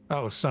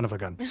 Oh, son of a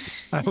gun.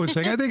 I was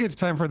saying, I think it's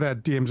time for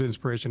that DM's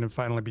inspiration to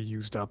finally be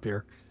used up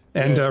here.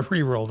 And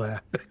re-roll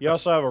that. You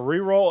also have a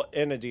reroll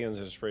and a DN's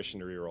inspiration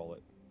to reroll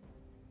it.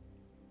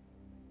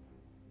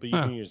 But you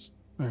can use.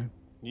 Right.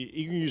 You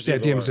can use. Yeah,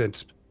 either DM's or.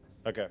 insp.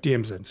 Okay.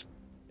 DM's insp.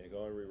 Yeah,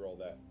 go and reroll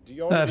that. Do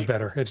you That's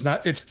better. It's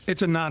not.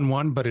 It's a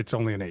non-1, but it's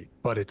only an 8.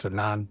 But it's a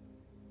non.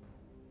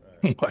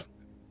 Right. What?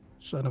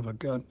 Son of a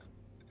gun.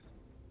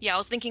 Yeah, I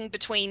was thinking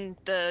between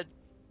the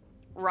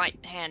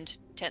right-hand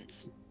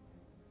tents.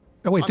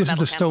 Oh wait, On the this is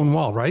metal the stone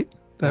wall, right?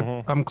 That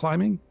Mhm. I'm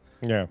climbing.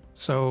 Yeah.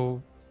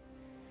 So,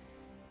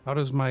 how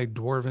does my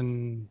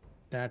dwarven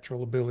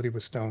natural ability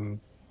with stone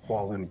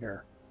fall in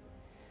here?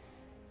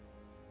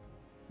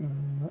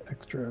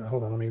 Extra.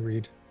 Hold on, let me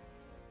read.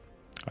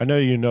 I know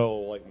you know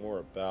like more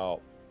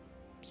about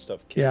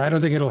stuff. Yeah, I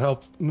don't think it'll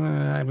help.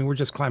 I mean, we're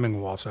just climbing a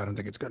wall, so I don't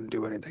think it's going to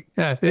do anything.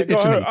 Yeah, Yeah, go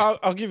it's an ahead. 8.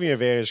 I'll give you an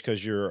advantage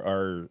because you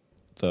are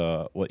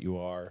what you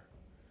are.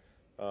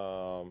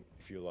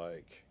 If you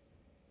like,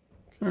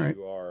 because All right.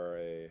 you are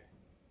a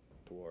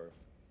dwarf.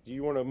 Do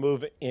you want to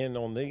move in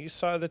on these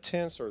side of the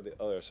tents or the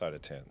other side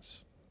of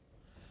tents?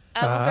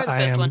 We'll go the I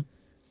first am- one.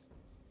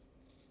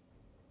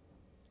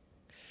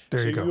 There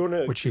so you go. you want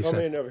What to she come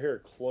said. in over here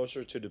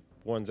closer to the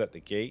ones at the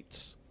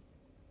gates.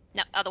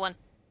 No, other one.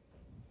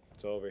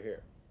 So over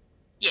here.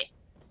 Yeah.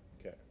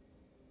 Okay.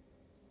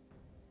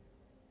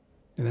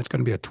 And that's going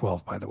to be a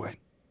 12, by the way.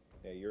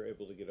 Yeah, you're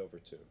able to get over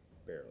too,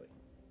 barely.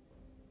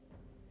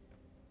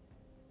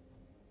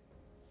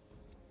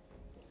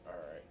 All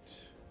right.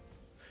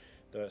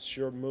 That's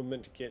your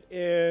movement to get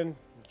in.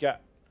 You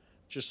got,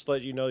 just to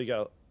let you know, you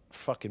got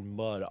fucking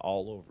mud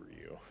all over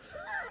you.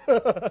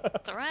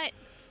 It's all right.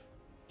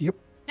 Yep.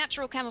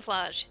 Natural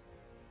camouflage.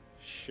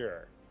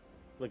 Sure.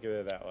 Look at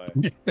it that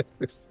way.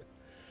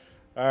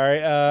 All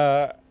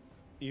right.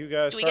 You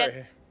guys Do we start.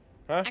 get-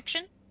 Huh?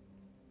 Action.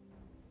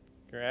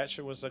 Your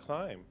action was to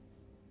climb.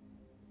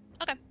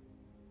 Okay.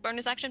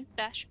 Bonus action.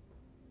 Dash.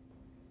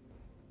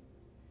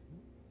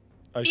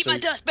 Oh, Eat so my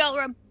dust,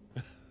 Belram.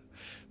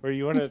 where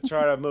you want to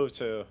try to move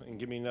to and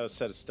give me another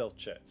set of stealth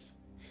checks.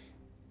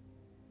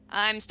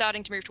 I'm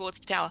starting to move towards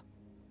the tower.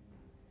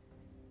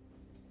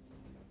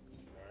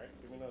 All right.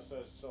 Give me another set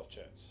of stealth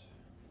checks.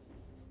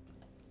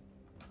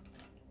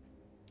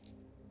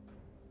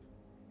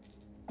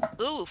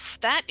 Oof,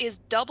 that is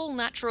double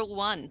natural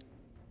 1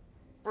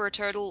 for a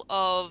total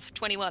of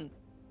 21.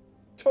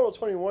 Total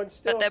 21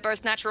 still. But they're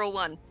both natural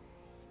 1.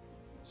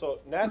 So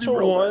natural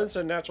roll that? ones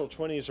and natural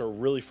 20s are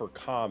really for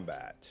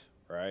combat,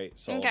 right?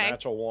 So Okay.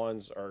 natural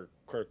ones are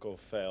critical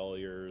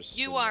failures.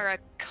 You and are a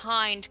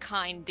kind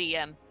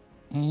DM.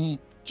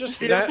 just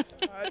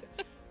that.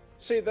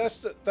 See,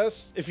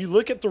 that's if you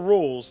look at the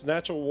rules,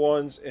 natural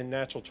ones and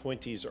natural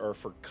 20s are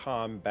for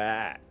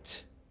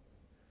combat.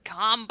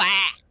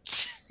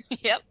 Combat.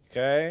 Yep.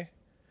 Okay.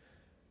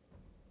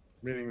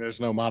 Meaning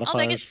there's no I'll take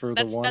modifiers it. for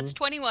That's the one. that's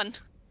 21.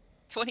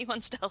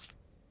 21 stealth.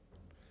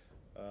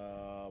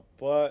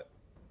 But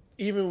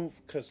even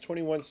because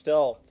 21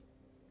 stealth,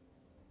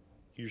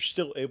 you're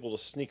still able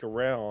to sneak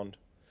around.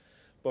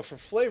 But for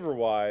flavor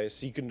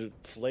wise, you can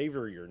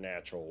flavor your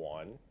natural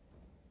one.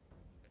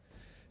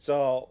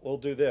 So we'll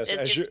do this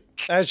It's as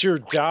just- you're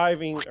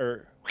diving,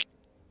 or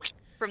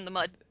From the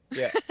mud.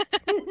 yeah.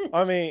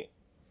 I mean,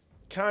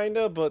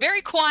 kinda, but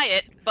Very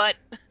quiet, but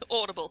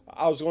audible.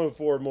 I was going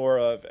for more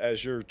of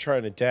as you're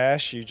trying to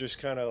dash, you just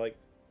kind of like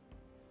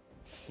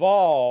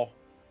fall,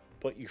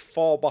 but you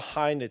fall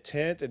behind the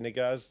tent, and the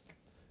guys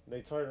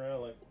they turn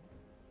around like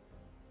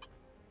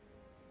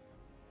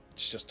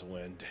it's just the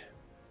wind.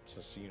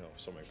 Since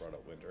somebody brought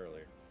up wind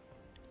earlier.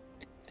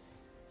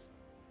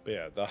 But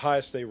yeah, the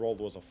highest they rolled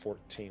was a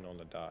 14 on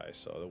the die,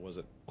 so it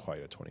wasn't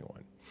quite a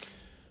 21.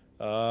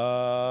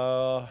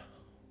 All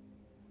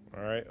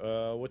right.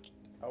 What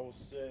I will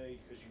say,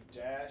 because you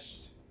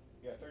dashed,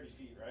 you got 30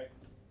 feet, right?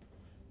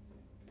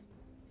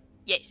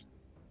 Yes.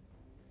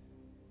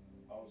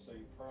 while, so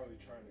you're probably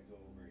trying to go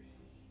over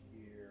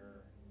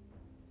here.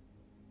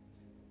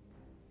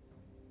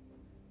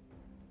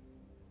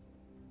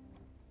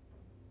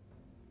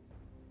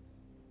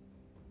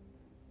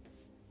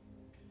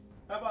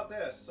 How about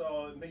this?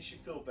 So it makes you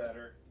feel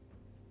better.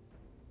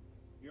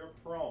 You're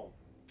prone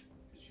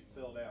because you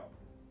fell down,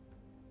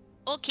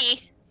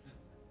 Okay.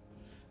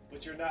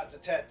 but you're not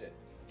detected.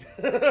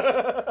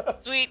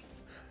 Sweet.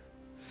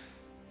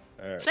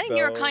 All right, Saying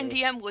you're a kind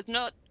DM was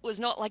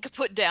not like a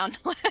put down.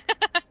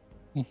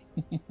 All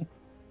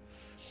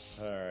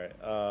right.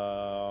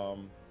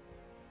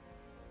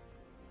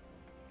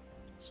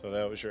 So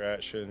that was your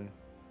action.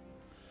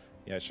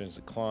 The action's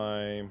to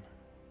climb.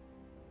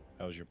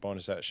 That was your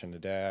bonus action to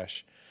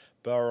dash.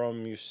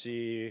 Belram, you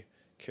see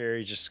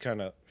Carrie just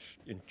kind of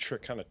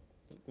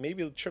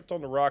maybe tripped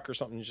on the rock or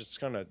something. Just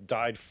kind of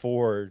died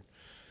forward,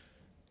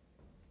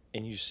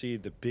 and you see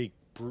the big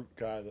brute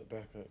guy that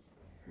back up.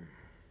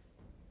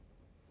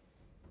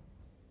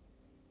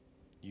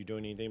 You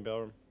doing anything,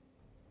 Belram?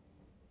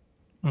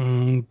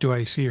 Do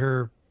I see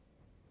her,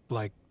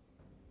 like,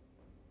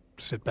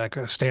 sit back,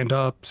 stand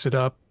up, sit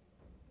up,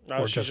 No,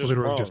 or she's just just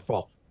literally prone. just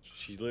fall?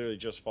 She literally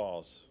just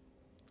falls.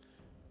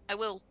 I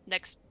will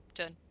next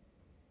turn.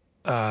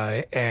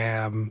 I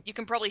am. You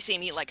can probably see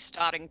me like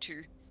starting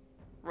to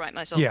right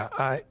myself. Yeah,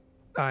 I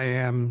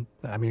am.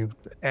 I mean,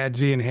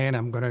 Adzi in hand,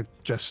 I'm gonna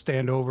just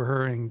stand over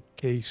her in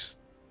case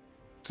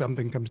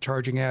something comes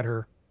charging at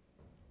her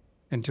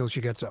until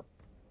she gets up.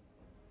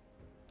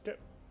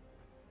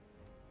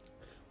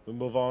 We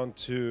move on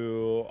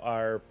to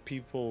our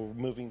people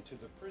moving to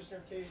the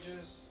prisoner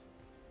cages.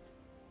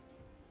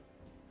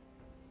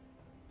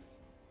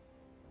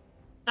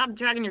 Stop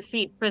dragging your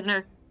feet,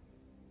 prisoner.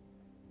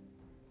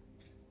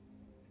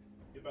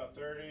 You're about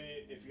 30.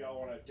 If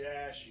y'all want to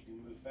dash, you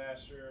can move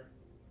faster.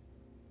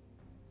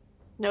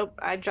 Nope,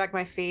 I drag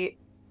my feet.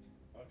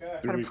 Okay.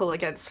 Try to pull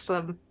against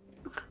them.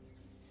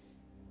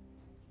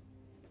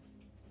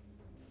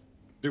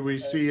 Do we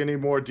see any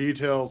more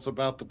details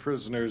about the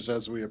prisoners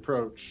as we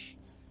approach?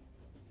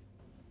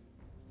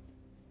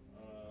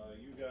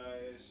 You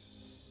guys,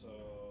 so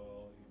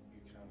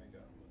you kind of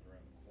got moved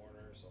around the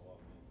corner, so I'll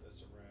move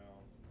this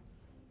around.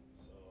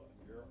 So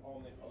you're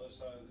on the other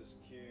side of this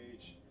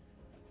cage.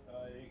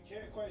 You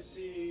can't quite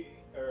see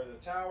the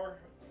tower.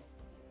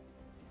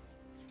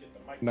 Get the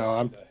mic. No,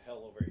 I'm the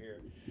hell over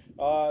here.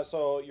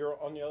 So you're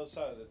on the other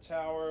side of the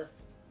tower.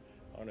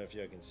 I don't know if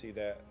you can see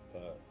that,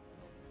 but.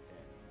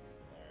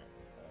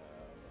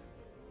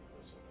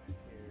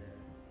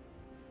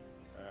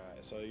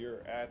 Alright, so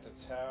you're at the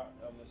tower,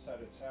 on the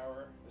side of the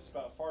tower. It's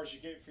about as far as you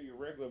get for your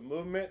regular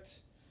movement.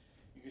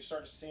 You can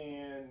start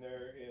seeing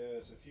there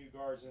is a few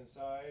guards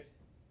inside.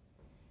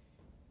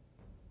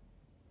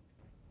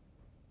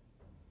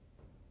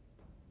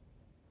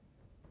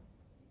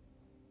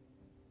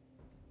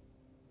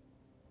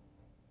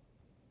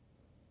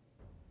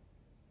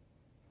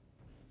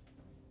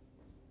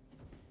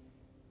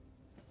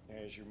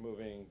 As you're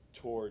moving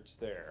towards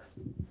there.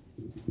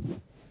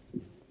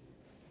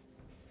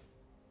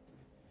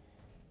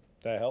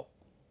 That help?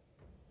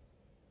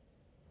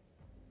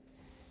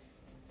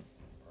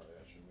 Alright,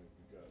 that should move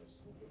you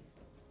guys a little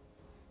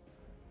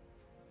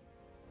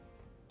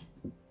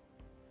bit.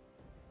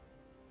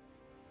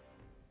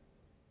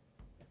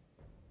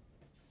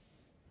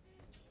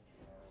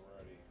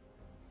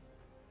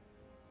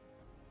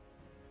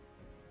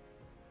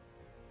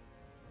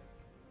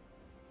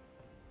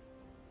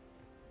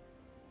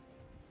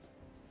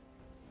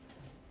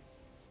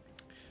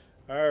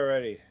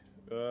 Alrighty.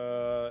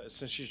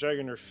 Since she's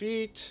dragging her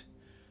feet,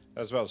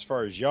 that's about as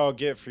far as y'all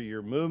get for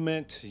your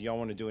movement. Y'all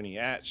want to do any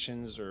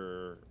actions,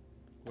 or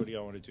what do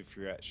y'all want to do for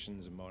your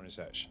actions and bonus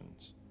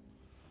actions?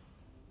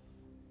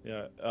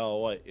 Yeah. Oh,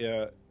 what?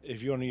 Yeah.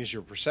 If you want to use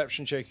your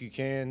perception check, you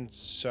can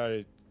try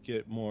to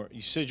get more.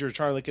 You said you were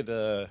trying to look at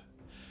the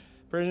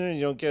prisoner.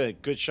 You don't get a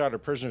good shot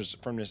of prisoners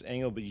from this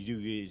angle, but you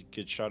do get a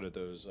good shot of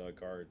those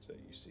guards that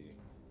you see.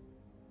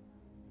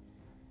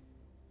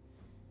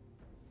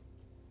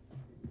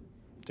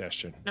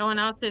 Destin. No one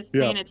else is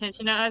paying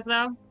attention to us,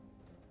 though?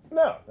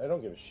 No, they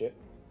don't give a shit.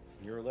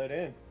 You're let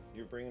in.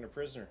 You're bringing a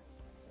prisoner.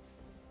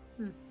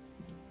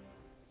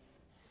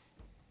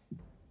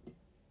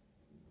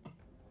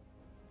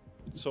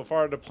 So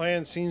far, the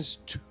plan seems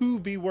to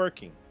be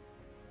working.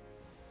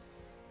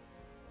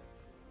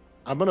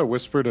 I'm going to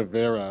whisper to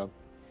Vera,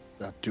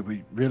 do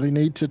we really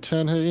need to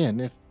turn her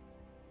in if,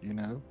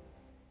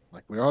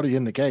 like we're already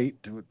in the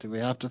gate. Do we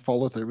have to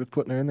follow through with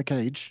putting her in the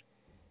cage?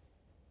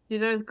 Do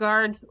those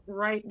guards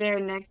right there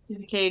next to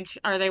the cage,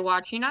 are they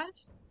watching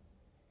us?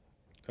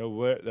 They're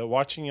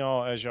watching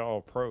y'all as y'all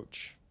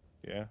approach.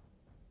 Yeah. You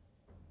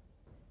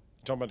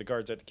talking about the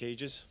guards at the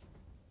cages?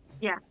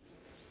 Yeah.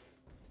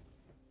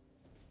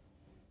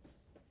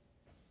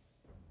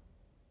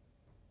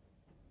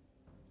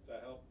 Does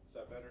that help? Is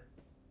that better?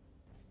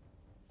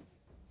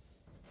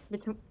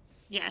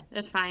 Yeah,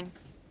 that's fine.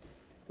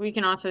 We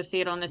can also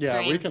see it on the stream.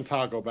 Yeah, we can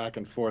toggle back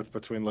and forth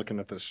between looking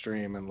at the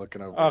stream and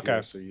looking over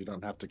here, so you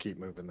don't have to keep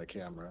moving the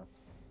camera.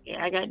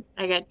 Yeah,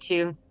 I got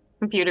two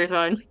computers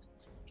on.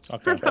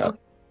 Okay. Yeah.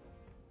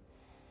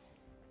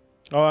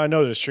 Oh, I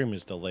know the stream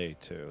is delayed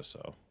too,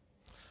 so.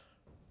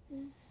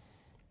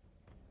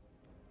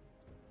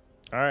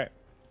 All right.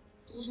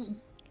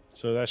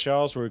 So that's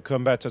y'all's. We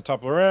come back to the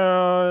top of the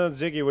round.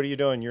 Ziggy, what are you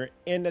doing? You're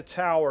in the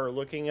tower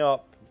looking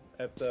up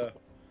at the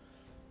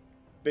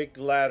big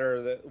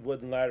ladder, the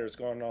wooden ladder is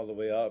going all the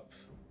way up.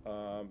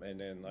 And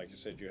then, like you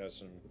said, you have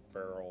some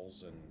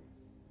barrels and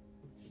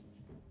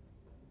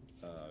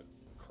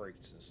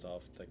crates and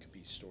stuff that could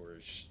be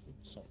storage,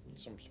 some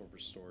sort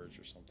of storage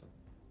or something.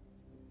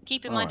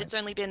 Keep in mind, it's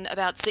only been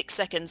about 6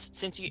 seconds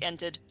since you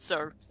entered,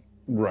 so...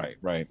 Right.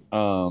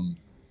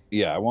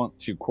 Yeah, I want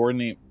to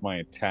coordinate my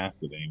attack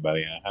with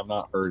anybody. I have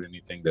not heard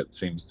anything that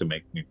seems to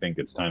make me think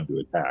it's time to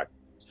attack.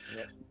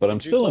 Yep. But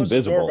I'm still invisible. Did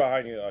you close the door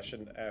behind you? I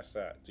shouldn't ask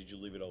that. Did you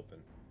leave it open?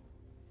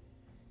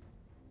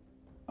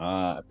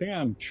 I think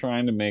I'm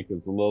trying to make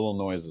as little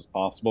noise as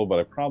possible, but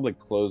I probably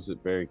close it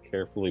very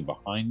carefully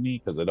behind me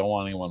because I don't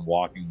want anyone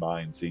walking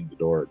by and seeing the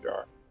door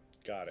ajar.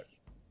 Got it.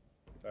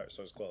 All right,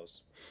 so it's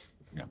closed.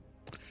 Yeah.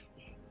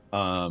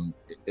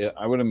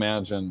 I would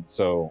imagine,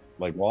 so,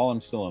 like, while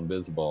I'm still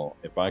invisible,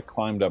 if I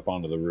climbed up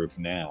onto the roof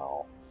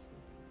now,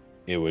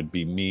 it would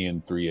be me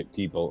and 3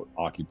 people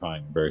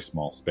occupying a very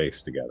small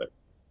space together.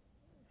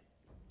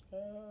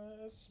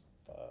 It's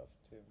 5,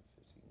 10,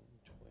 15,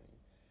 20.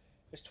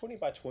 It's 20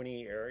 by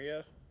 20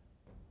 area,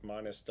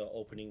 minus the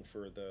opening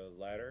for the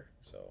ladder,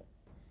 so...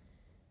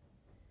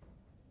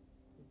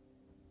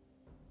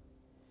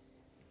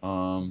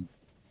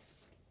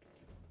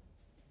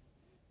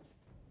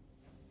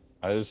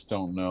 I just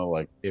don't know,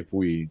 like, if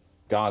we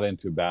got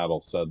into battle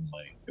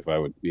suddenly, if I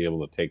would be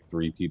able to take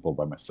 3 people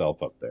by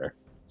myself up there.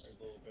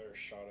 There's a little better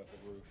shot at the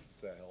roof,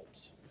 if that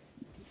helps.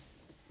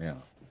 Yeah.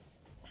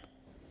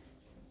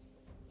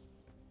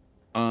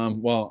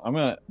 Well,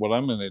 what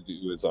I'm gonna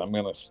do is I'm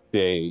gonna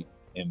stay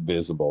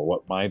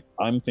invisible.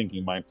 I'm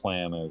thinking my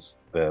plan is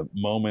the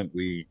moment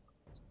we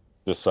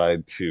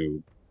decide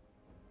to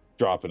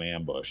drop an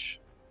ambush,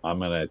 I'm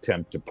gonna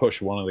attempt to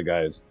push one of the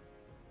guys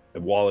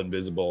while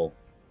invisible,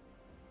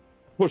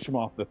 push him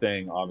off the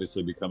thing,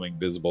 obviously becoming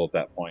visible at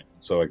that point.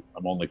 So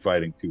I'm only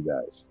fighting 2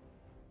 guys.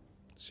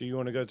 So you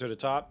want to go to the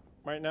top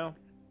right now?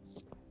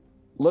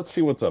 Let's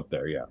see what's up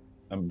there, yeah.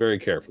 I'm very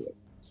careful.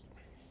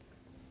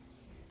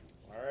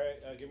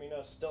 Alright, give me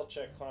a stealth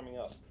check climbing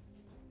up.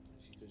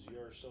 Because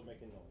you're still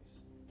making noise.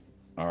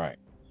 Alright.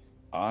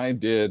 I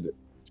did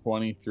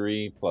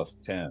 23 plus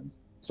 10,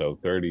 so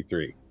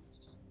 33.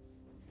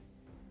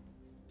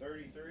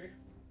 33?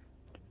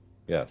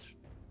 Yes.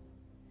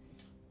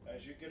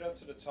 As you get up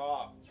to the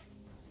top,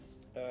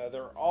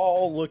 they're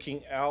all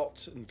looking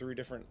out in 3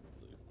 different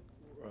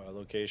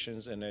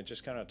locations, and they're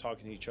just kind of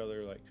talking to each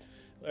other, like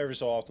every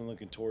so often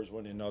looking towards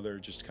one another,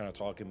 just kind of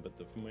talking, but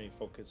the main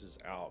focus is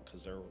out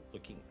because they're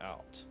looking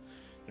out.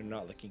 They're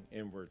not looking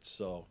inwards,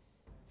 so.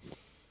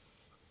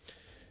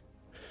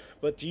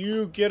 But do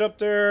you get up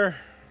there?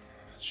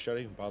 Should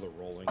I even bother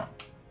rolling?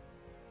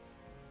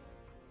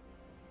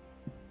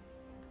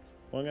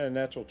 Well, I got a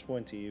natural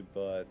 20,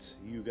 but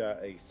you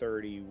got a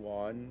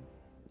 31.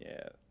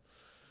 Yeah.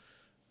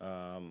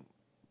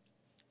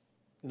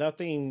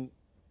 Nothing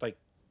like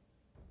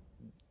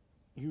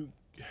you.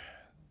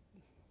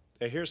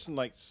 I hear some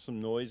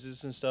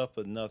noises and stuff,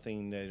 but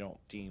nothing they don't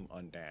deem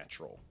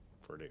unnatural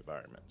for the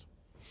environment.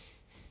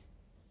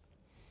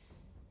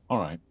 All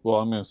right. Well,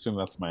 I'm going to assume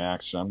that's my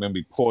action. I'm going to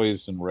be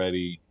poised and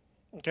ready.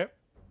 Okay.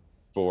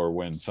 For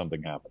when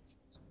something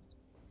happens.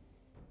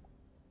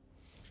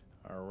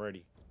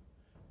 Alrighty.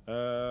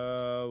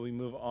 We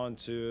move on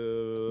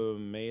to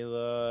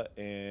Mela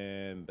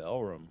and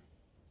Belram.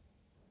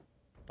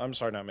 I'm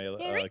sorry, not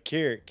Mela.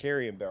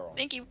 Carrie and Belram.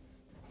 Thank you.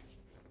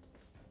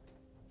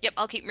 Yep,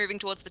 I'll keep moving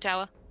towards the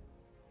tower.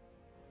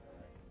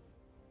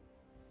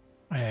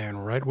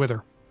 And right with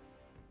her.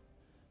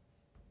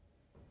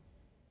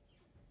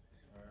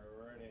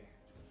 Alrighty.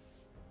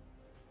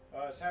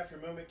 It's half your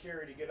movement,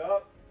 Carrie, to get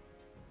up.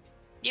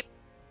 Yep.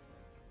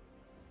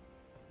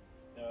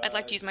 I'd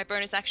like to use my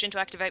bonus action to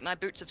activate my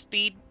Boots of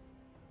Speed.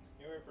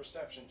 Give me a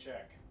perception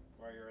check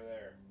while you're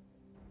there.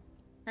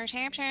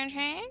 Perception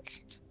check?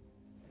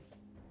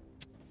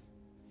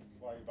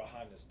 While you're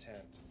behind this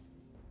tent.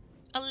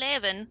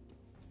 11.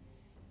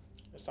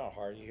 It's not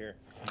hard. You hear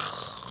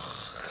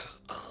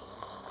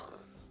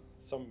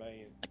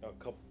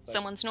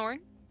Someone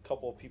snoring?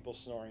 Couple of people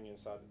snoring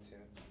inside the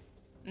tent.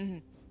 Mm-hmm.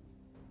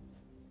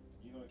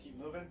 You gonna keep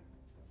moving?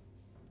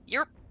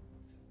 Yep.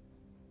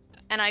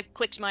 And I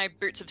clicked my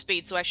Boots of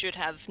Speed, so I should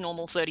have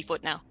normal 30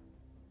 foot now.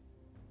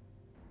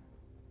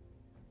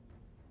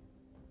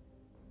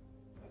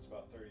 That's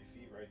about 30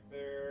 feet right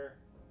there.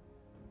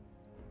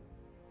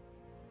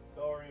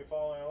 Bill, are you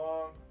following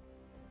along?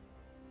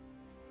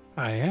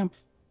 I am.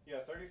 Yeah,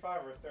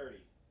 35 or 30?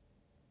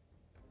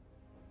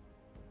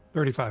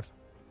 35.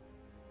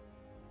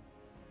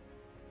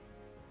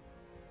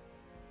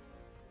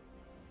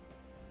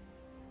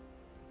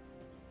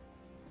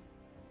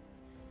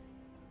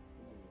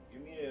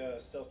 Give me a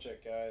stealth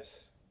check,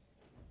 guys.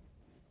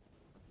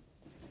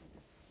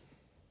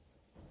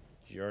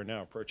 You're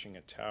now approaching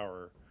a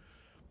tower.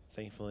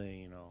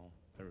 Thankfully, you know,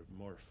 they're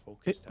more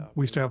focused out.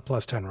 We still have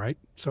plus 10, right?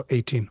 So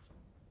 18.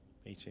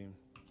 18.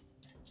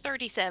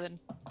 37.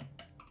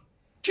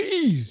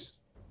 Jeez.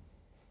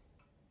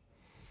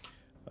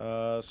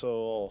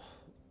 So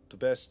the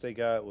best they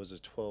got was a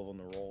 12 on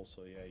the roll.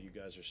 So yeah, you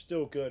guys are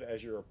still good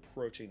as you're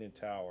approaching the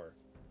tower.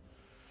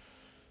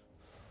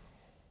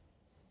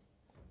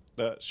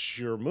 That's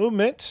your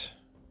movement.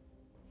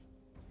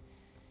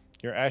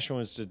 Your action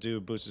was to do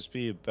boost of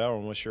speed.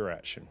 Balron, what's your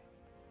action?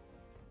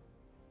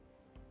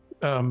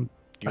 I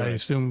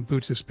assume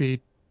Boots of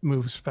Speed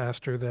moves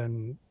faster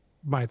than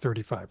my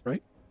 35,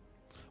 right?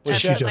 Well,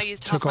 she Because just I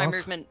used took half my off?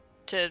 movement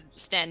to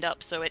stand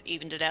up, so it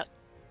evened it out.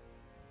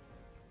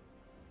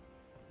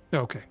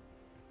 Okay.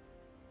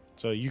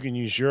 So you can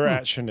use your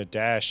action to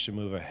dash to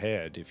move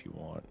ahead if you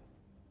want.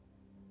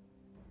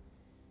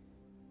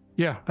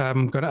 Yeah,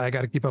 I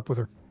got to keep up with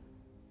her.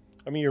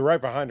 I mean, you're right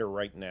behind her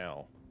right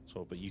now.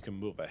 So, but you can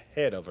move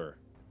ahead of her.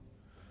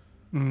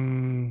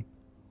 No,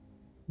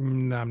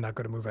 I'm not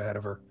going to move ahead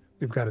of her.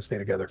 We've got to stay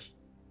together.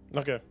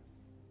 Okay.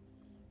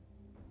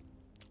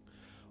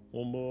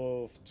 We'll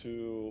move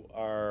to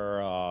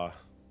our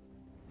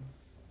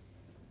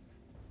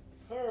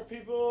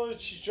people.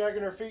 She's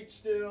dragging her feet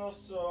still,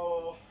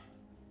 so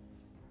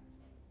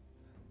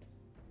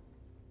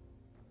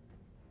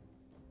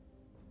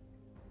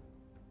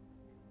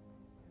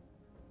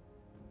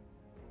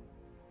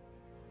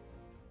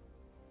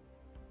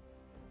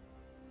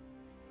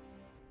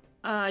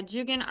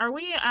Jugan, are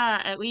we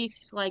at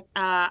least like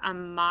a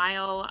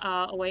mile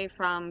away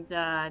from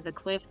the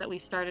cliff that we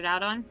started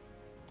out on?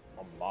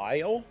 a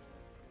mile?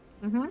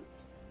 Mm-hmm.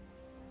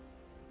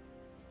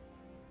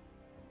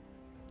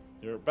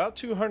 You're about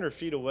 200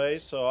 feet away,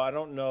 so I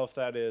don't know if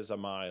that is a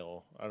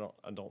mile. I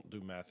don't do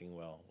mathing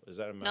well. Is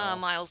that a mile?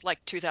 No, miles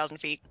like 2,000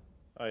 feet.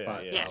 Oh yeah,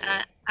 Five. yeah.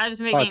 Yeah, I was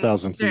making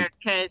 5,000 sure feet.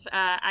 because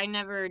I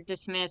never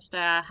dismissed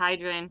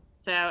Hydran,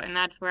 so and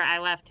that's where I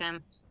left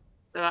him.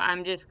 So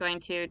I'm just going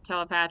to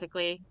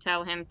telepathically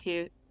tell him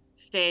to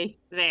stay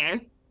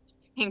there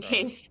in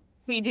case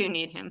we do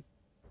need him.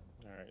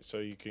 All right, so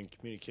you can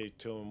communicate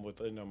to him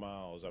within a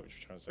mile. Is that what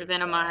you're trying to say?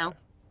 Within a mile.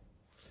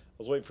 I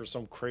was waiting for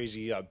some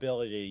crazy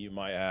ability you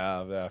might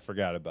have that I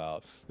forgot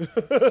about.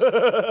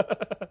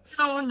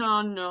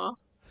 No.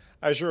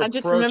 As you're I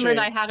just approaching, remembered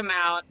I had him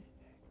out.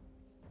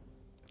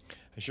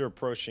 as you're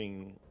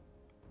approaching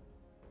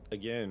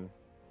again,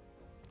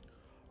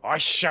 I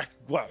shot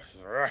what?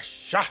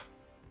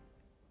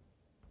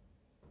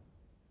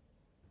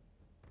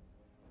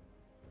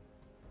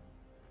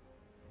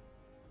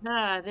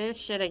 This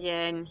shit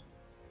again.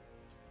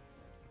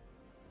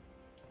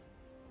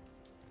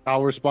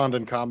 I'll respond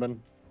in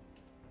common.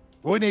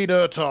 We need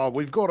Urtal.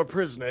 We've got a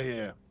prisoner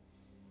here.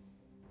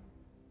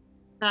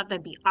 Thought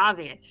that'd be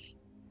obvious.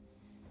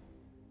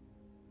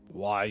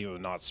 Why are you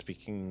not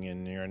speaking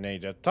in your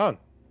native tongue?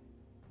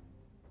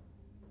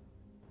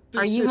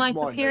 Are This you is my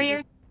native-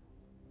 superior?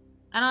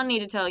 I don't need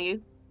to tell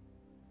you.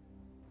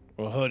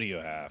 Well, who do you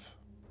have?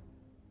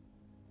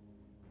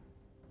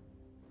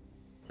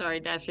 Sorry,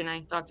 Dasher and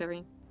I talked over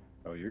you.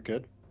 Oh, you're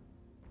good.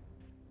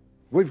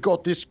 We've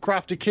got this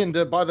crafty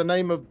kinder by the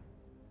name of... I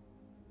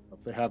don't know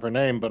if they have her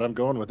name, but I'm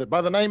going with it.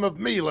 By the name of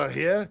Mila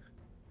here.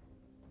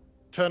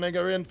 Turning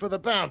her in for the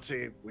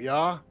bounty. We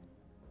are.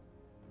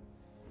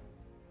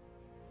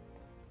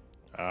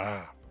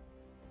 Ah.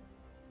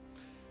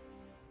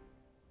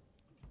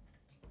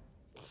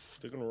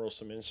 They're gonna roll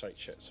some insight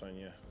checks on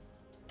you.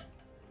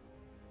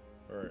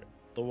 Or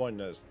the one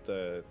that's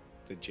the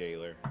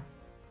jailer.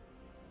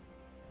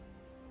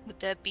 Would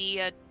there be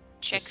a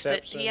check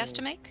that he has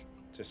to Deception. make?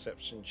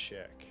 Deception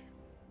check.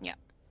 Yeah.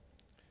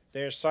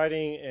 They're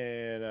citing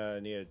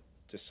and need a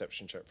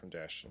deception check from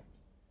Dashton.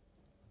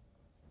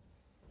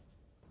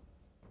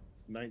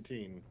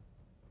 19.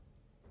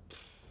 I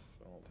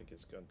don't think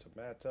it's going to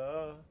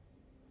matter.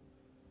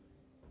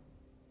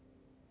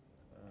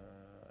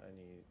 I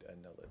need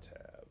another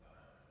tab.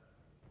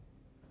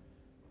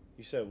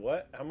 You said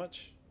what? How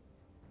much?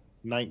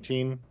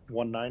 19.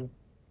 1-9.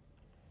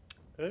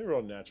 They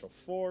rolled natural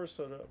 4,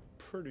 so I'm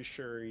pretty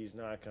sure he's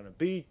not going to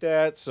beat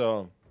that.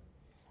 So,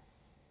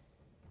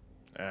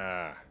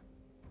 well,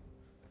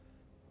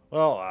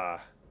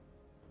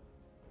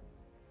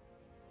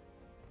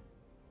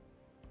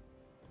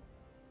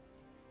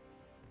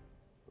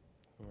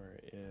 where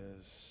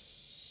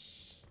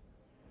is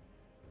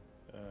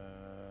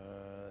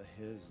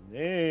his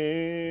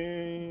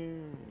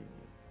name?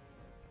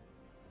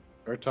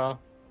 Urtal.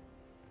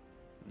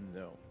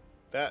 No,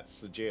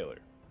 that's the jailer.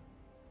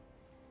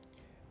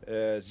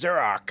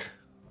 Xerox.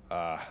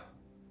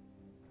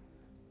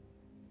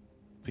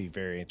 Be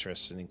very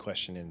interested in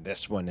questioning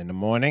this one in the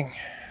morning.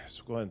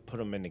 So go ahead and put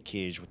him in the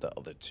cage with the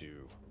other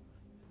two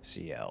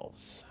sea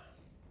elves.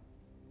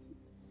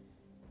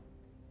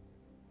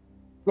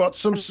 Got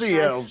some Nice. sea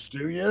elves,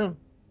 do you?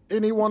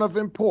 Anyone of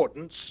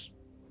importance?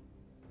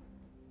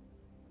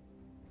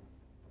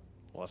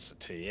 What's it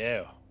to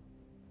you?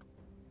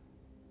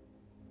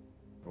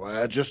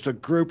 Well, just a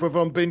group of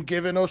them been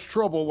giving us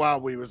trouble while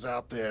we was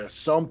out there.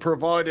 Some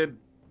provided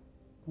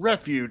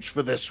refuge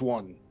for this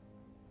one.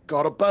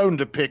 Got a bone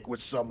to pick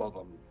with some of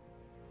them.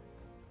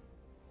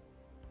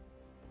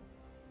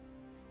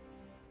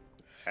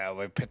 Hell,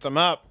 we picked them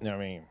up. I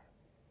mean,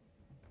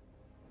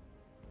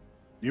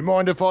 You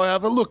mind if I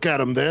have a look at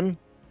them then?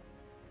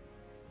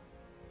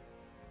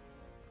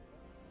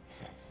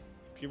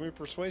 give me a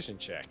persuasion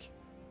check.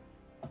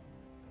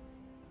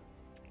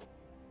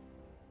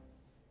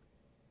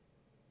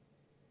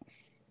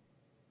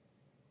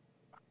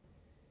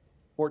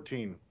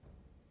 $14.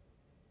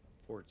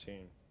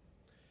 14.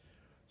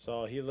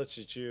 So he looks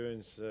at you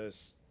and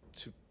says,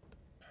 "To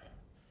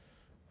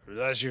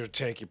realize you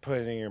take you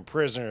putting you in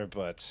prisoner,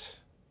 but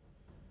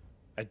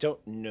I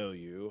don't know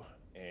you,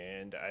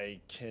 and I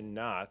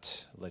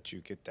cannot let you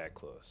get that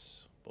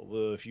close. But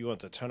if you want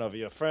to turn over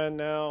your friend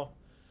now,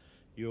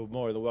 you're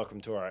more than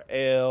welcome to our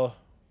ale,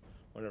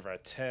 one of our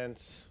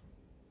tents.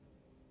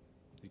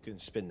 You can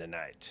spend the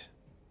night."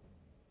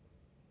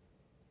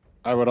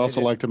 I would also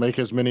like to make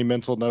as many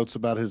mental notes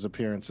about his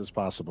appearance as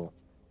possible.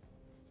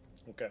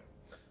 Okay.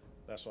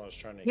 That's what I was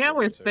trying to Yeah, get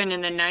we're to.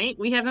 spending the night.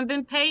 We haven't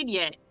been paid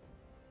yet.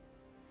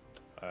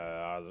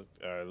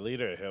 Our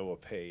leader here will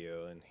pay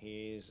you, and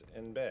he's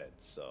in bed,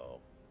 so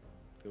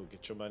he'll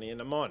get your money in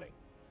the morning.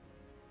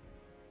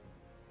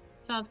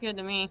 Sounds good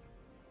to me.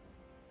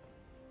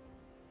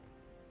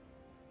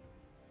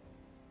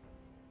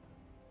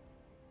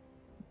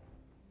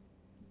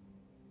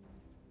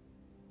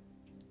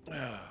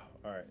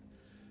 All right.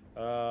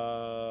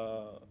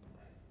 Oh,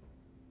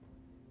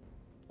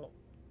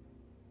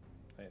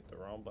 I hit the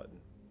wrong button.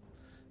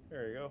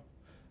 There you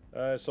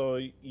go. So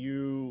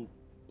you're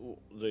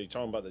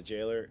talking about the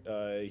jailer.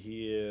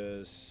 He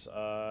is.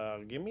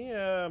 Give me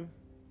a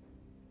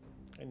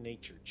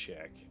nature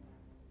check.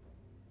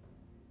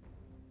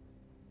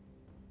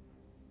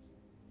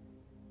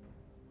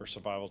 Or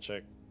survival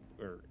check,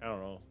 or I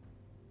don't know.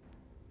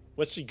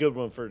 What's a good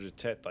one for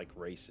detect like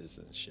races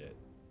and shit?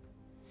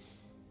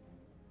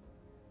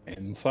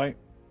 Insight?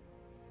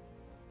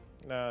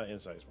 Nah,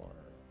 insight's more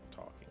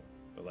talking.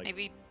 But like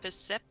Maybe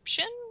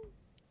perception?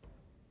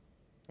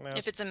 nah,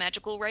 If it's a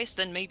magical race,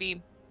 then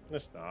maybe.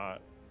 it's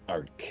not.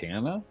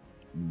 Arcana?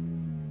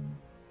 Mm,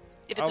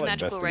 If it's a like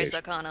magical race,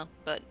 investigation. Arcana.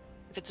 But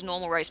if it's a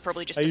normal race,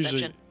 probably just I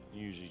perception.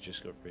 usually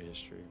just go for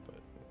history,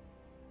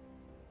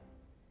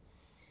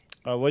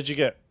 but what'd you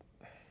get?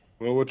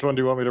 Well, which one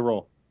do you want me to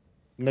roll?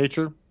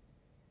 Nature?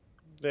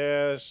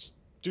 Yes,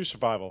 do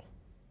survival.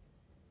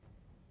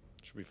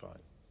 Should be fine.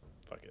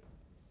 Fuck it.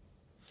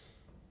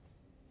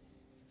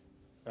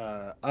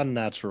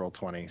 Unnatural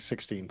 20.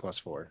 16 plus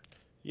 4.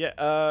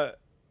 Yeah,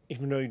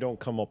 even though you don't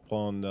come up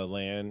on the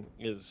land,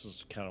 this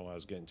is kind of what I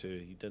was getting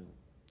to.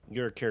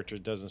 Your character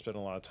doesn't spend a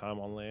lot of time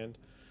on land,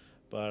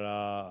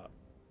 but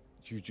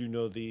you do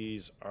know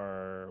these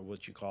are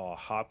what you call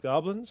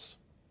hobgoblins.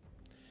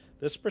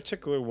 This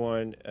particular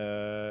one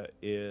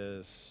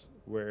is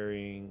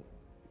wearing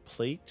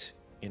plate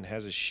and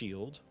has a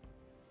shield.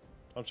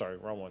 I'm sorry,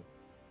 wrong one.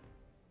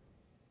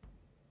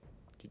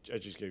 I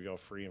just gave y'all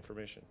free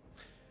information.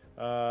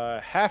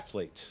 Half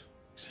plate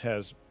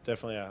has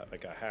definitely a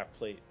half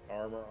plate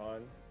armor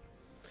on,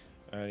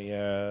 and he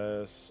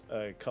has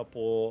a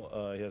couple.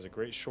 He has a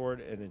great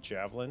sword and a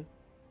javelin,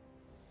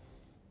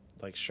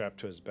 like strapped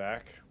to his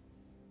back.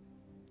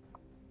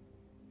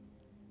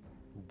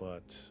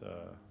 But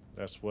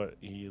that's what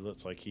he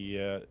looks like.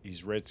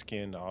 He's red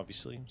skinned,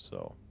 obviously.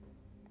 So.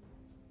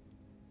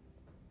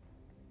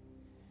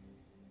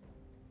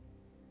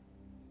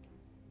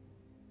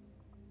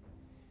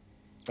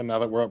 And now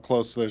that we're up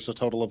close, there's a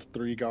total of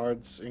 3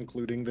 guards,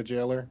 including the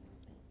jailer.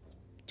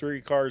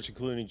 3 cards,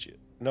 including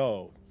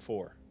no,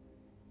 4.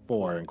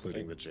 4,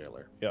 including the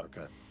jailer. Yep.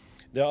 Okay.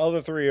 The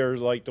other 3 are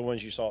like the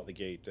ones you saw at the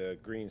gate: the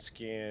green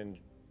skin,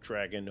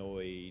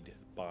 dragonoid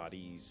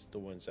bodies, the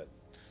ones that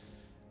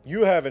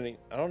you haven't.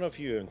 I don't know if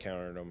you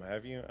encountered them.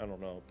 Have you? I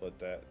don't know, but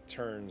that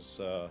turns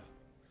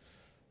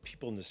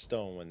people into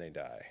stone when they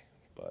die.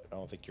 But I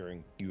don't think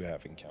you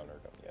have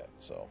encountered them yet.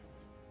 So.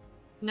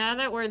 Now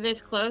that we're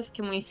this close,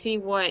 can we see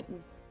what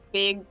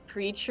big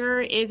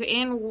creature is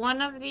in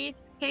one of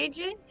these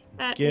cages?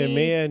 Give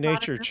me a spotted?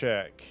 nature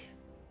check.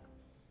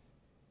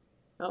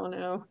 Oh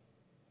no.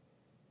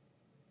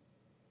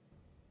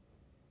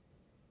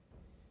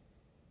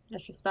 I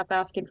should stop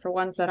asking for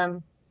ones that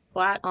I'm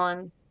flat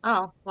on.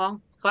 Oh,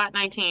 well, flat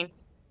 19.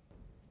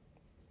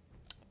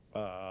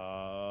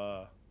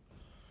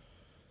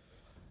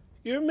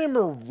 You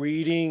remember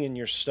reading in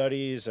your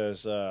studies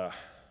as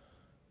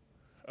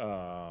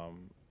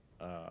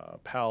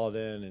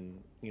paladin,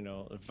 and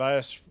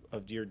advice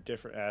of your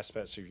different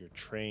aspects of your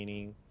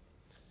training.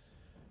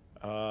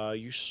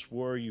 You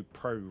swore you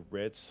probably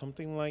read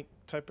something like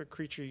type of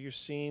creature you've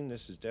seen.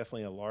 This is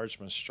definitely a large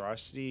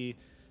monstrosity.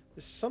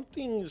 It's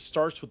something that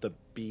starts with a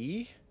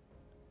B.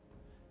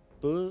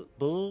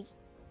 Bull,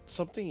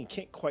 something you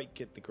can't quite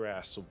get the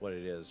grasp of what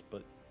it is,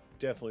 but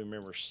definitely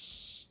remember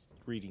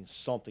reading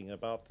something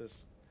about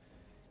this.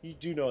 You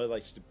do know it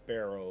likes to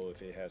barrow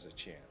if it has a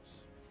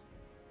chance.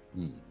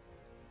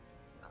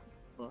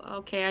 Well,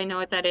 okay, I know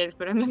what that is,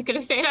 but I'm not going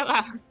to say it out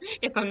loud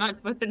if I'm not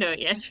supposed to know it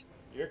yet.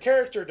 Your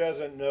character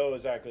doesn't know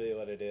exactly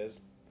what it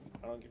is.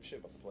 I don't give a shit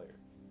about the player.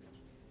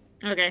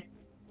 Okay.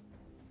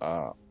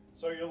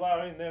 So you're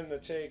allowing them to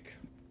take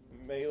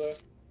Mela?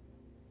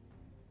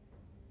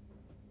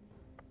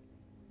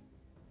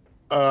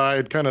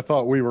 I kind of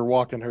thought we were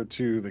walking her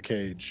to the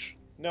cage.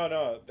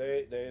 No,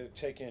 they're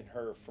taking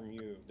her from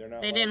you. They're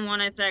not. They didn't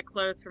want us that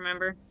close,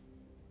 remember?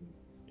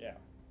 Yeah.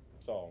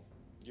 So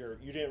you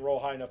didn't roll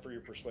high enough for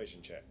your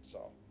persuasion check.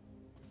 So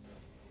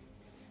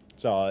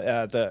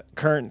the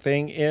current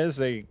thing is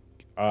they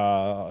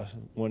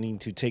wanting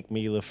to take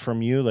Mila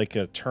from you, like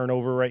a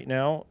turnover right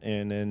now,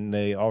 and then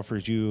they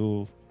offered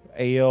you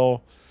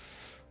ale,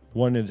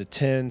 one of the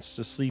tents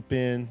to sleep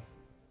in.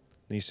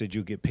 They said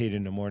you'll get paid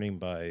in the morning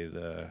by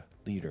the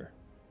leader.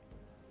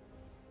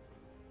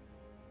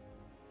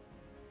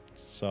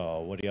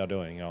 So what are y'all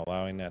doing? Y'all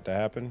allowing that to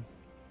happen?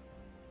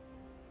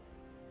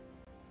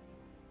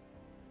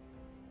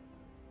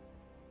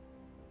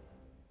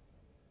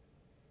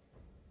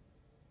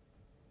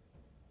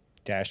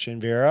 Dash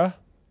and Vera?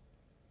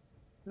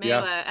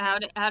 Mela,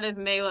 how does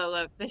Mela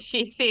look? Does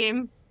she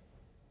seem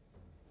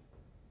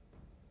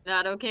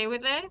not okay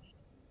with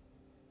this?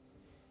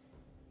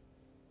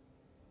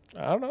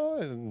 I don't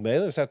know.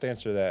 Mela's have to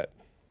answer that.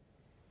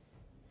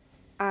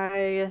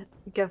 I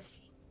give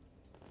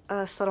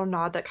a subtle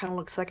nod that kind of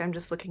looks like I'm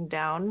just looking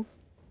down,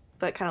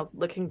 but kind of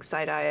looking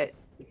side-eye at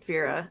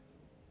Vera.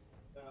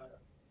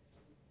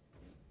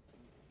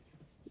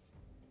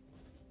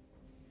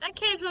 That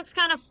cage looks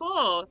kind of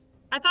full.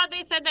 I thought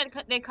they said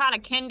that they caught a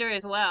Kinder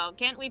as well.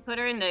 Can't we put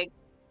her in the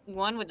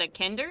one with the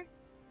Kinder?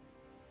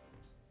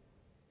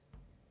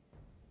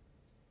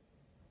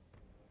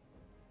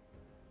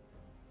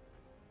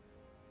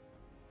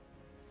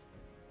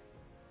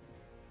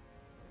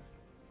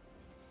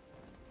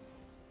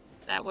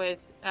 That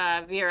was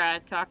Vera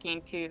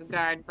talking to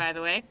guard, by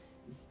the way.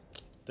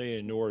 They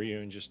ignore you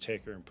and just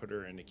take her and put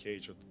her in the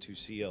cage with the two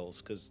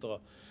CLs, because the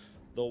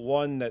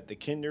one that the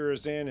Kinder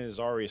is in is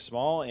already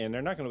small, and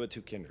they're not going to put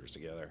two Kinders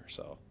together.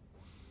 So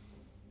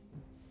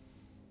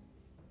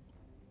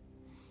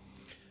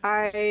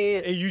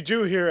you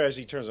do hear as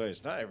he turns on,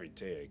 it's not every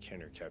day a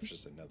Kinder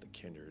captures another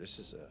Kinder. This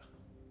is a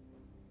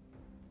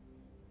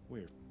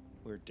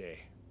weird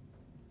day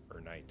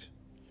or night.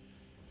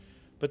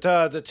 But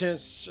the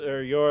tents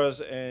are yours,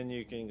 and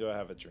you can go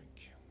have a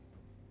drink.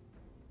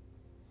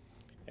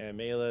 And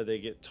Mela,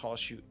 they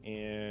toss you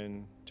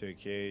in to a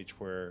cage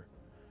where,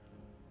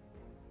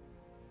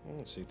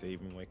 let's see if they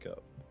even wake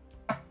up.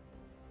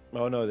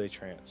 Oh no, they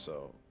trance.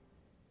 So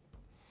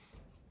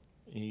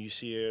you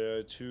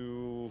see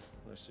two.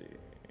 Let's see.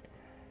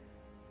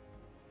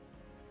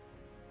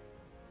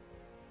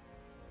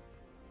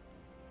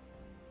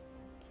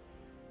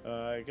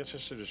 I guess I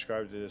should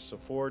describe this. So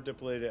 4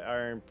 depleted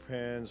iron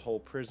pins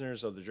hold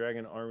prisoners of the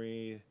dragon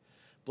army.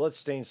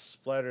 Bloodstains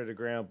splatter the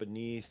ground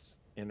beneath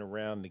and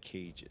around the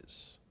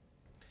cages.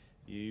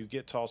 You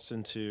get tossed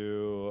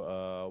into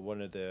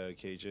one of the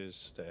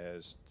cages that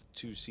has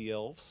 2 sea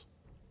elves,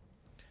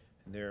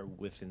 and they're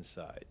with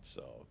inside.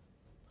 So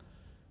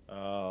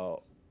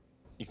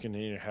you can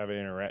have an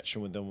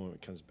interaction with them when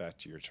it comes back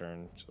to your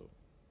turn. So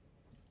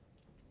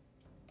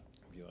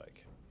if you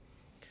like.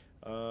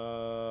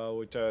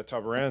 With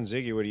top around,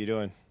 Ziggy, what are you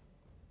doing?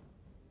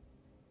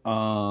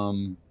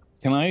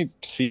 Can I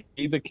see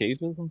the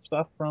cages and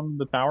stuff from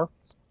the tower?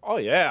 Oh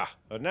yeah.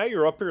 Now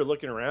you're up here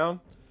looking around.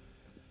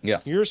 Yeah.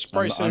 You're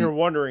probably sitting here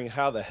wondering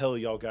how the hell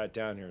y'all got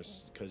down here,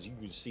 because you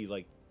can see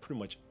like pretty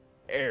much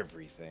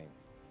everything.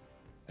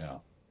 Yeah.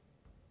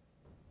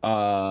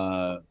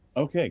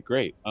 Okay,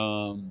 great.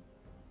 Well,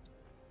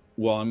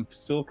 I'm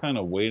still kind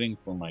of waiting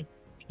for my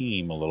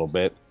team a little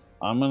bit.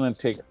 I'm going to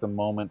take the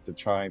moment to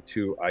try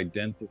to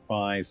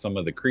identify some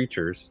of the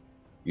creatures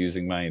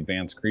using my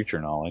advanced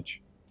creature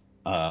knowledge.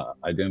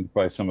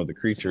 Identify some of the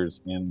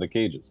creatures in the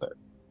cages there.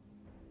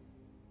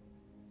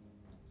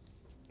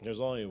 There's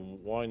only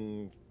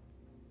one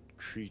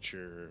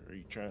creature. Are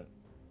you trying?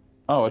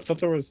 Oh, I thought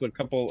there was a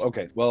couple.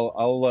 Okay, well,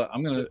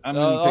 I'm gonna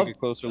take a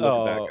closer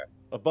look at that guy.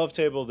 Above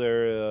table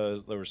there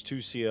was 2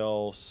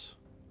 CLs.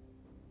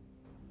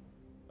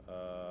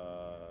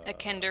 A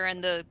Kinder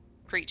and the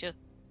creature.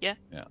 Yeah?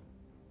 Yeah.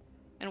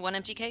 And 1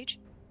 empty cage?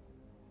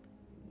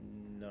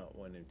 Not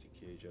 1 empty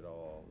cage at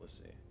all. Let's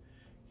see.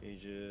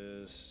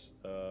 Cages.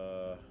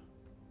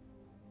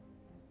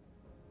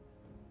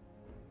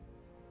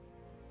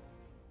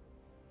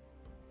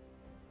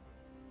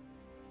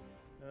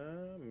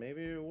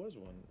 Maybe it was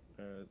one.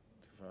 To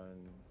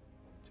find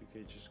 2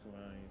 cages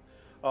combined.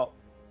 Oh,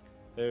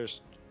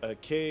 there's a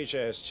cage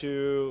that has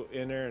 2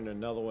 in there, and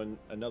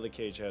another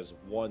cage has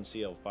 1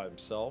 CL by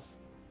himself.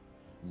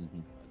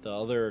 Mm-hmm. The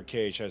other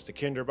cage has the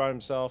Kinder by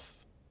himself,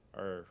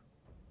 or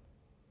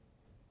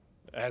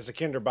has the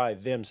Kinder by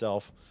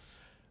themselves.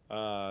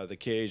 The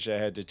cage that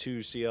had the 2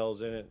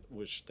 CLs in it,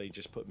 which they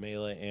just put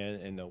Mela in,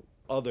 and the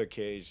other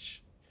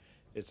cage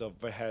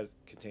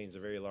contains a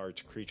very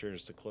large creature.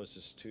 It's the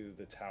closest to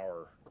the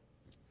tower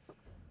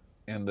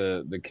And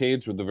the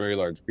cage with the very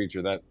large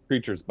creature, that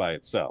creature's by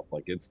itself.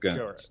 Like it's gonna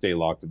Correct. stay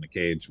locked in the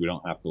cage. We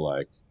don't have to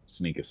like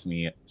sneak a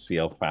sea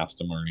elf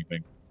past him or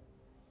anything.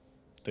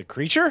 The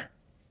creature?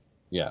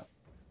 Yeah,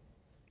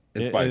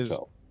 it's by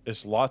itself.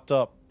 It's locked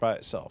up by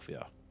itself.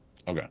 Yeah.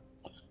 Okay.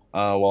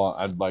 Well,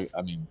 I'd like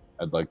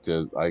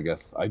to, I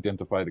guess,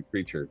 identify the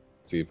creature.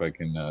 See if I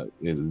can.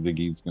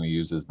 Viggy's going to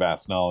use his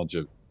vast knowledge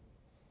of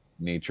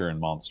nature and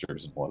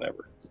monsters and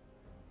whatever.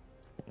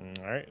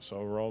 All right.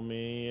 So roll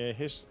me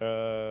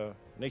a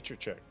nature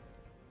check.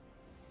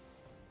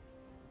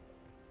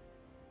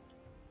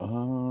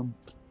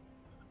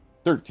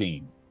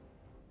 13.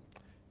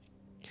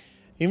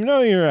 Even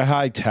though you're a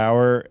high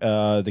tower,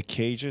 the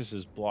cages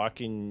is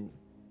blocking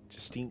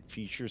distinct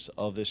features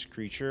of this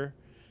creature.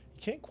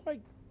 You can't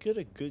quite get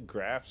a good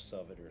grasp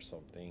of it or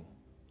something.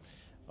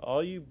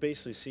 All you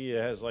basically see,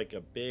 it has like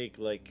a big,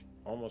 like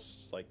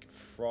almost like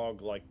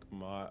frog-like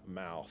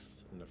mouth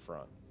in the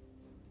front.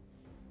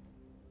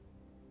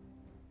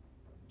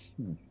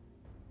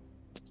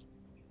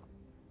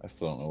 I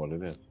still don't know what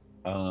it is.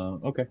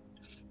 Okay.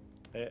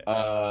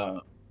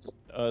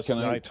 It's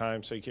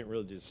nighttime, so you can't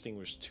really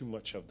distinguish too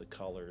much of the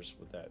colors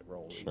with that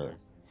roll. Sure.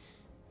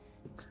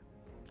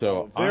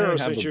 So, Vero,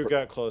 since you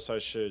got close, I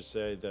should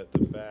say that the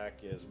back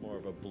is more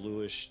of a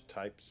bluish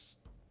type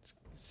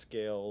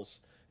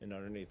scales, and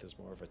underneath is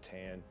more of a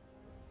tan.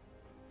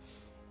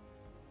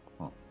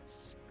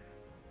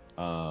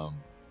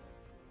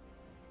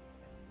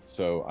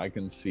 So I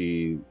can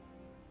see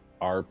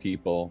our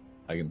people.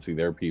 I can see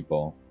their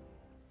people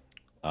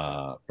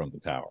from the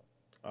tower.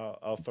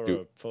 I'll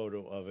throw a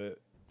photo of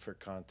it for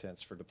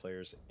contents for the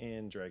players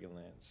in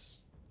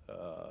Dragonlance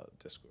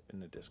Discord, in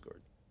the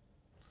Discord.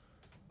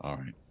 All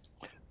right.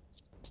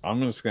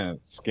 I'm just gonna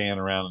scan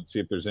around and see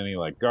if there's any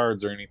like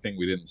guards or anything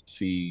we didn't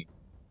see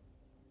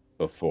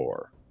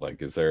before.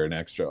 Like, is there an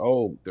extra?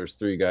 Oh, there's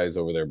 3 guys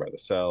over there by the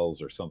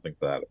cells or something to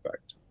that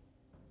effect.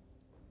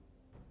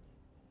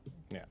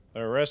 Yeah,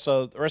 the rest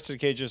of the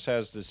cages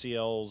has the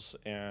CLs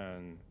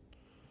and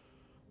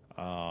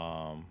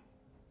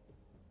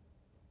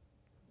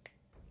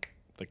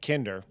the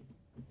Kinder.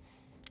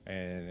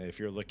 And if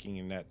you're looking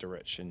in that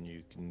direction,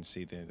 you can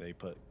see that they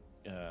put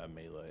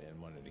Mela in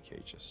one of the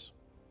cages.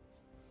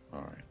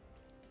 All right.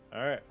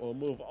 All right, we'll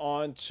move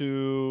on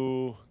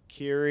to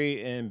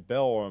Kiri and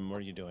Belram. What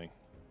are you doing?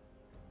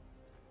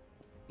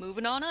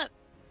 Moving on up.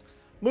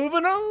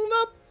 Moving on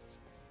up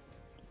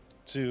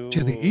to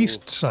the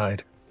east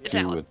side. The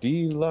To tower. a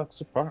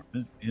deluxe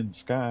apartment in the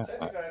sky.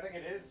 Technically, I think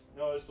it is.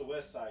 No, it's the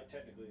west side.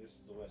 Technically, this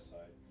is the west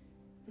side.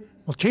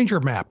 Well, change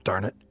your map,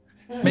 darn it.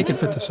 Make it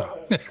fit the south.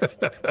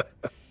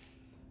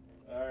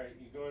 All right,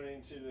 you going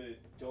into the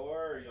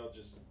door, or you'll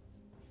just?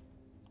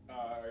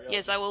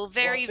 Yes, I will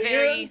very, Bust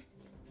very in?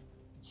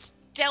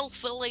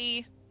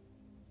 stealthily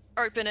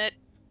open it.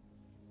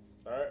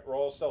 All right,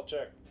 roll a stealth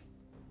check.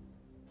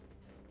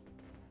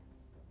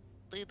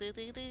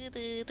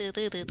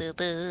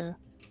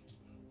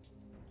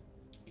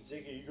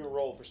 Ziggy, you can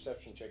roll a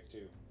perception check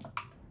too.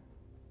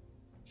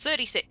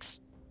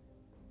 36.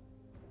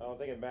 I don't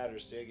think it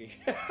matters, Ziggy.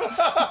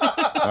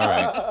 All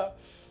right.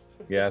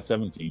 Yeah,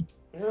 17.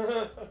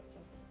 Nope.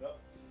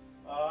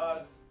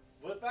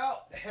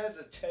 Without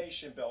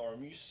hesitation,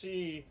 Belram, you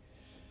see,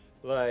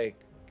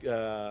 like,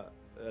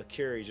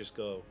 Carrie just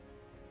go.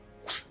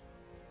 It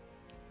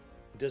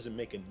doesn't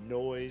make a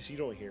noise. You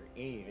don't hear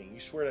anything. You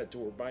swear that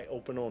door might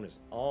open on its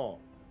own.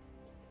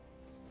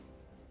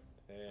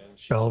 And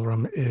she,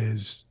 Belram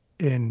is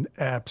in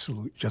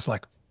absolute, just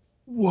like,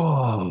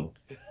 whoa,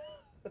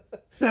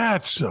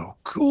 that's so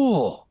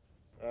cool.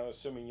 I'm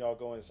assuming y'all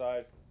go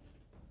inside.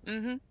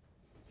 Mm-hmm.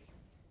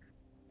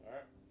 All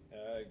right.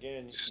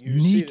 Again, you see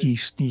Sneaky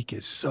sneak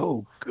is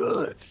so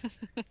good.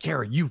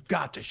 Carrie, you've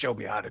got to show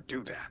me how to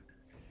do that.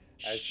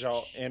 as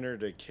y'all enter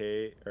the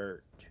cage,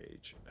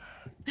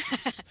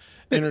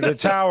 enter the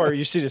tower,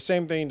 you see the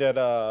same thing that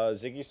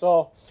Ziggy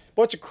saw.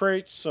 Bunch of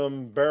crates,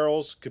 some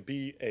barrels, could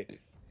be a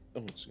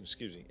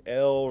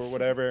L or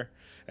whatever,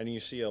 and you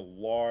see a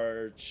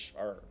large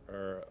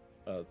or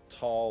a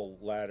tall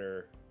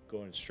ladder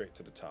going straight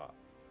to the top.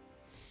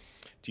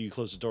 Do you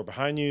close the door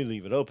behind you,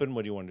 leave it open?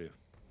 What do you want to do?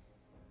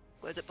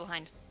 Where's it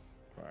behind?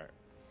 All right.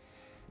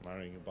 I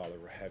don't even bother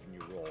having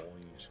you roll.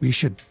 We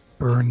should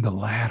burn the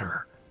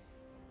ladder.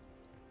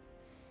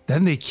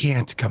 Then they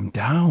can't come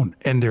down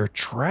and they're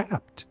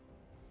trapped.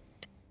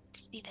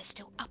 See, they're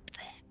still up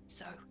there,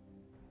 so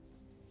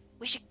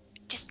we should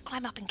just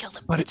climb up and kill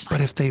them. But It's but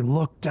fine. if they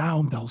look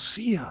down, they'll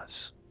see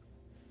us.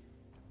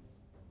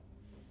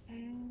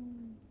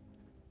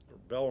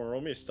 Bella,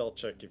 roll me a stealth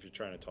check if you're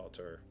trying to talk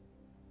to her.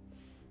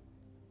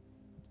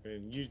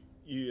 And you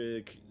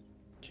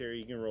Carrie,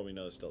 you can roll me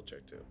another stealth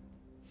check too.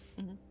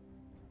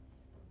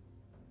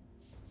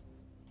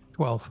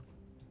 12.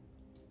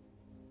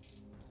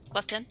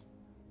 Plus 10?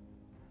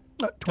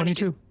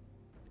 22.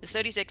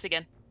 36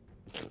 again.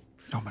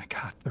 Oh my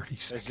God,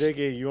 36.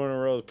 Ziggy, you want to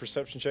roll a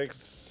perception check?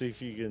 See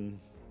if you can.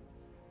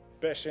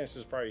 Best chance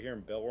is probably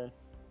hearing Bellworm.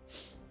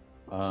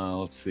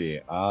 Let's see.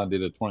 I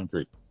did a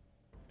 23.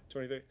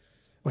 23.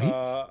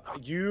 Well,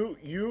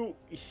 You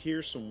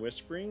hear some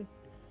whispering.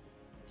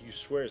 You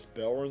swear it's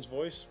Belron's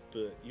voice,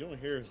 but you don't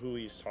hear who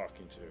he's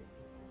talking to.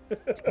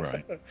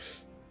 Right.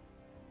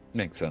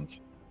 Makes sense.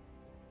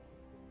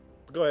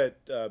 Go ahead,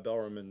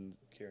 Belron and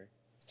Carrie.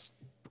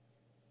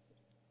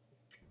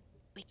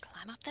 We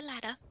climb up the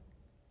ladder,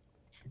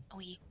 and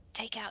we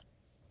take out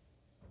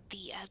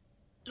the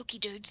looky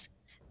dudes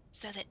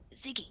so that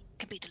Ziggy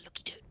can be the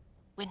looky dude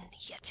when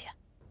he gets here.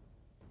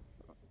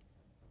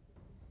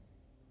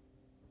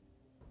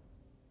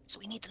 So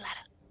we need the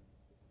ladder.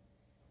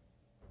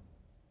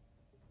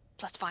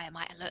 Plus fire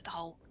might alert the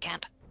whole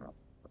camp.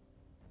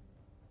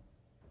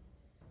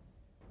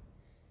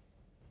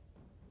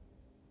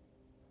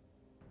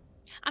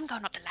 I'm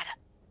going up the ladder.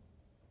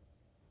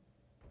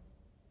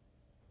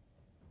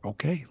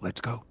 okay,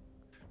 let's go.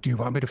 Do you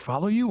want me to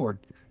follow you, or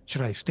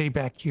should I stay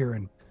back here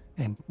and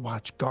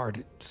watch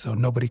guard so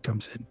nobody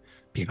comes in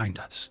behind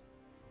us?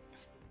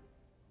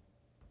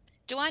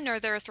 Do I know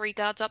there are 3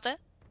 guards up there?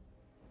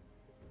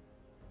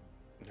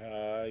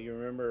 You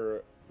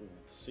remember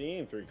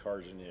seeing 3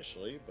 cards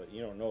initially, but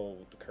you don't know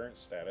the current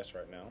status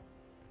right now.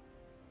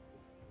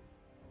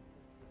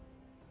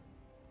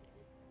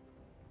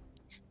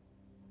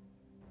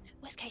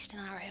 Worst case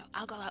scenario,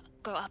 I'll go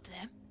up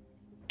there,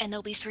 and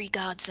there'll be 3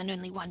 guards and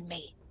only 1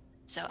 me.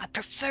 So I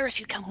prefer if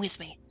you come with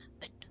me,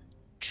 but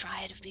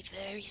try to be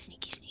very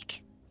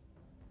sneaky.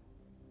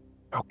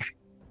 Okay.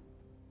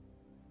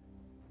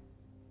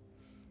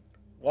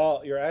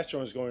 Well, your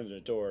action is going to the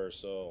door,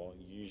 so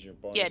you use your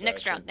bonus Yeah,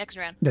 next action.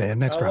 round. Yeah,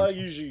 next I'll round. allow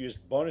you to use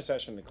bonus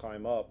action to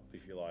climb up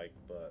if you like,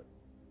 but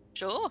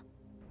Sure.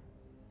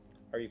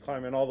 are you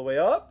climbing all the way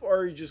up, or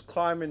are you just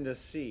climbing to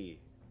see?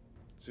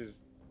 Just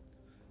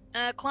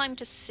Climb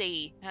to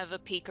C. Have a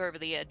peek over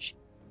the edge.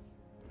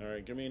 all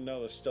right. Give me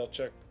another stealth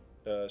check,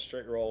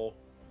 straight roll.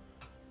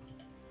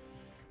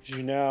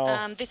 You now.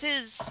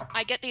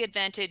 I get the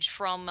advantage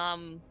from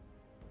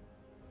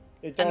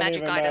It a don't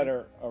magic even item.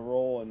 matter. A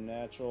roll a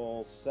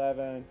natural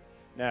 7,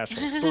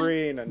 natural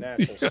 3, and a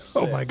natural 6.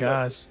 Oh my So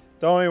gosh.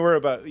 don't even worry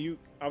about it. You.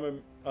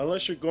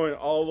 Unless you're going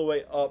all the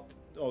way up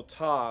on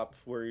top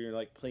where you're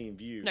like plain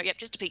view. No, yep,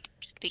 just a peek.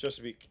 Just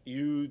to be,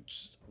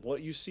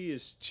 what you see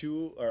is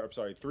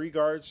 3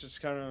 guards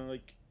just kind of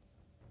like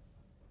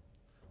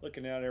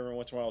looking out every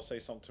once in a while, say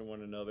something to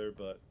one another,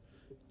 but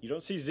you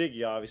don't see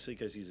Ziggy obviously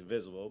because he's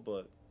invisible.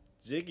 But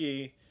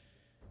Ziggy,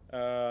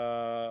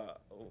 I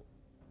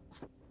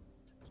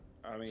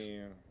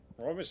mean,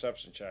 roll a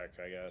perception check,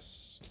 I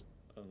guess,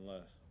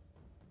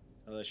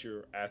 unless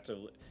you're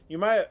actively. You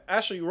might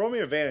actually roll me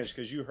advantage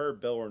because you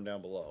heard Belron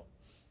down below.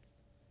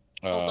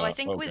 Also, I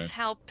think okay. with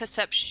how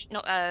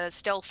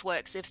stealth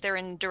works, if they're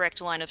in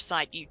direct line of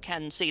sight, you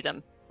can see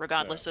them,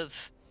 regardless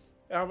of...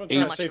 I'm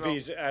trying to say if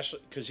he's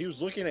actually, because he was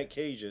looking at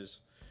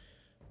cages,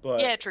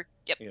 but Yeah, true.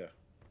 Yep. yeah,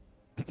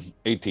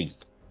 18.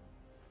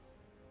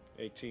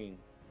 18.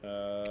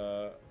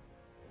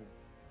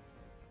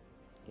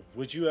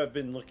 Would you have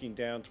been looking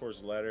down towards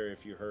the ladder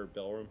if you heard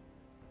Belron?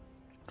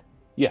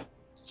 Yeah.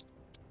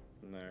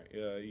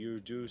 There,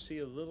 you do see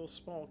a little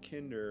small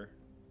Kinder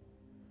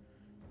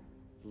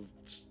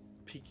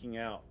peeking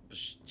out, but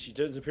she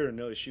doesn't appear to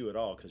notice you at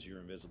all because you're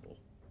invisible.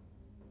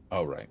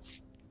 Oh, right.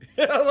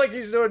 Like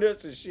he's doing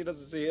this and she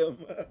doesn't see him.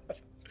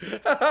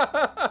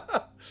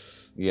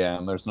 Yeah,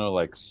 and there's no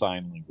like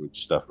sign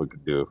language stuff we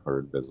could do if we're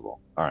invisible.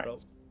 All right.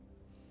 Nope.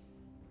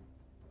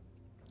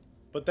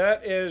 But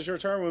that is your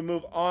turn. We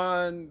move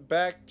on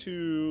back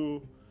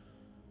to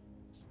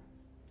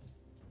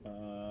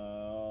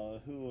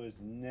who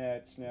is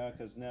next now,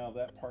 because now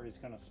that party's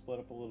kind of split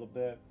up a little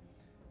bit.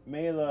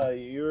 Mela,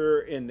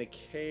 you're in the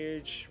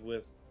cage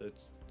with the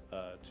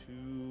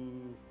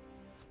 2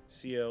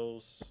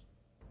 CLs.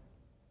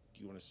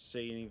 Do you want to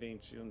say anything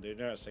to them? They're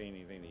not saying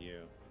anything to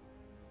you.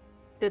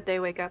 Did they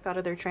wake up out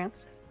of their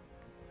trance?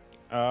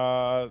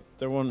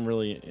 They weren't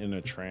really in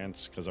a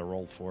trance because I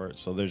rolled for it,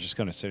 so they're just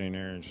kind of sitting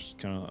there and just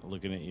kind of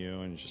looking at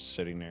you and just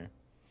sitting there.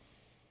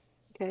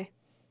 Okay.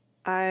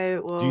 I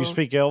will... Do you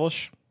speak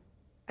Elvish?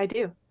 I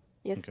do.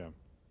 Yes.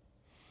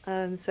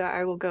 Okay. So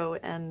I will go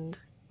and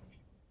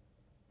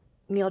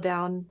kneel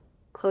down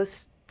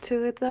close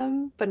to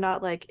them, but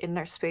not like in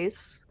their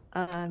space,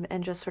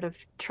 and just sort of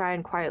try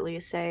and quietly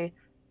say,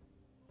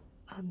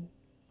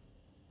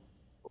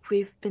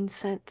 we've been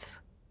sent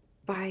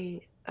by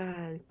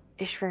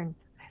Ishvern.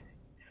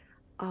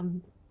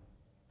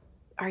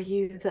 Are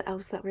you the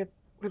elves that we're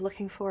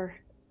looking for?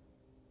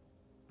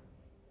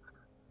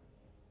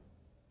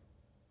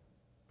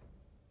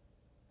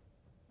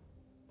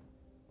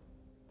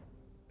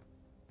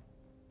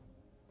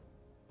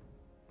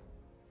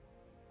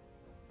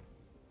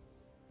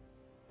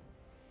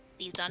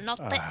 These are not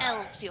the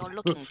elves you're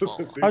looking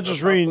for. I'll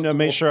just read to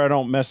make sure I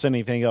don't mess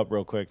anything up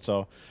real quick.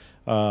 So,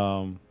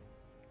 yeah.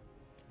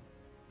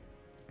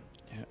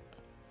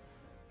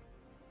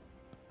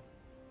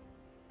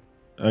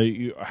 Are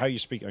you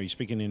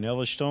speaking in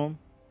Elvish to him?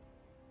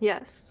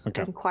 Yes.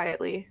 Okay. And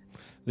quietly.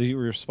 They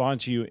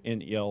respond to you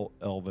in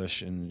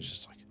Elvish and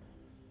just like,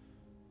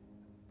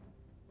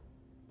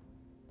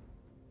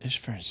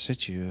 Ishvar in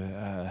situ.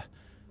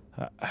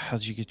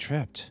 How'd you get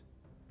trapped?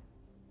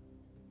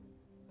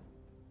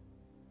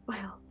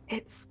 Well,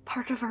 it's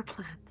part of our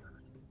plan.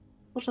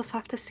 We'll just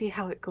have to see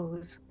how it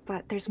goes.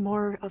 But there's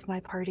more of my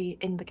party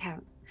in the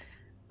camp.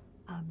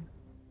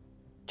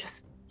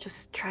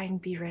 Just try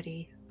and be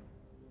ready.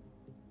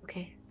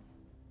 Okay.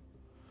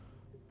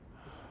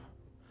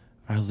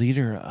 Our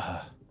leader,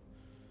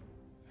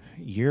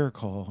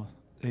 Yerkal,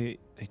 they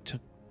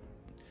took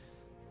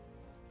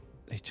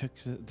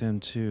them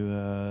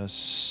to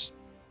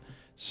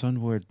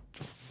Sunward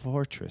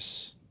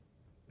Fortress.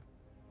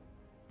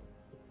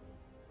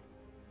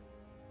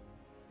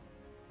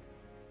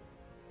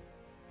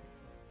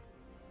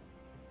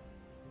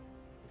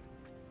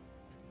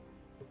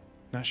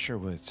 Not sure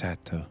where it's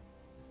at, though.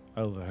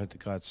 I overheard the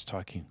gods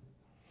talking.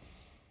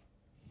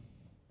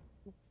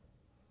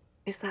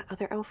 Is that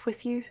other elf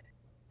with you?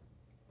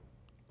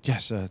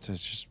 Yes, it's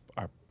just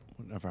one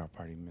of our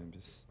party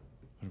members.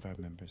 One of our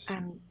members.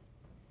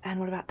 And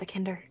what about the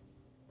Kinder?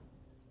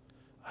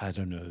 I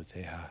don't know who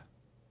they are.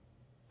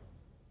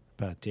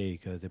 About a day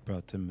ago, they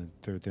brought them and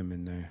threw them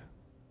in there.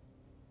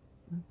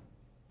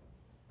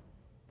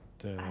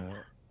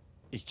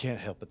 You can't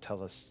help but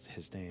tell us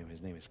his name.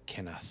 His name is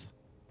Kenneth.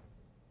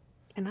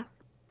 Kenneth?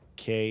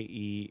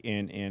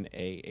 Kennah.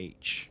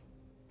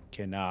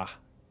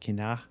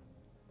 Kennah.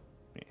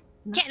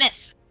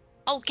 Kenneth!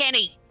 Oh,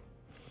 Kenny!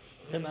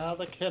 Kinda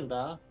the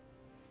Kinda.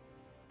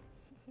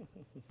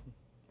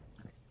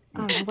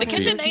 The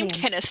Kinder named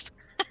Kenneth.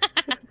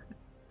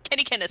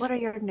 Kenny Kenneth. What are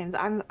your names?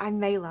 I'm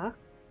Mayla.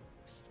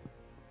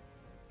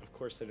 Of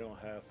course, they don't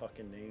have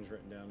fucking names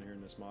written down here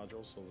in this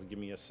module, so give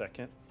me a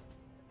second.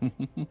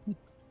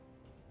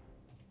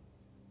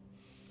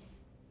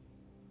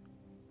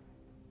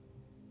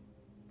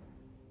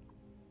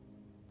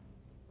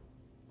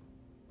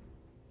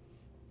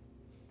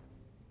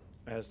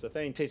 As the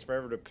thing takes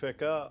forever to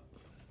pick up.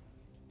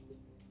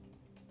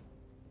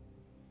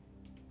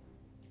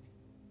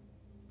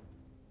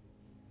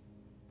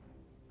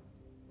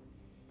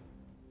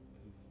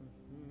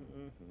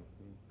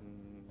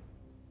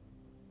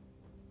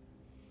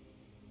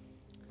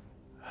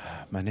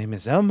 My name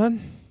is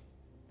Elman.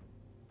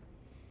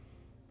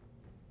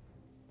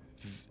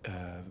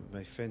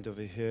 My friend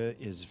over here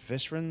is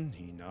Visren.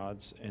 He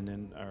nods. And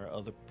then our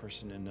other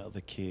person in the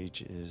other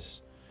cage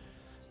is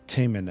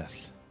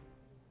Tamaneth.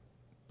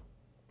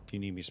 Do you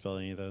need me to spell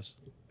any of those?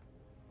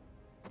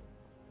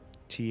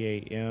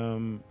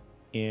 Tamnaeth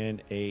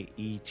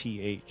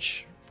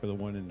for the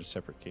one in the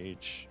separate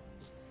cage.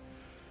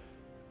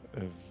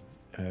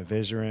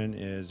 Visren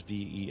is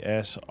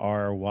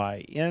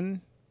Vesryn.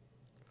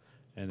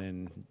 And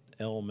then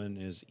Elman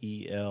is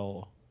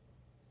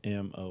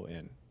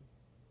Elmon.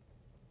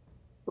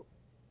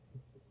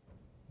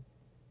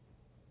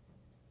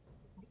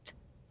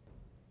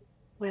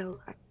 Well,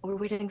 we're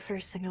waiting for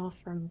a signal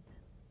from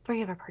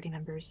 3 of our party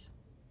members.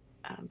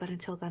 But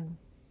until then,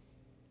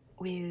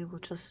 we will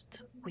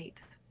just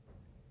wait.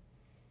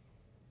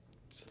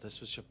 So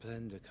this was your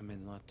plan to come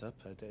in locked up?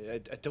 I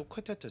don't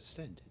quite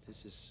understand.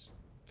 This is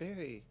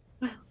very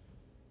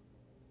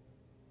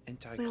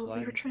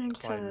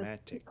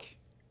anticlimactic.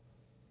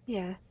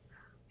 Yeah,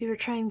 we were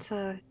trying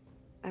to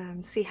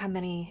see how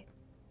many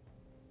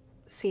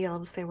sea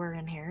elves there were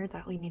in here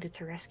that we needed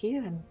to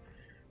rescue, and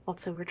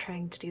also we're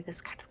trying to do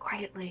this kind of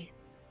quietly.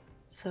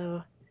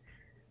 So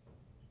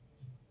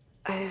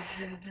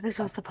this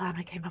was the plan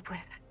I came up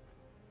with.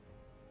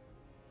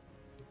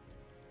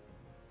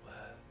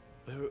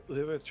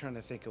 We were trying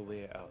to think a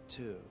way out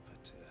too,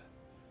 but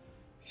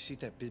you see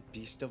that big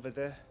beast over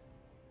there?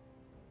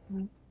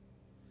 Mm-hmm.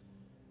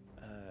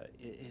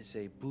 It is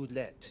a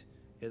boulette.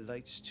 It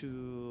likes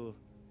to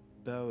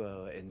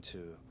burrow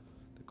into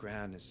the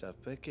ground and stuff,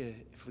 but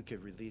if we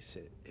could release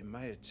it, it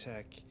might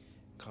attack and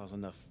cause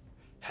enough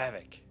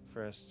havoc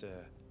for us to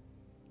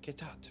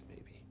get out,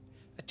 maybe.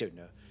 I don't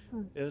know.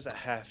 It was a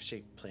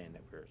half-shaped plan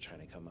that we were trying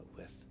to come up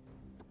with.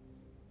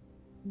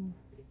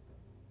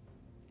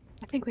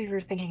 I think we were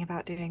thinking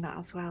about doing that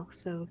as well,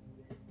 so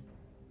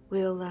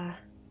we'll have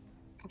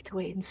to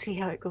wait and see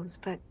how it goes,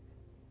 but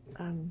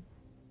I'm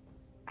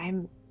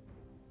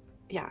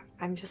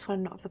just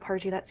one of the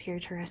party that's here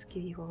to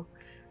rescue you all.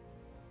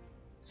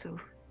 So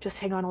just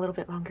hang on a little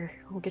bit longer.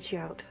 We'll get you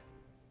out.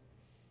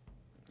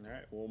 All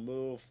right, we'll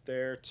move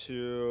there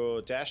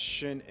to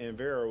Dashin and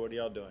Vera. What are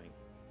y'all doing?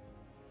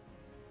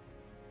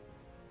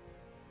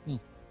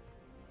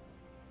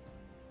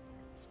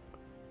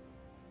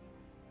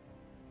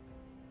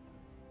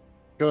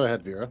 Go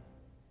ahead, Vera.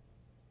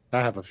 I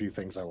have a few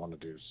things I want to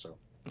do, so.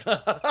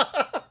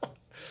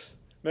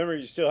 Remember,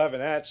 you still have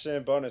an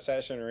action, bonus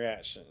action,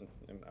 reaction,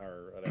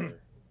 or whatever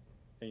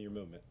in your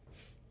movement.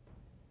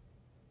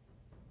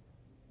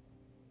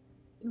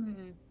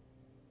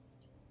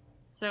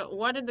 So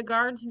what did the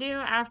guards do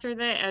after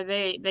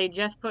they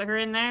just put her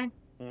in there?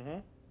 Mm-hmm.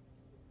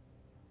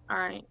 All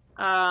right.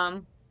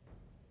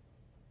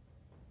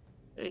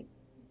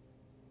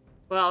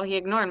 Well, he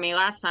ignored me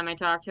last time I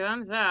talked to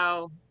him,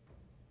 so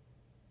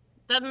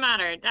doesn't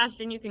matter.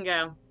 Dustin, you can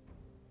go.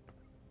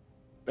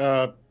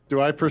 Do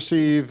I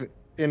perceive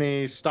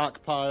any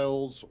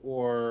stockpiles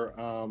or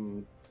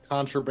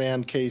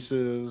contraband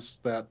cases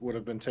that would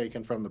have been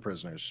taken from the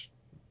prisoners?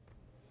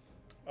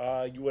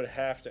 You would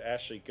have to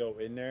actually go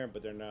in there,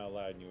 but they're not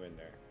allowing you in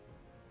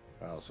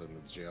there. Also in the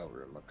jail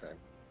room. Okay.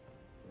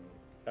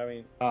 I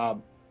mean,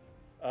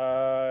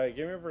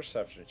 give me a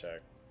perception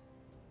check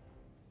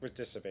with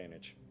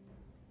disadvantage.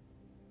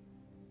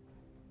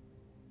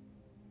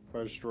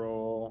 First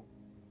roll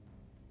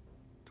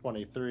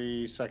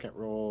 23, second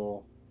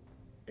roll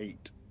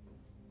 8.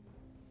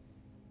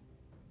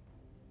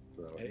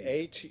 So At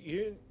 8,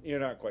 you're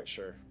not quite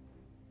sure.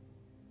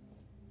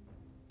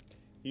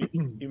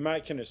 You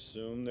might can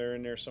assume they're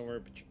in there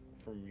somewhere, but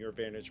from your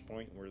vantage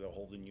point where they're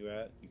holding you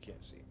at, you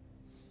can't see.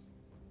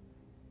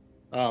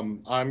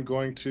 I'm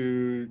going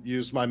to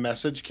use my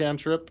message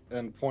cantrip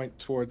and point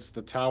towards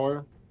the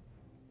tower,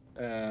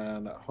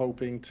 and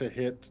hoping to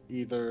hit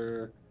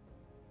either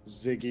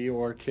Ziggy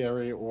or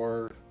Carrie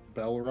or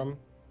Belram.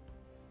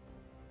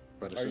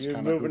 But it's Are just you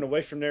kinda moving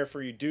away from there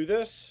for you do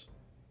this?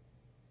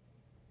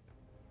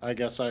 I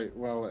guess I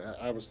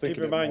was thinking.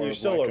 Keep in mind, more you're of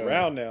still like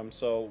around them,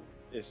 so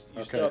it's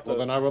you still Okay, have to. well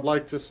then I would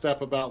like to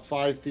step about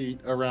 5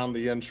 feet around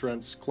the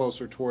entrance,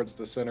 closer towards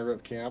the center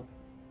of camp,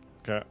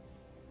 Okay.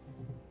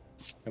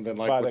 and then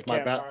By like the with my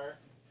back, campfire.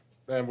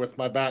 and with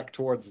my back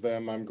towards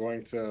them, I'm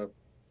going to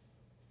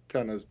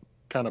kind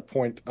of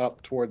point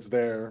up towards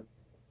there,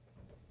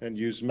 and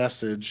use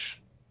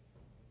message,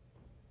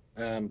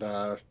 and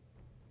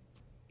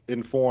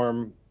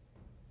inform.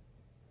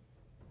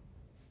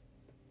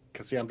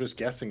 Because see, I'm just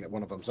guessing that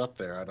one of them's up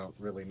there. I don't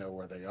really know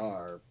where they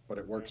are, but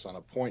it works on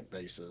a point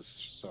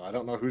basis, so I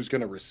don't know who's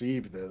going to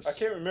receive this. I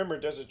can't remember.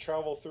 Does it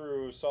travel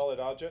through solid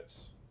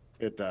objects?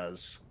 It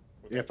does.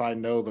 Okay. If I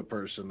know the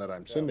person that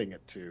I'm sending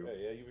it to.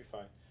 Yeah, you'll be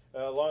fine.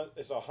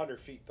 It's 100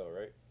 feet though,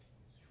 right?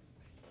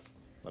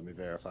 Let me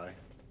verify.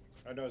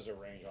 I know there's a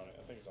range on it.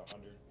 I think it's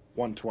 100.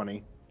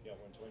 120. Yeah,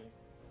 120.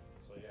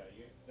 So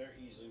yeah, they're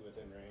easily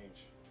within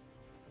range.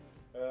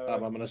 I'm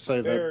going to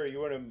say Fair, you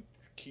want to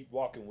keep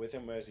walking with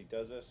him as he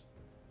does this?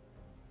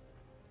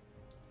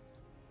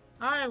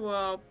 I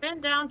will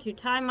bend down to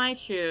tie my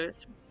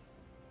shoes.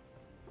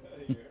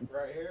 You're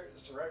right here.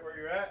 This is right where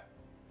you're at.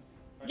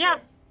 Yeah.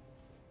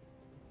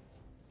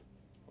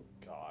 Oh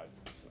God,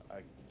 I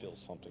feel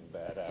something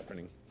bad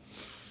happening.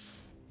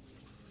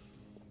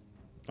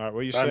 All right,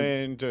 what are you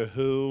saying to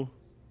who?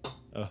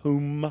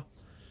 Whom?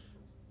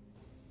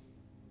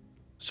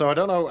 So I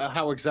don't know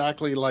how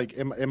exactly, like,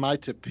 am I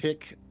to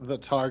pick the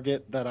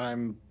target that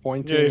I'm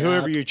pointing Yeah,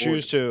 whoever at, you or-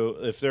 choose to.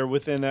 If they're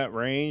within that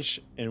range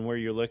and where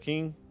you're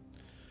looking,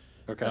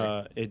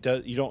 Okay.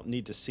 you don't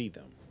need to see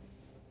them.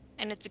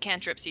 And it's a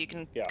cantrip, so you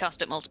can Yeah.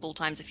 cast it multiple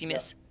times if you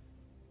miss.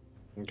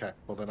 Okay.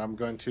 Well, then I'm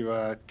going to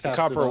The cast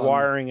copper it on...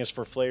 wiring is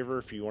for flavor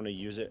if you want to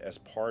use it as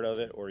part of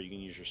it, or you can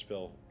use your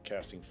spell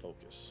casting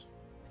focus.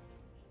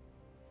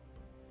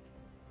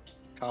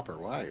 Copper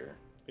wire.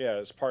 Yeah,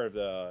 it's part of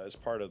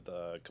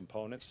the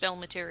components. Spell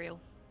material.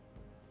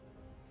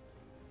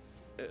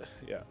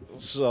 Yeah.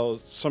 So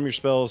some of your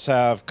spells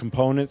have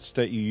components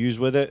that you use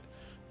with it,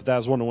 but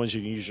that's one of the ones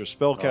you can use your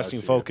spell casting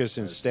see it. focus I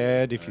see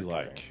instead it. if you Okay.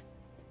 like.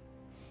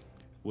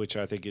 Which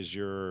I think is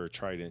your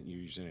trident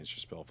you're using as your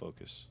spell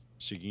focus.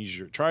 So you can use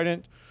your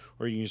trident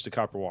or you can use the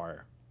copper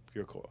wire,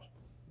 your coil.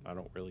 I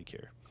don't really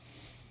care.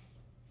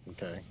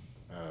 Okay.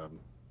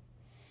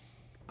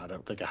 I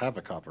don't think I have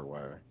a copper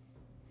wire.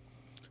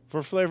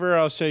 For flavor,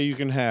 I'll say you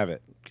can have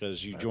it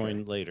because you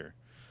join later.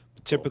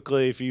 But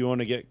typically, if you want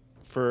to get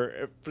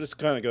for this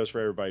kind of goes for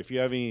everybody. If you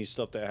have any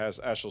stuff that has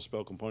actual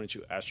spell components,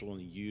 you actually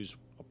want to use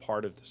a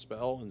part of the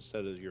spell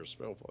instead of your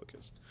spell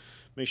focus.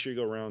 Make sure you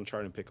go around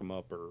trying to pick them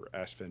up or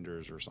ask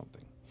vendors or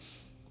something.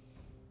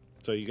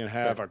 So you can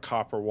have a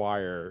copper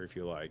wire if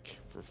you like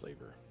for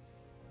flavor.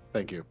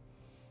 Thank you.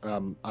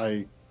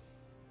 I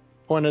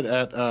pointed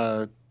at,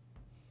 or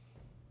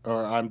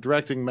I'm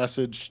directing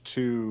message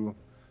to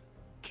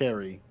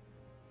Carrie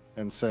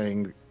and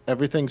saying,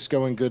 everything's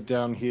going good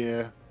down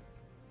here.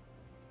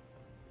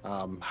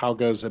 How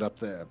goes it up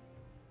there?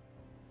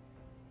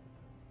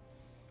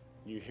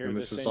 You hear And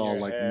this this is in all,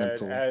 your like, head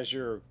mental. as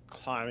you're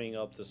climbing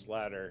up this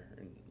ladder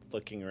and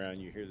looking around.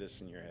 You hear this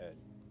in your head.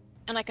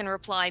 And I can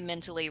reply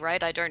mentally,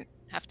 right? I don't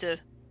have to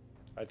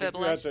I think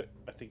verbalize.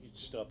 I think you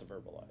still have to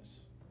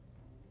verbalize.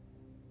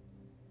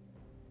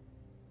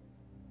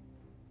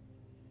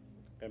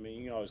 I mean,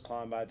 you can always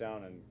climb back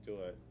down and do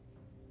it.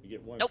 You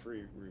get one Nope.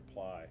 free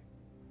reply.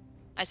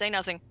 I say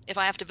nothing. If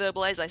I have to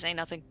verbalize, I say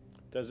nothing.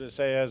 Does it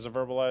say as a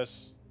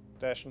verbalize,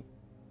 Dashin?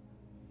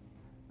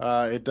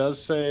 It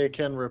does say it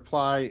can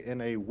reply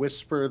in a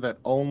whisper that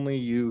only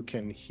you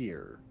can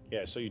hear.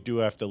 Yeah, so you do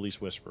have to at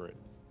least whisper it.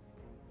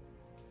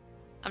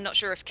 I'm not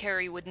sure if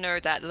Carrie would know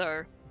that,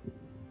 though.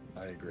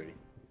 I agree.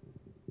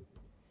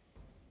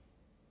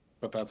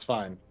 But that's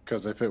fine,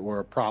 because if it were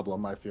a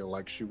problem, I feel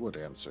like she would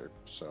answer.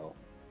 So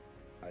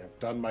I have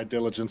done my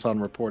diligence on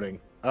reporting.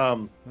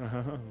 Can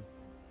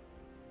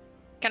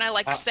I,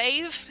 like,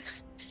 save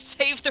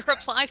the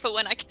reply for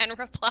when I can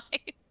reply?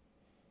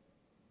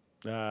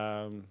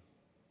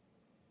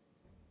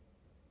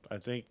 I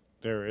think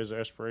There is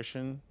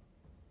expiration.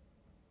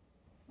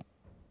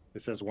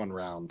 It says 1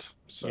 round.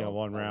 So Yeah,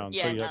 1 round.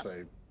 Yeah, so you no.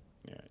 say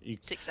yeah, you,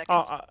 6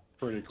 seconds.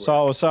 pretty quick.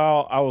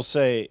 so I will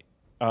say,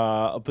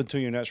 up until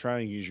your next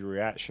round, you use your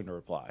reaction to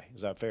reply.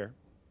 Is that fair?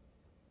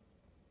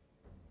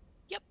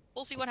 Yep,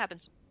 we'll see what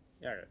happens.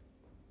 Yeah.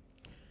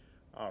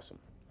 Awesome.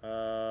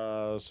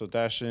 So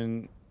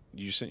Dashin,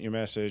 you sent your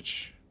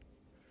message.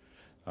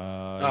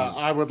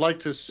 I would like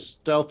to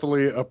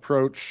stealthily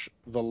approach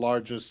the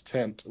largest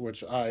tent,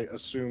 which I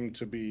assume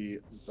to be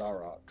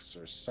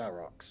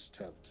Sarok's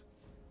tent.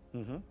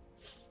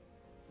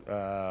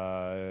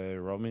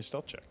 Roll me a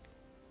stealth check.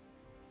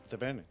 With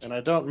advantage. And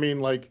I don't mean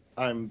like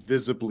I'm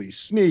visibly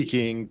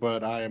sneaking,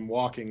 but I am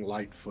walking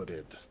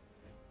light-footed,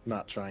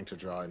 not trying to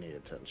draw any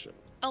attention.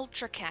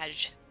 Ultra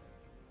cash.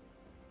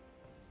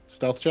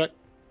 Stealth check?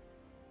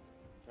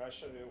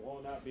 Actually, it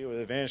will not be with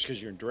advantage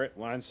because you're in direct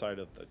line sight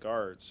of the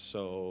guards,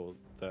 so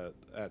that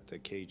at the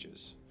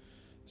cages.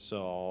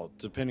 So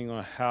depending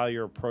on how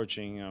you're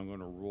approaching, I'm going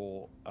to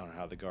roll on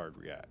how the guard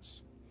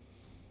reacts.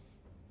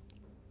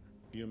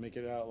 You make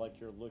it out like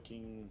you're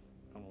looking.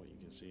 I don't know what you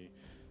can see.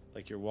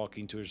 Like you're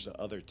walking towards the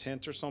other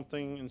tent or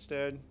something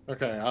instead.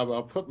 Okay,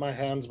 I'll put my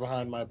hands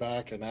behind my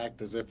back and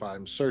act as if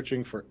I'm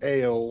searching for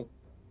ale,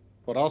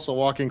 but also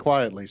walking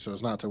quietly so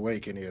as not to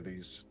wake any of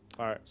these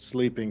All right.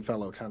 sleeping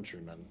fellow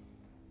countrymen.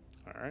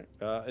 All right.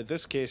 In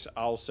this case,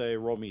 I'll say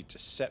roll me a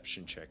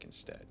deception check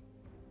instead.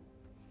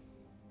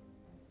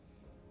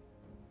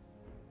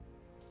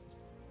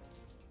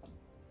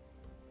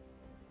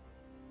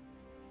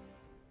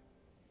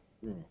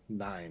 Mm,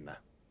 9.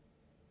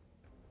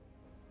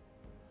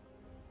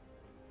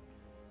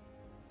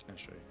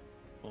 Actually,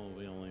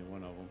 we only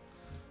one of them.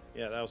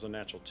 Yeah, that was a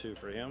natural 2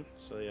 for him.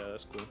 So yeah,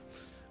 that's cool.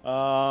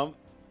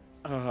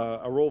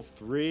 I rolled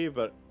 3,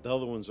 but the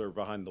other ones are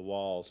behind the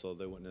wall, so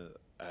they wouldn't have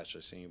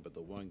actually seen you. But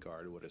the one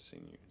guard would have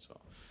seen you. So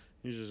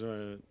he's just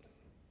a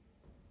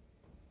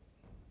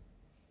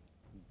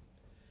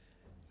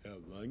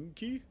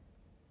monkey,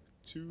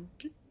 2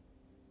 key,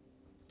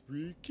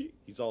 3 key.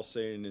 He's all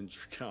saying in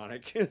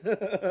Draconic.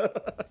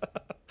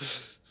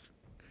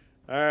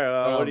 All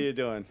right, what are you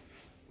doing?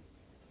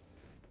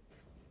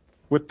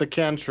 With the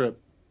cantrip,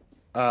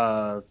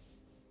 am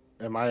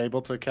I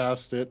able to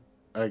cast it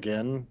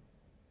again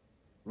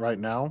right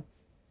now?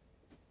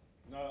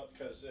 No,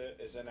 because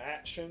it's an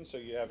action, so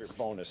you have your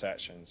bonus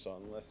action. So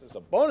unless it's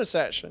a bonus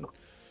action,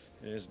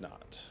 it is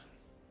not.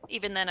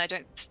 Even then, I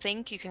don't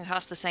think you can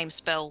cast the same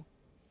spell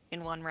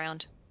in 1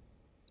 round.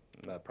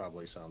 That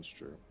probably sounds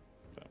true.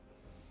 Yeah.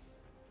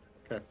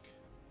 Okay.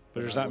 But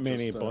there's I not will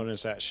many just,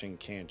 bonus action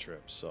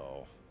cantrips,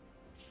 so.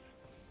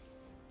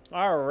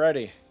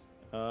 Alrighty.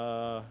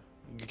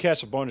 You can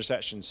cast a bonus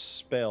action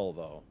spell,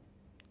 though.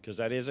 Because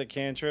that is a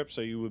cantrip,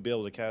 so you would be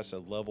able to cast a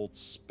leveled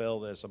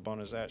spell that's a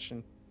bonus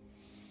action.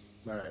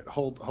 All right.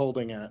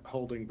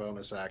 Holding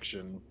bonus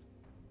action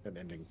and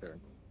ending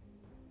turn.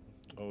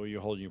 Oh,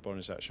 you're holding your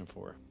bonus action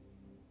for?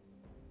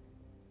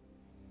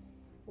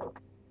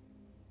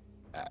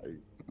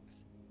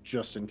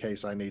 Just in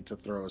case I need to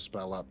throw a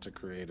spell up to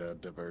create a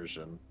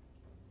diversion.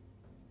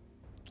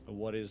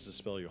 What is the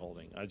spell you're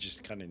holding? I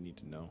just kind of need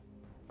to know.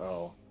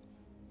 Oh.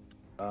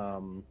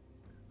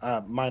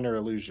 Minor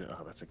illusion.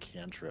 Oh, that's a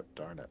cantrip.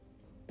 Darn it.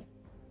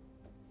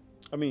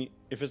 I mean,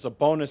 if it's a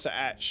bonus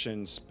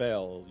action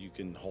spell, you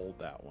can hold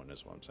that one,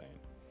 is what I'm saying.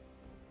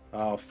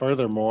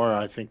 Furthermore,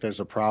 I think there's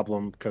a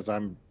problem because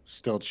I'm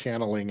still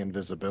channeling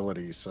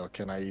invisibility. So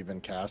can I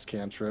even cast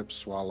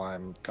cantrips while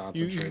I'm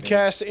concentrating? You can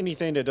cast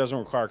anything that doesn't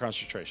require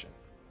concentration.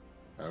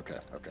 Okay.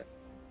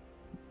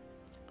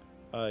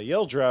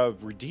 Yeldra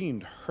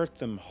redeemed hurt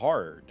them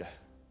hard.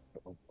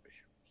 Oh boy.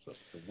 So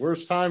the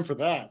worst time for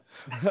that.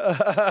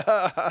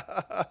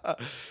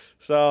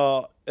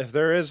 So if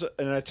there is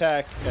an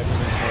attack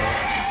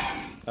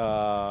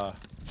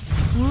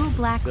Woo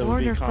Black that would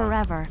be Order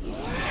forever.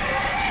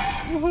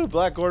 Woohoo,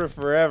 Black Order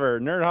forever.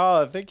 Nerd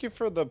Holla, thank you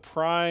for the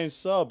Prime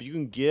sub. You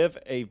can give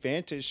a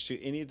vantage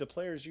to any of the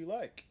players you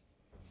like.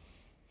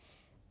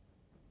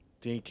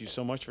 Thank you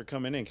so much for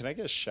coming in. Can I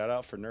get a shout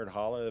out for Nerd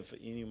Holla if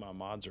any of my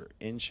mods are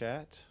in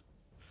chat?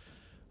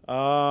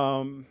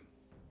 So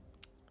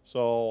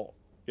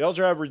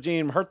Yeldra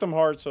redeem, hurt them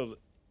hard. So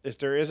if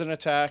there is an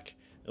attack,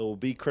 it will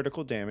be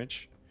critical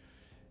damage.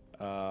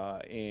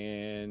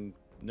 And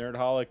Nerd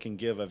Holla can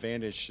give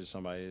advantage to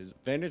somebody.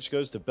 Advantage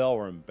goes to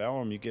Bellroom.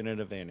 Bellroom, you get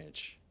an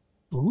advantage.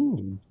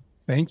 Ooh,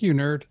 thank you,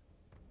 nerd.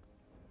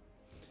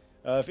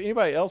 If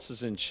anybody else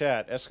is in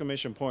chat,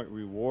 exclamation point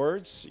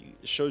rewards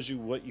shows you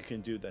what you can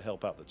do to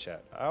help out the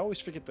chat. I always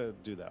forget to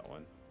do that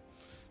one.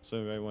 So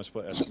if anybody wants to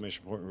put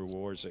exclamation point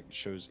rewards, it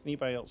shows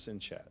anybody else in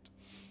chat.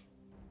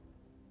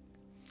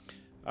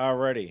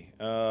 Alrighty.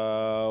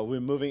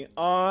 We're moving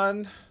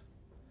on.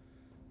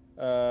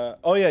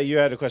 Oh yeah, you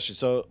had a question.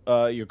 So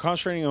you're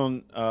concentrating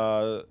on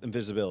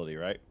invisibility,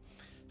 right?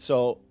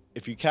 So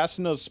if you cast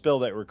another spell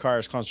that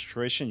requires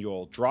concentration,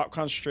 you'll drop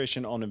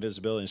concentration on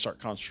invisibility and start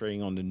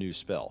concentrating on the new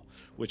spell,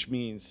 which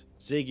means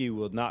Ziggy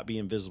will not be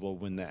invisible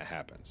when that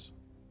happens.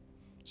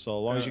 So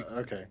as long as you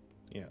Okay.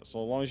 Yeah,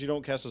 so long as you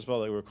don't cast a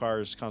spell that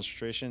requires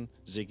concentration,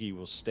 Ziggy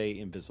will stay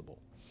invisible.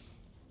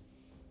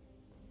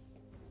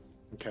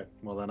 Okay,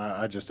 well then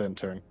I just end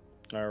turn.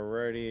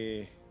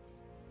 Alrighty.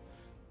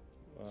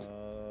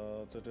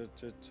 That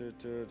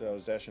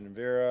was Dashin and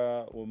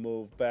Vera. We'll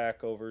move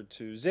back over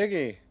to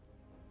Ziggy.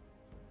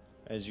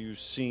 As you've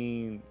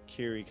seen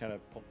Kiri kind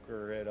of poke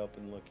her head up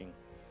and looking.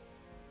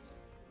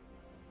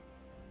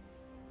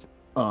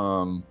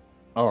 All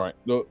right.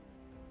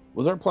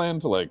 Was our plan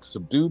to like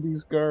subdue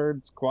these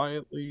guards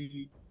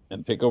quietly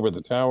and take over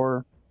the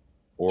tower?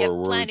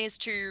 Or Plan is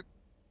to.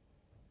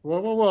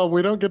 Whoa!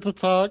 We don't get to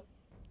talk.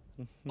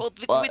 Well,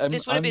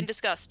 this would have been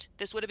discussed.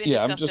 This would have been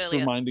I'm discussed just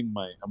earlier.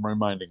 I'm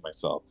reminding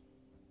myself.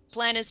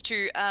 Plan is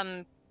to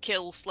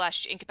kill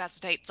 /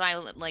 incapacitate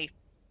silently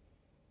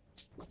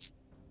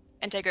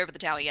and take over the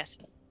tower. Yes.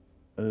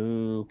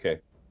 Okay.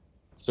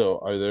 So,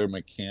 are there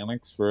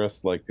mechanics for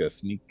us, like a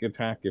sneak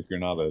attack, if you're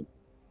not a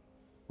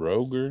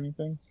rogue or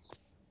anything?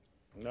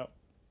 Nope.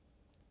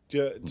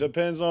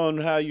 Depends on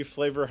how you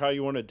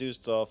want to do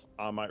stuff.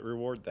 I might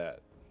reward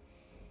that.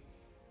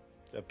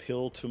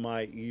 Appeal to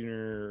my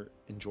inner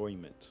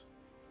enjoyment.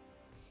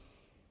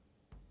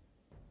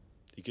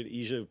 You could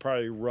easily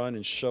probably run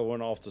and shove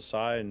one off the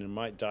side, and it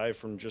might die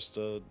from just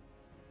the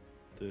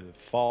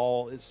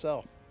fall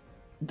itself.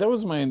 That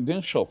was my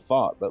initial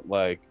thought, but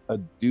like a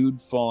dude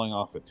falling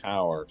off a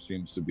tower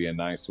seems to be a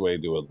nice way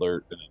to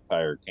alert an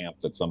entire camp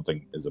that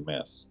something is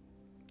amiss.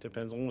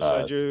 Depends on what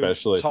side you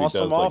especially toss if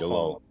he him does off like a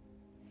little,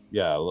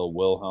 a little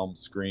Wilhelm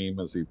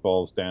scream as he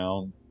falls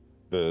down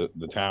the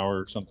tower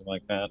or something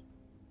like that.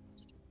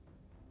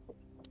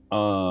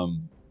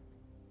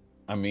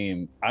 I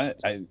mean, I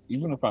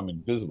even if I'm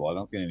invisible, I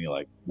don't get any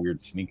like weird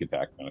sneak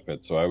attack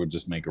benefits, so I would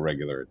just make a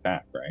regular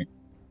attack, right?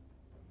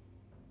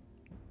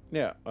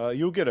 Yeah,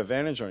 you'll get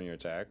advantage on your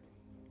attack.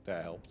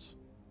 That helps.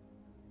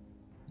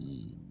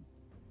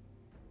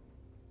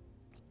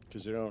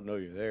 Because they don't know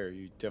you're there,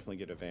 you definitely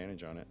get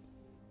advantage on it.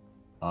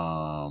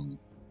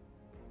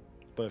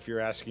 But if you're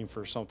asking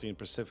for something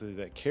specifically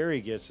that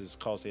Carrie gets, is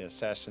called the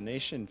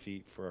assassination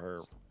feat for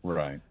her.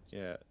 Right.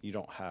 Yeah, you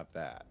don't have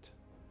that.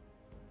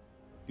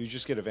 You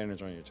just get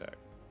advantage on your attack.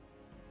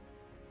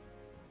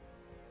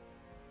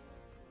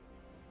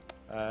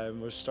 I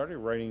started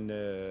writing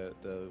the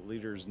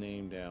leader's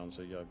name down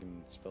so y'all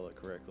can spell it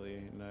correctly,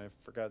 and I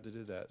forgot to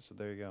do that. So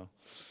there you go.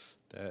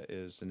 That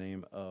is the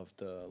name of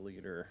the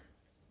leader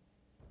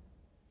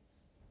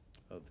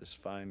of this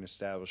fine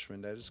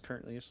establishment that is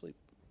currently asleep.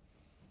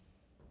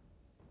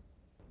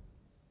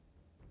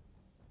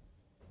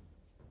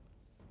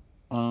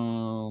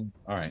 All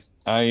right.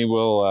 I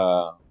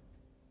will.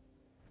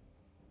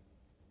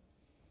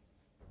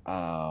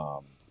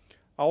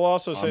 I'll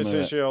also say,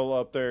 since you're all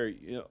up there,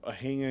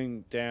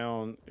 hanging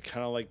down,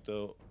 kind of like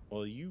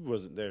you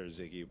wasn't there,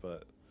 Ziggy,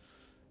 but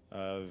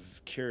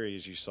of Carrie,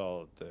 as you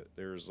saw, that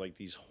there's like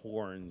these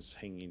horns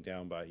hanging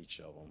down by each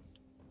of them.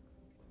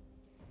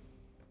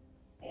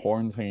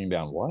 Horns hanging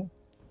down what?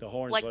 The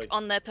horns, like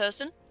on their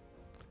person?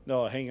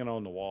 No, hanging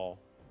on the wall.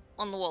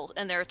 On the wall,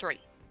 and there are 3.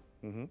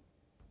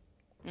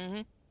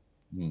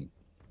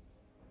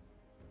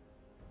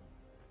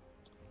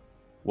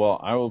 Well,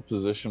 I will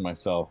position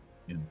myself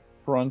in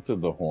front of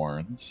the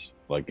horns,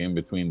 like in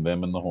between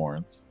them and the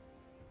horns.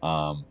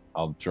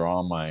 I'll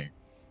draw my.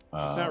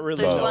 It's not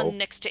really. There's one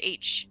next to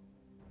each.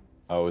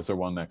 Oh, is there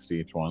one next to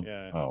each one?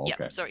 Yeah. Oh, okay.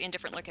 Yeah, so in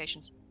different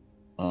locations.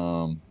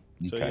 Okay.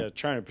 So yeah,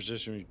 trying to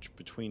position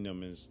between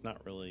them is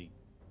not really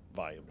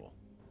viable.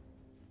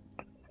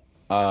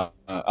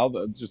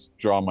 I'll just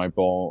draw my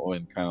bow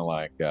and kind of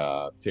like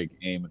take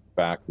aim at the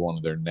back of one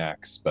of their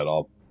necks, but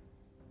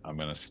I'm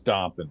gonna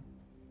stop and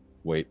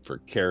wait for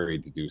Carrie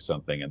to do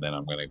something, and then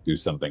I'm gonna do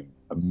something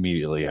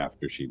immediately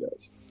after she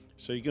does.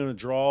 So you're gonna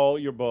draw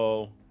your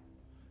bow.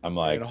 I'm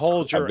like, and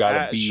hold your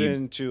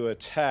action to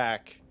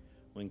attack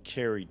when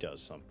Carrie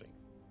does something.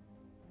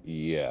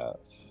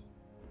 Yes.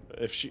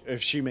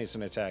 If she makes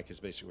an attack, is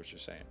basically what you're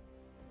saying.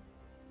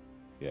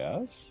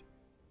 Yes.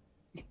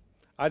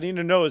 I need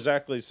to know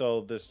exactly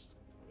so this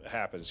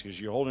happens, because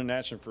you're holding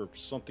action for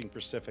something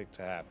specific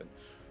to happen.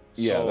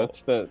 So yeah,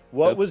 that's the.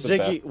 What was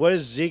Ziggy? What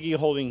is Ziggy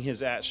holding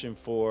his action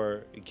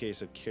for in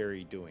case of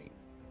Carrie doing?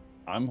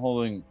 I'm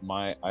holding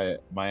my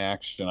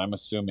action. I'm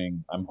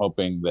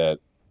hoping that,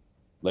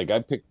 like, I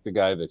picked the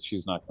guy that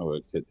she's not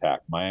going to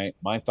attack. My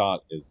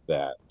thought is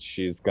that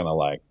she's gonna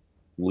like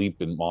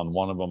leap on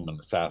one of them and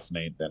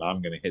assassinate. Then I'm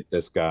gonna hit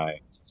this guy,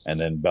 and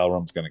then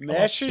Belrum's gonna come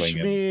up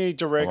swinging. Me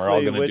directly. We're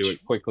all gonna do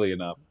it quickly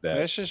enough that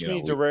message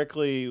me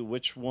directly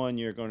which one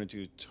you're going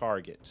to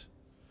target.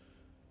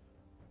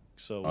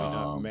 So we're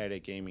not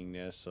metagaming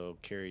this, so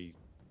Carrie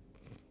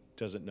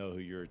doesn't know who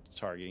you're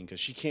targeting because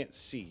she can't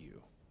see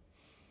you.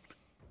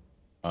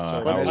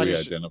 How are we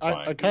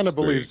identifying? I kind of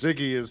believe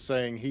Ziggy is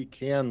saying he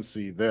can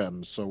see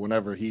them, so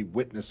whenever he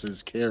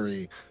witnesses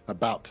Carrie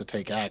about to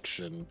take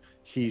action,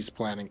 he's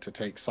planning to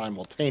take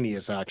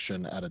simultaneous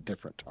action at a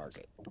different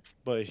target.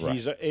 But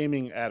he's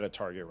aiming at a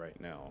target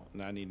right now,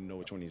 and I need to know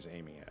which one he's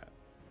aiming at.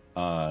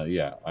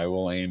 Yeah, I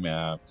will aim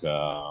at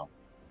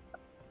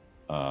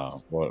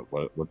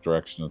What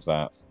direction is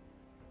that?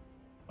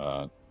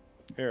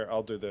 Here,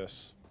 I'll do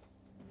this.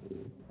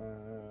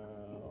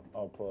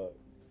 I'll put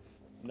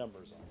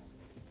numbers on.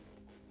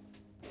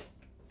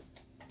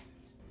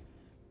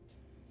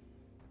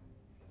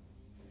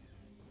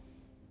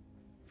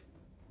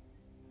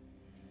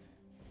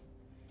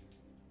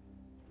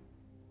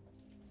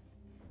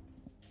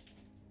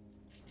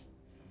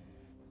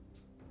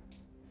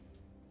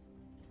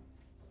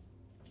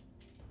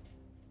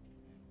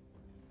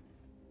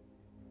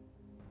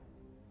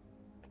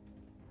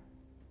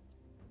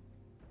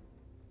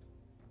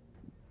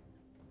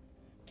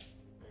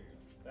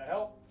 That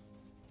help?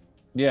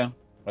 Yeah,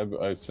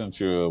 I sent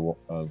you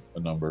a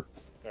number.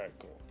 All right,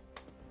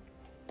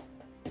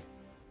 cool.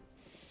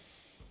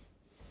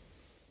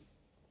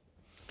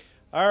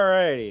 All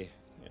righty.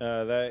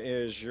 That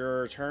is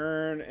your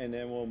turn, and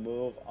then we'll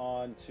move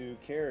on to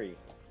Carrie.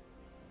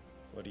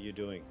 What are you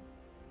doing?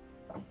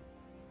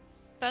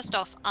 First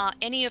off, are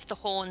any of the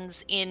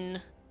horns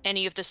in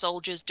any of the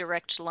soldiers'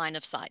 direct line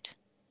of sight?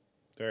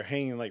 They're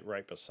hanging like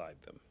right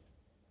beside them.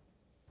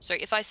 So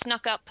if I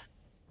snuck up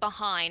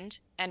behind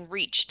and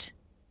reached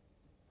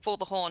for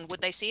the horn,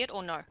 would they see it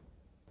or no?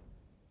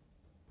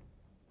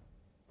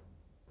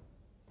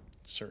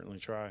 Certainly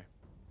try.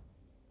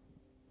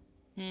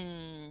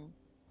 Hmm.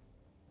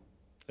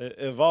 It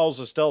involves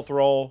a stealth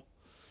roll,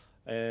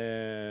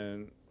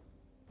 and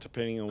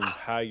depending on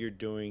how you're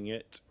doing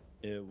it,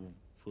 it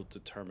will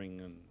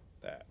determine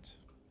that.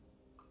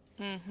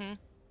 Mm-hmm.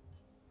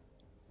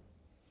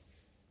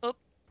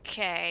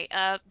 Okay.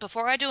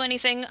 Before I do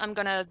anything, I'm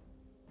gonna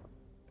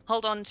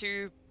hold on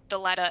to the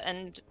ladder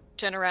and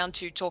turn around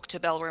to talk to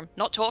Bellroom.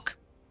 Not talk.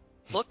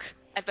 Look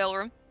at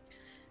Bellroom.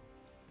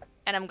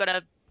 And I'm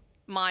gonna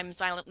mime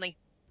silently.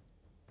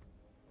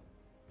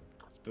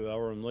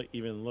 Bellroom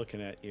even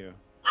looking at you.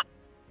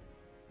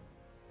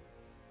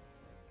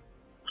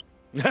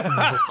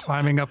 We're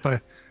climbing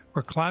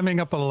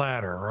up a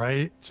ladder,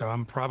 right? So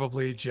I'm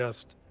probably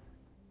just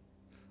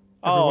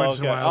every once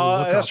in a while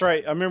look that's up.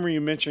 right. I remember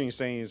you mentioning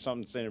saying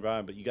something standing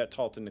behind, but you got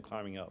talked into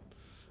climbing up.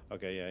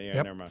 Okay, yeah,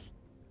 Yep. never mind.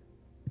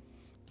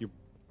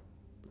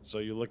 So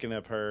you're looking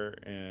at her,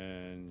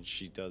 and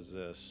she does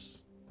this.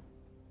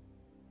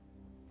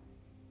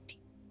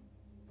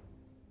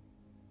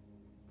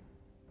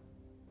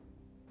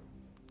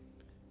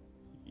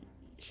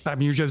 I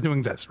mean, you're just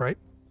doing this, right?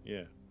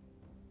 Yeah.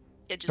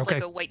 Yeah, just Okay.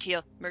 like a wait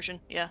here motion.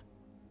 Yeah.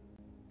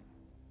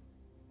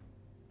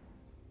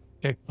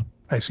 Okay.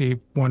 I see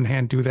one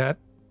hand do that.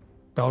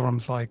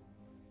 Bellroom's like,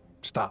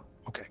 stop.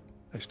 Okay.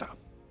 I stop.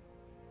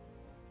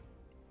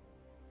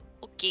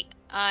 Okay.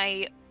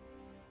 I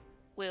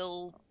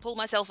will pull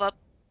myself up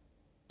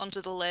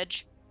onto the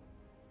ledge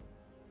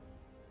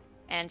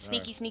and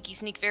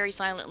sneak very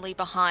silently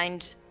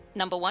behind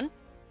number one.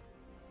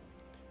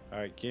 All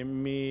right, give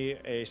me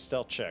a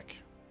stealth check.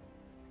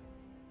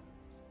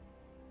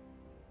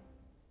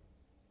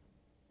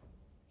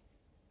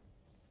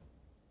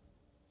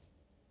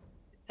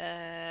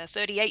 Uh,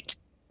 38.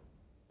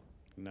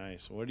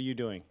 Nice. What are you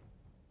doing?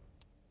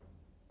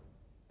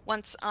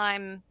 Once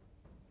I'm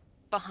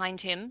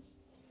behind him,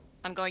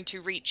 I'm going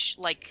to reach,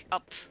 like,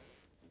 up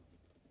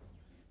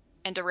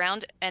and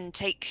around and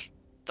take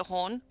the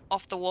horn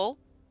off the wall.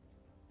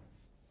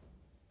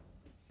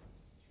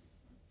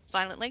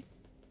 Silently.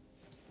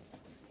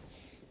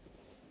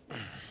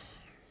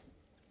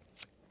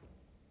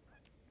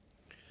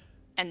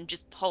 And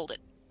just hold it.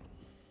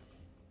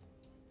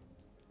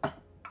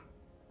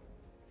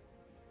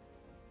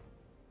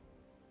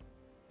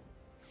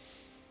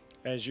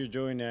 As you're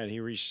doing that, he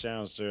reaches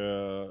down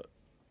to...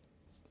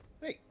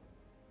 Hey.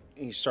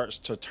 He starts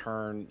to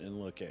turn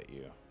and look at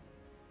you.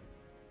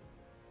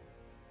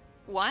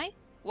 Why?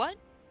 What?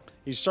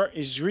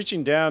 He's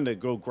reaching down to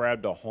go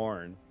grab the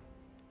horn.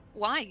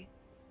 Why?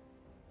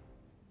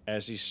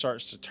 As he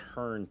starts to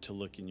turn to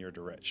look in your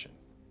direction.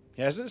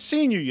 He hasn't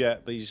seen you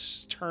yet, but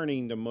he's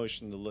turning the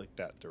motion to look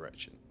that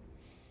direction.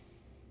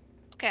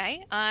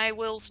 Okay, I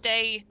will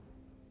stay,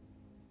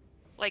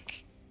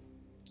 like,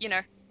 you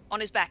know, on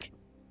his back.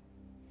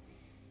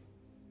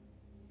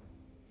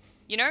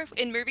 You know,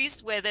 in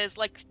movies where there's,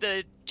 like,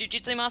 the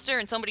jujitsu master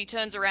and somebody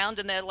turns around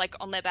and they're, like,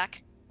 on their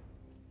back.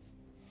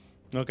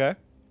 Okay.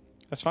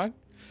 That's fine.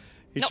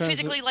 Not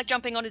physically, like,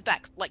 jumping on his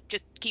back. Like,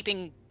 just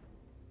keeping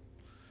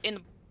in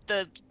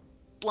the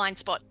blind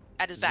spot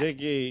at his back.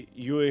 Ziggy,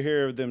 you will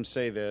hear them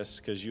say this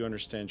because you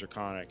understand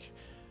Draconic.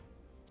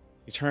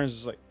 He turns and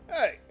is like,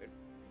 hey,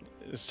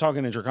 it's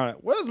talking in Draconic.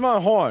 Where's my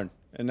horn?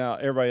 And now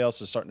everybody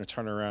else is starting to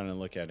turn around and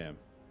look at him.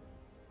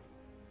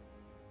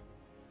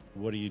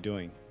 What are you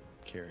doing,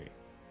 Carrie?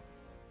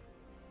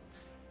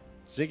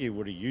 Ziggy,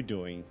 what are you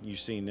doing? You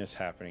seeing this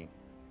happening?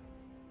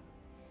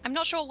 I'm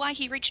not sure why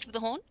he reached for the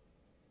horn.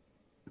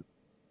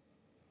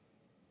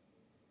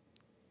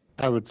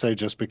 I would say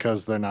just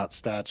because they're not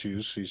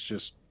statues, she's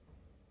just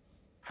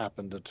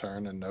happened to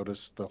turn and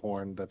notice the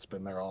horn that's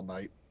been there all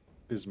night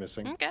is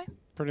missing. Okay.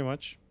 Pretty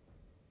much.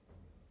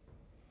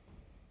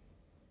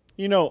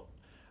 You know,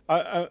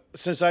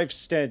 since I've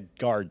stead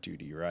guard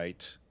duty,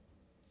 right?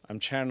 I'm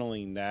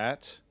channeling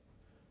that.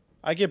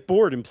 I get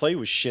bored and play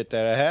with shit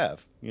that I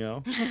have, you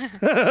know.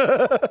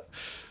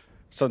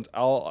 So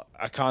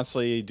I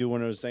constantly do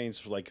one of those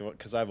things, like,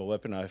 because I have a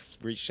weapon, I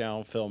reach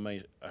down, fill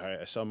my,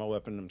 I saw my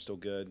weapon, I'm still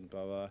good,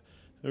 blah blah.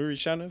 I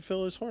reach down and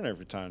fill his horn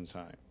every time.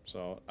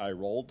 So I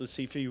rolled to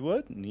see if he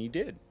would, and he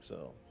did.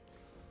 So.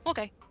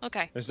 Okay.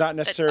 It's not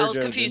necessary. I was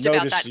confused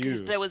about that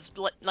because you. there was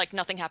like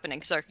nothing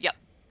happening. So yep.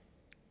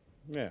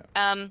 Yeah.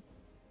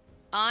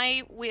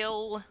 I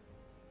will.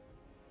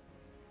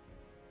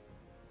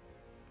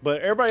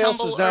 But everybody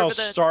else is now over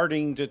the-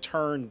 starting to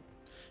turn.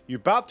 You're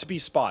about to be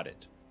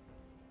spotted.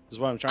 Is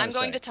what I'm trying to say.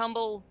 I'm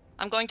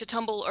going to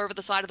tumble over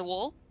the side of the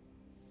wall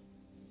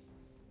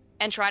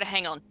and try to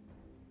hang on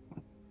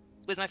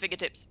with my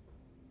fingertips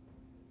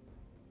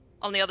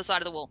on the other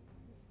side of the wall.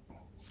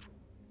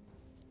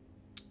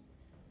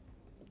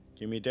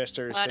 Give me a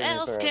dexterity What saving throw.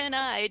 else can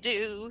I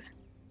do?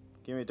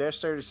 Give me a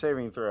dexterity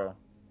saving throw.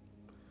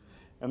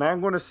 And I'm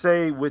going to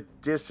say with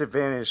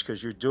disadvantage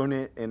because you're doing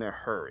it in a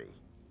hurry.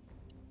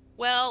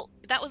 Well,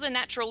 that was a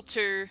natural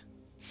 2.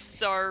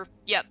 So,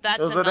 yep, that's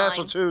It was a a 9.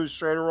 natural 2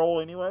 straight roll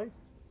anyway?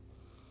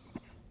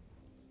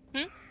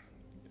 Hmm?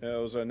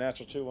 It was a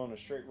natural 2 on a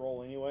straight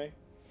roll anyway?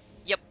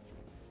 Yep.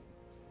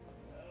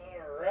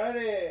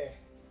 Alrighty.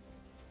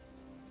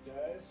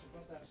 Guys,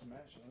 about to have some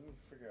action. Let me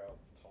figure out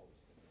how tall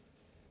this thing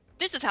is.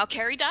 This is how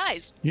Carrie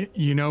dies.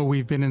 You know,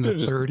 we've been in the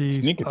Just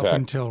 30s sneak up attack.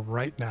 until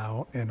right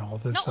now, and all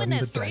of a Not when sudden the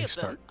there's 3 dice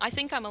of them. start. I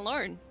think I'm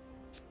alone.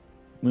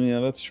 Yeah,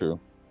 that's true.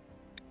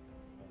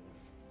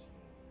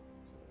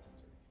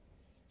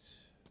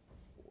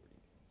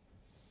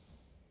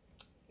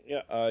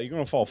 Yeah, you're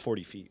going to fall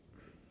 40 feet.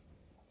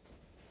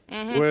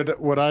 Mm-hmm.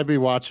 Would I be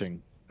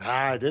watching?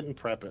 I didn't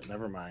prep it.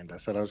 Never mind. I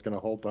said I was going to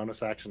hold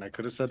bonus action. I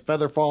could have said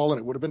feather fall, and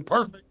it would have been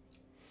perfect.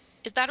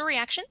 Is that a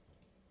reaction?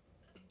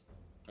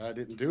 I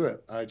didn't do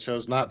it. I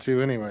chose not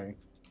to anyway.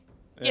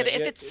 Yeah, but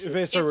if it's a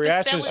the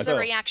reaction, spell is still. a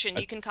reaction,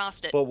 you can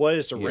cast it. But what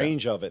is the Yeah.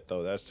 range of it,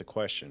 though? That's the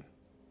question.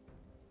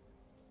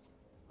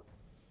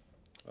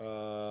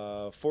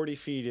 40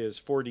 feet is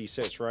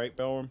 46, right,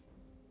 Belram?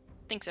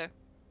 Think so.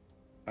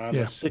 I'm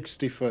Yeah. a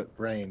 60-foot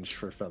range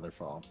for feather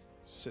fall.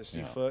 60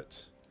 Yeah.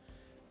 foot.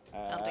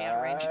 That'll be out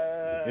of range.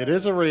 It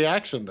is a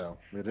reaction, though.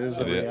 It is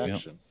a It is, yeah.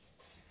 reaction.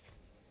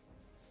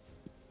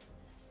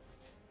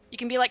 You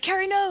can be like,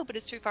 Carrie, no, but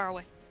it's too far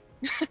away.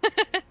 60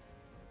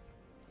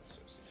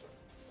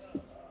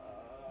 foot.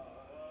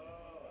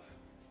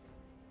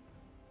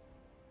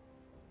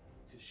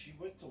 Because she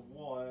went to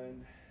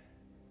 1.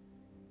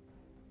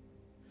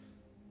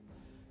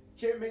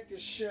 Can't make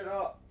this shit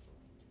up.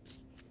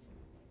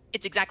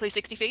 It's exactly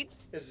 60 feet.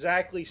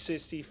 Exactly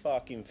 60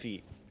 fucking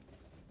feet.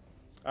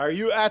 Are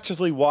you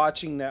actively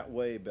watching that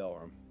way,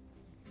 Belram?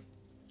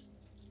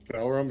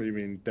 Belram, you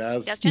mean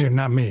Daz? Yes, Yeah, Jen?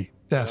 not me. Oh,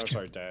 That's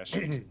sorry, Dash.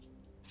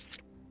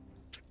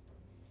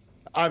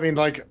 I mean,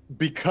 like,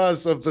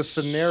 because of the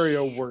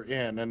scenario we're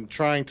in and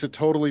trying to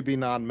totally be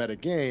non-meta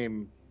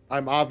game,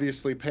 I'm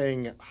obviously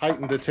paying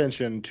heightened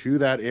attention to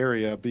that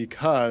area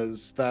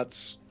because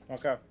that's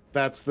Okay.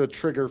 the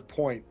trigger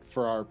point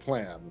for our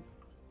plan.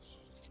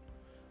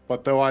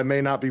 But though I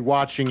may not be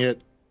watching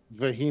it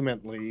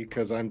vehemently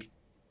because I'm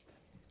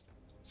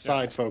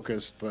side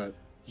focused, but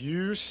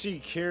You see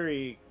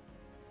Carrie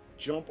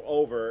jump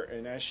over,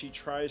 and as she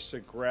tries to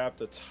grab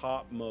the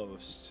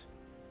topmost,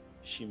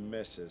 she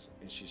misses,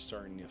 and she's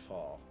starting to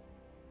fall.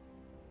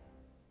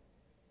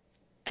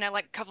 And I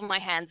like cover my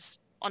hands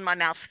on my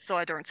mouth so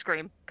I don't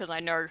scream because I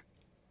know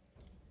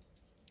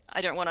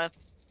I don't want to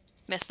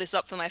mess this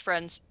up for my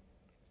friends.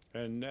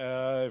 And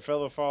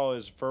feather fall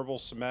is verbal,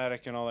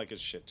 somatic, and all that good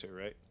shit too,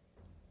 right?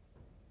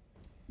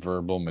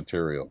 Verbal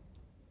material.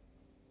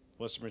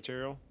 What's the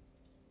material?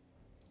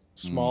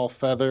 small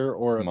feather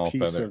or Small a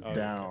piece feather. of Oh,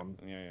 down.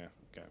 Okay. Yeah,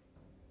 okay.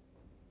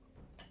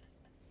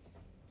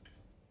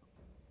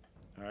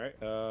 All right.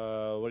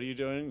 What are you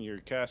doing? You're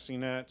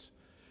casting that.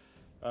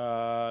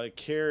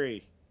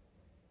 Carrie,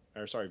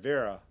 or sorry,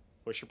 Vera.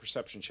 What's your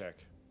perception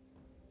check?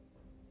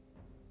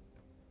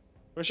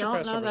 What's your Don't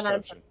passive know that I've-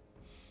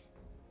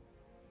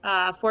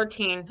 perception?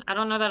 14. I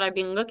don't know that I've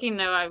been looking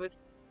though. I was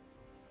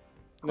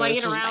No, playing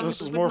this is, around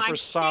this is with more my for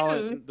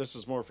silent. tune. This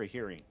is more for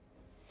hearing.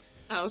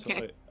 Oh,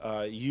 okay.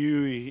 So,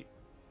 you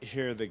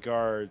hear the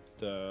guard,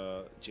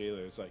 the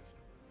jailer, is like,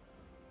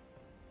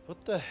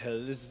 "What the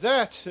hell is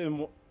that?"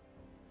 And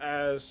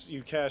as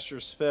you cast your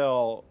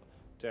spell,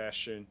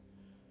 Dashin,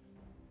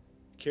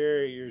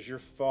 Carrie, as you're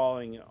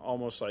falling,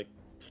 almost like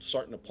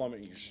starting to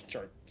plummet, you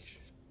start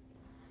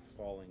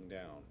falling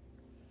down.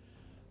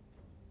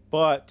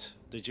 But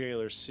the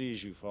jailer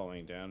sees you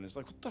falling down and is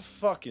like, "What the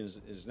fuck?"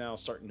 is now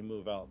starting to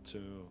move out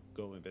to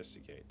go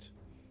investigate.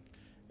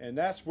 And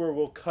that's where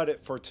we'll cut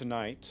it for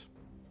tonight,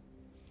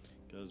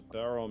 because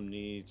Barum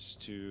needs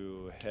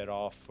to head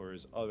off for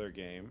his other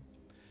game.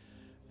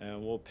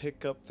 And we'll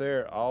pick up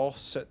there. I'll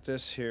set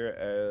this here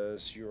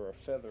as your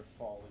feather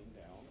falling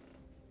down.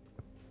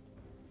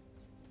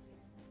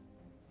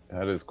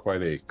 That is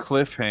quite a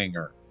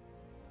cliffhanger.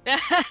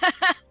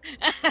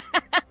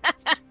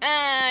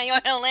 You're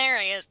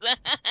hilarious.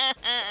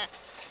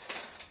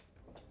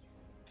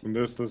 And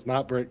this does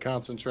not break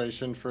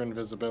concentration for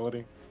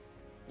invisibility.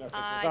 No,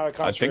 'cause it's I not a I think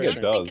concentration.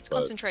 it don't think does, it's but-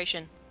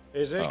 concentration.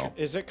 Is it? Oh.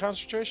 Is it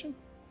concentration?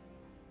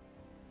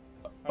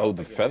 I Oh, don't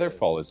the think it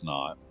Featherfall is. is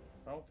not.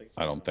 I don't think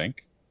so. I don't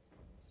think.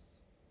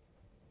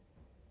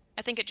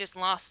 I think it just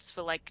lasts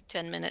for like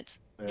 10 minutes.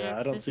 Yeah, Yeah, I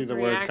 'cause don't this see is the a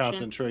word reaction.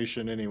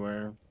 concentration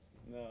anywhere.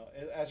 No,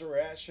 as a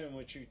reaction,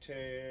 what you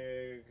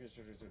take.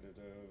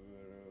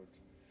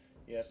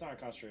 Yeah, it's not a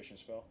concentration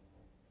spell.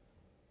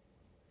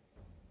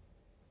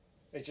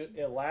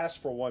 It lasts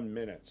for 1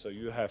 minute, so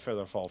you have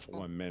Featherfall for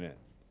 1 minute.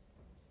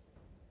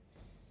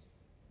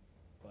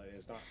 But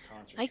it's not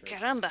Ay, concentration.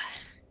 caramba.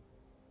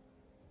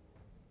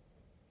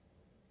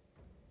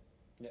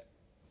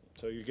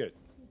 So you're good.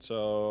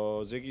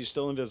 So Ziggy's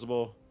still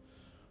invisible,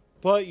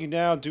 but you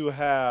now do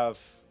have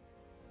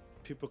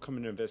people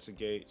coming to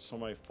investigate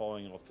somebody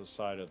falling off the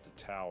side of the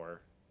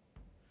tower,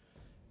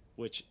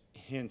 which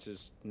hints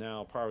is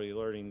now probably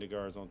alerting the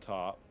guards on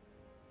top.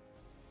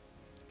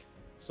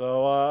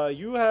 So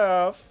you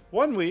have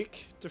 1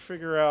 week to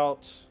figure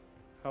out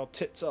how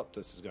tits up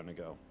this is going to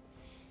go.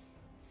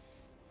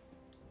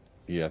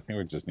 Yeah, I think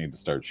we just need to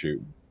start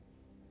shooting.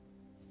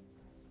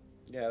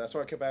 Yeah, that's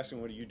why I kept asking,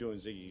 what are you doing,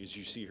 Ziggy? Because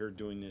you see her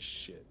doing this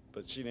shit.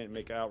 But she didn't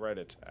make an outright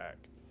attack.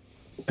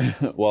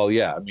 Well,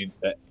 yeah, I mean,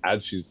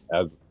 as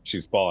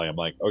she's falling, I'm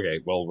like,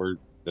 okay, well,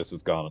 this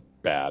has gone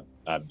bad.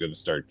 I'm going to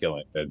start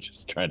killing and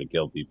just trying to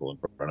kill people in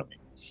front of me.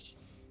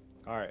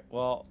 All right,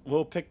 well,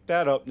 we'll pick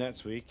that up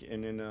next week.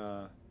 And then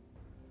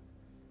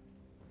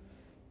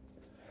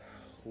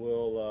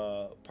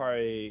we'll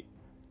probably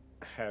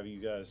have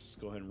you guys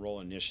go ahead and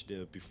roll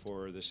initiative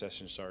before the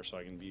session starts so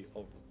I can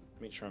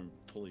make sure I'm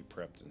fully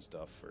prepped and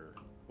stuff for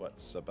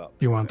what's about.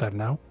 You want that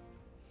now?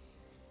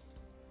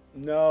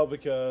 No,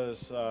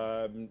 because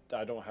I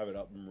don't have it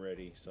up and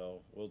ready.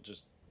 So we'll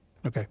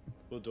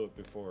do it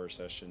before our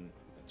session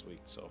next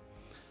week. So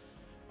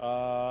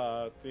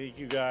thank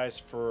you guys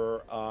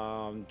for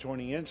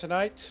joining in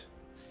tonight.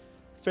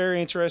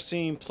 Very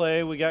interesting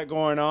play we got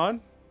going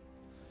on.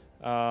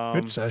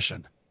 Good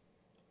session.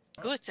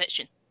 Good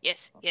session.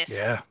 Yes,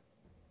 yes. Yeah.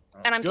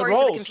 And I'm Good sorry for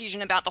the rolls.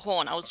 confusion about the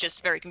horn. I was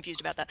just very confused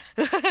about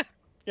that.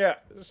 Yeah,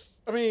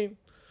 I mean,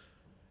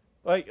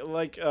 like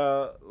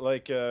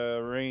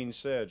Rain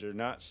said, they're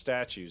not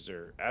statues.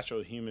 They're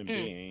actual human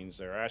beings.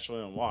 They're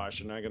actually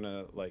unwashed. They're not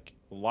gonna like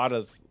a lot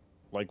of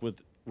like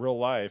with real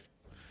life.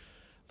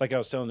 Like I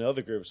was telling the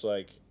other groups,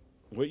 like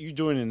what you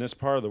doing in this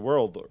part of the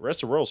world, the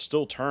rest of the world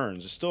still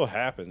turns. It still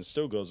happens. It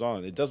still goes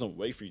on. It doesn't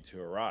wait for you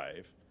to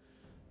arrive.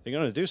 They're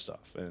gonna do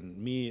stuff. And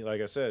me,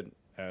 like I said,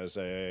 as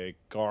a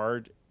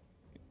guard,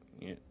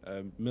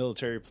 a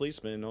military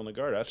policeman on the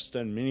guard, I've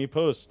done many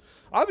posts.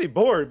 I'll be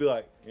bored, be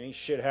like, ain't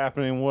shit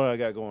happening. What I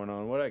got going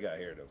on? What I got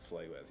here to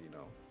play with, you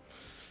know?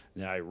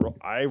 And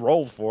I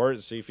rolled for it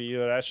to see if he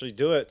would actually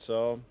do it.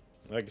 So,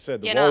 like I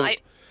said, the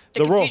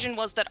confusion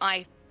was that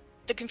I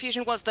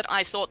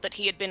thought that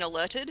he had been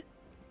alerted.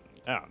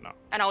 I don't know.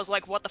 And I was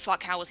like, what the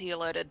fuck? How was he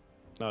alerted?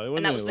 No, it wasn't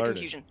And that was alerted. the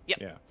confusion. Yep.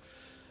 Yeah.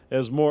 It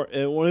was more,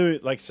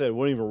 like I said, it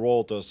wouldn't even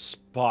roll to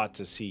spot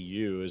to see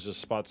you. It was just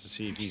a spot to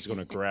see if he's going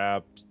to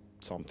grab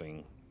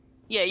something.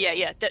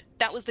 Yeah.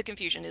 That was the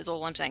confusion is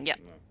all I'm saying. Yeah.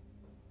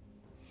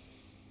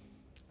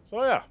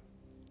 So,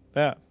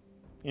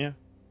 yeah.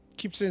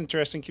 Keeps it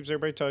interesting, keeps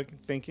everybody talking,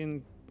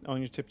 thinking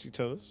on your tipsy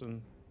toes,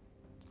 and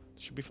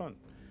it should be fun.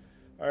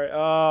 All right,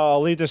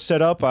 I'll leave this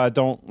set up.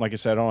 Like I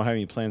said, I don't have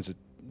any plans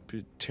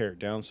to tear it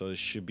down, so it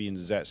should be in the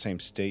exact same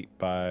state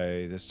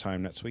by this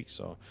time next week.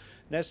 So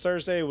next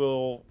Thursday,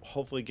 we'll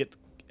hopefully get the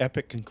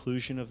epic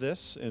conclusion of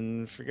this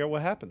and figure out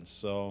what happens.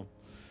 So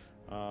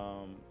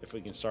if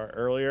we can start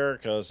earlier,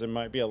 because it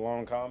might be a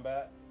long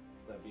combat,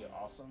 that'd be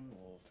awesome.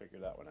 We'll figure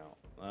that one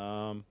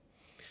out.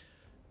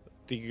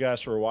 Thank you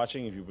guys for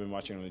watching. If you've been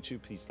watching on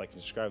YouTube, please like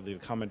and subscribe. Leave a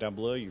comment down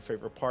below. Your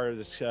favorite part of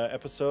this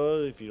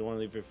episode. If you don't want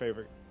to leave your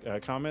favorite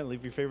comment,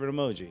 leave your favorite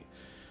emoji.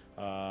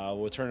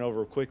 We'll turn it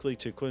over quickly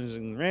to Quinns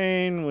and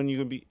Rain. When are you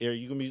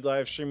gonna be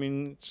live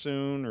streaming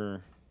soon,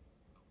 or?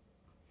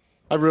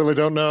 I really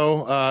don't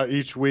know.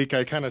 Each week,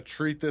 I kind of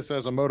treat this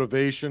as a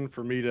motivation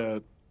for me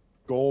to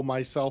goal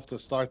myself to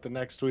start the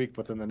next week,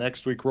 but then the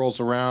next week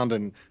rolls around,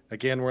 and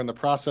again, we're in the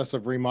process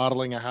of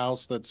remodeling a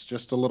house that's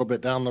just a little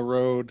bit down the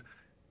road.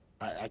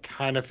 I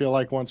kind of feel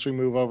like once we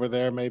move over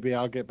there, maybe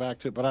I'll get back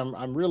to it. But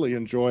I'm really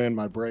enjoying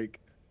my break,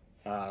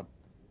 and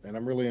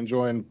I'm really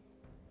enjoying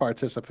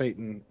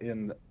participating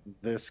in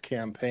this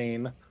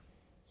campaign.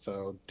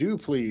 So do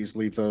please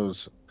leave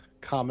those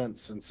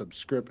comments and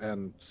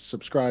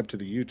subscribe to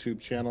the YouTube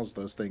channels.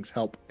 Those things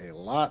help a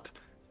lot,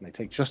 and they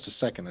take just a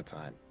second of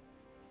time.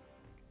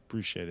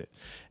 Appreciate it.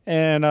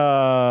 And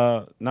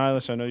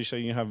Nihilus, I know you said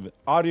you have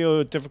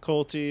audio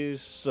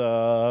difficulties.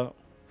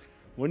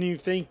 When do you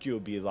think you'll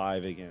be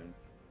live again?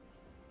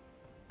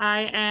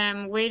 I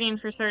am waiting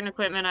for certain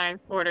equipment I've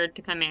ordered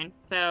to come in,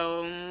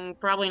 so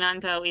probably not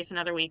until at least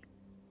another week.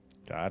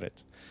 Got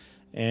it.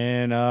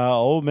 And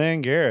old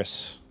man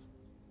Garrus.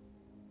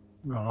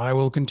 Well, I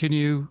will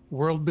continue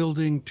world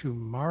building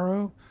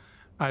tomorrow.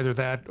 Either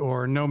that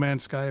or No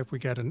Man's Sky if we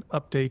get an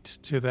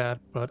update to that.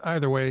 But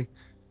either way,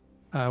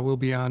 will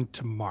be on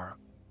tomorrow.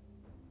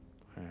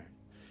 All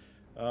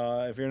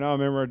right. If you're not a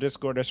member of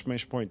Discord,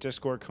 exclamation point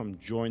Discord, come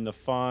join the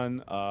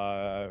fun.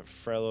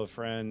 Fellow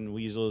friend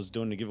Weasel is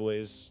doing the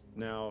giveaways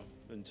now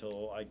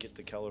until I get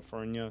to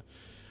California.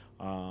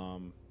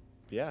 Come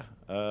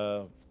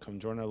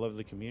join our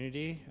lovely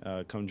community.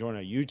 Come join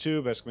our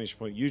YouTube, exclamation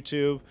point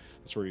YouTube.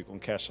 That's where you can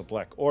catch the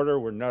Black Order.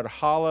 We're not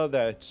Hala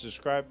that's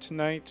subscribed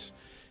tonight.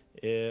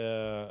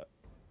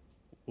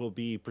 Will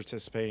be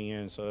participating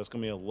in, so that's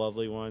gonna be a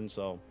lovely one.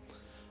 So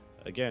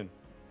again,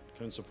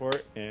 come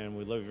support, and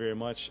we love you very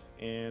much.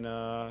 And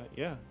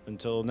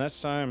until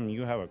next time,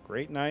 you have a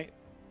great night.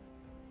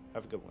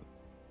 Have a good one.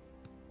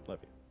 Love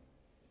you.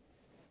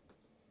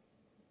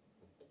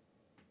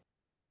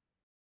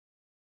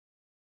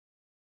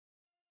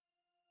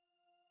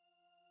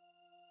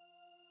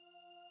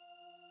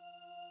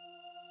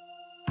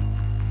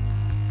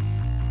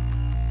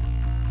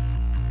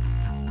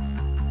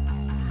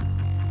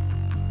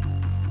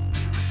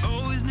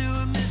 Always knew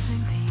a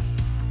missing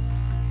piece,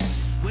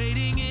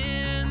 waiting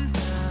in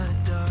the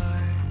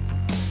dark,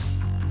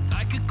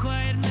 like a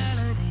quiet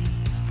melody.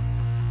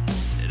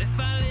 That if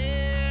I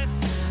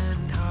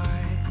listened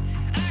hard,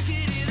 I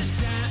could hear the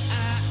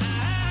sound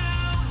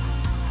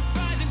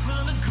rising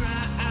from the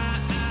ground.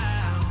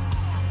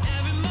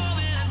 Every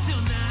moment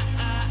until now,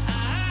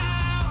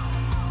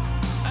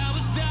 I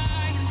was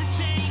dying to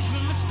change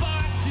from a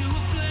spark to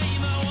a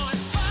flame. I want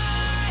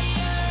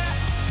fire,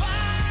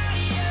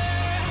 fire.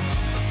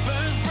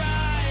 Burns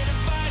bright, I'm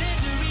fighting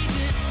to reach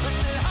it, but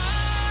the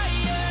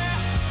higher,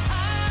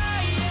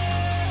 higher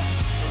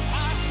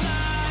I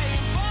fly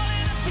and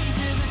falling to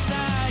pieces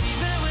inside.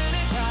 Even when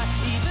it's hot,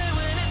 even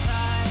when it's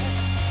high,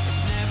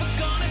 never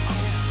gonna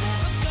quit,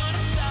 never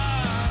gonna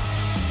stop.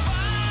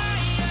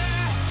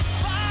 Fire,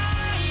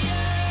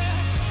 fire.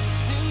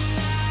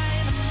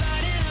 Tonight I'm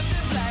lighting up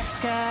the black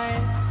sky.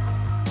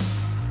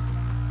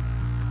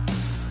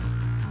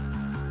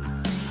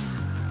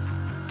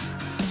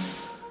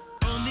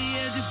 On the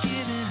edge of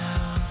giving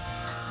up,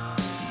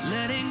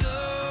 letting go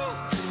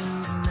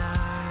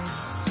tonight.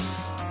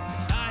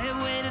 I have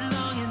waited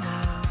long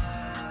enough.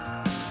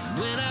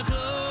 When I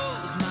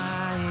close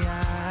my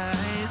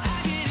eyes, I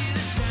can hear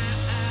the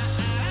sound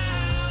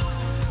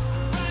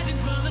rising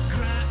from the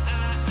ground.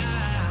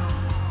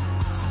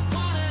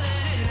 Wanna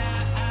let it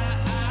out,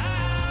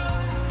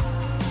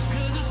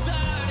 'cause I'm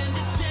starting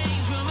to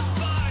change from a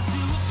spark to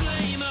a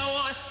flame. I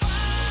want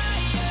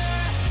fire,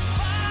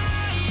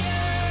 fire.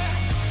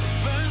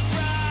 Burns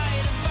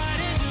bright, I'm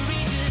fighting to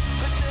reach it,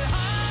 but the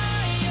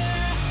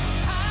higher,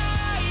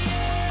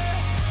 higher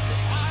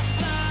I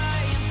fly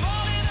and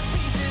falling to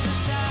pieces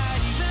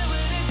inside. Even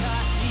when it's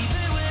hot,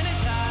 even when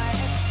it's high,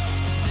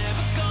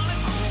 never gonna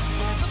quit,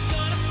 never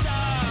gonna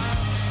stop.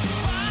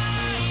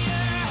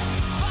 Fire,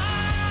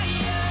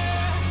 fire.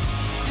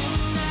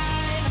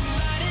 Tonight I'm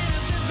lighting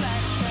up the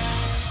black sky.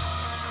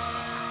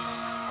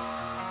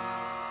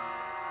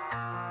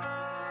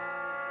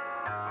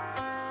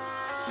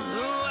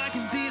 Oh,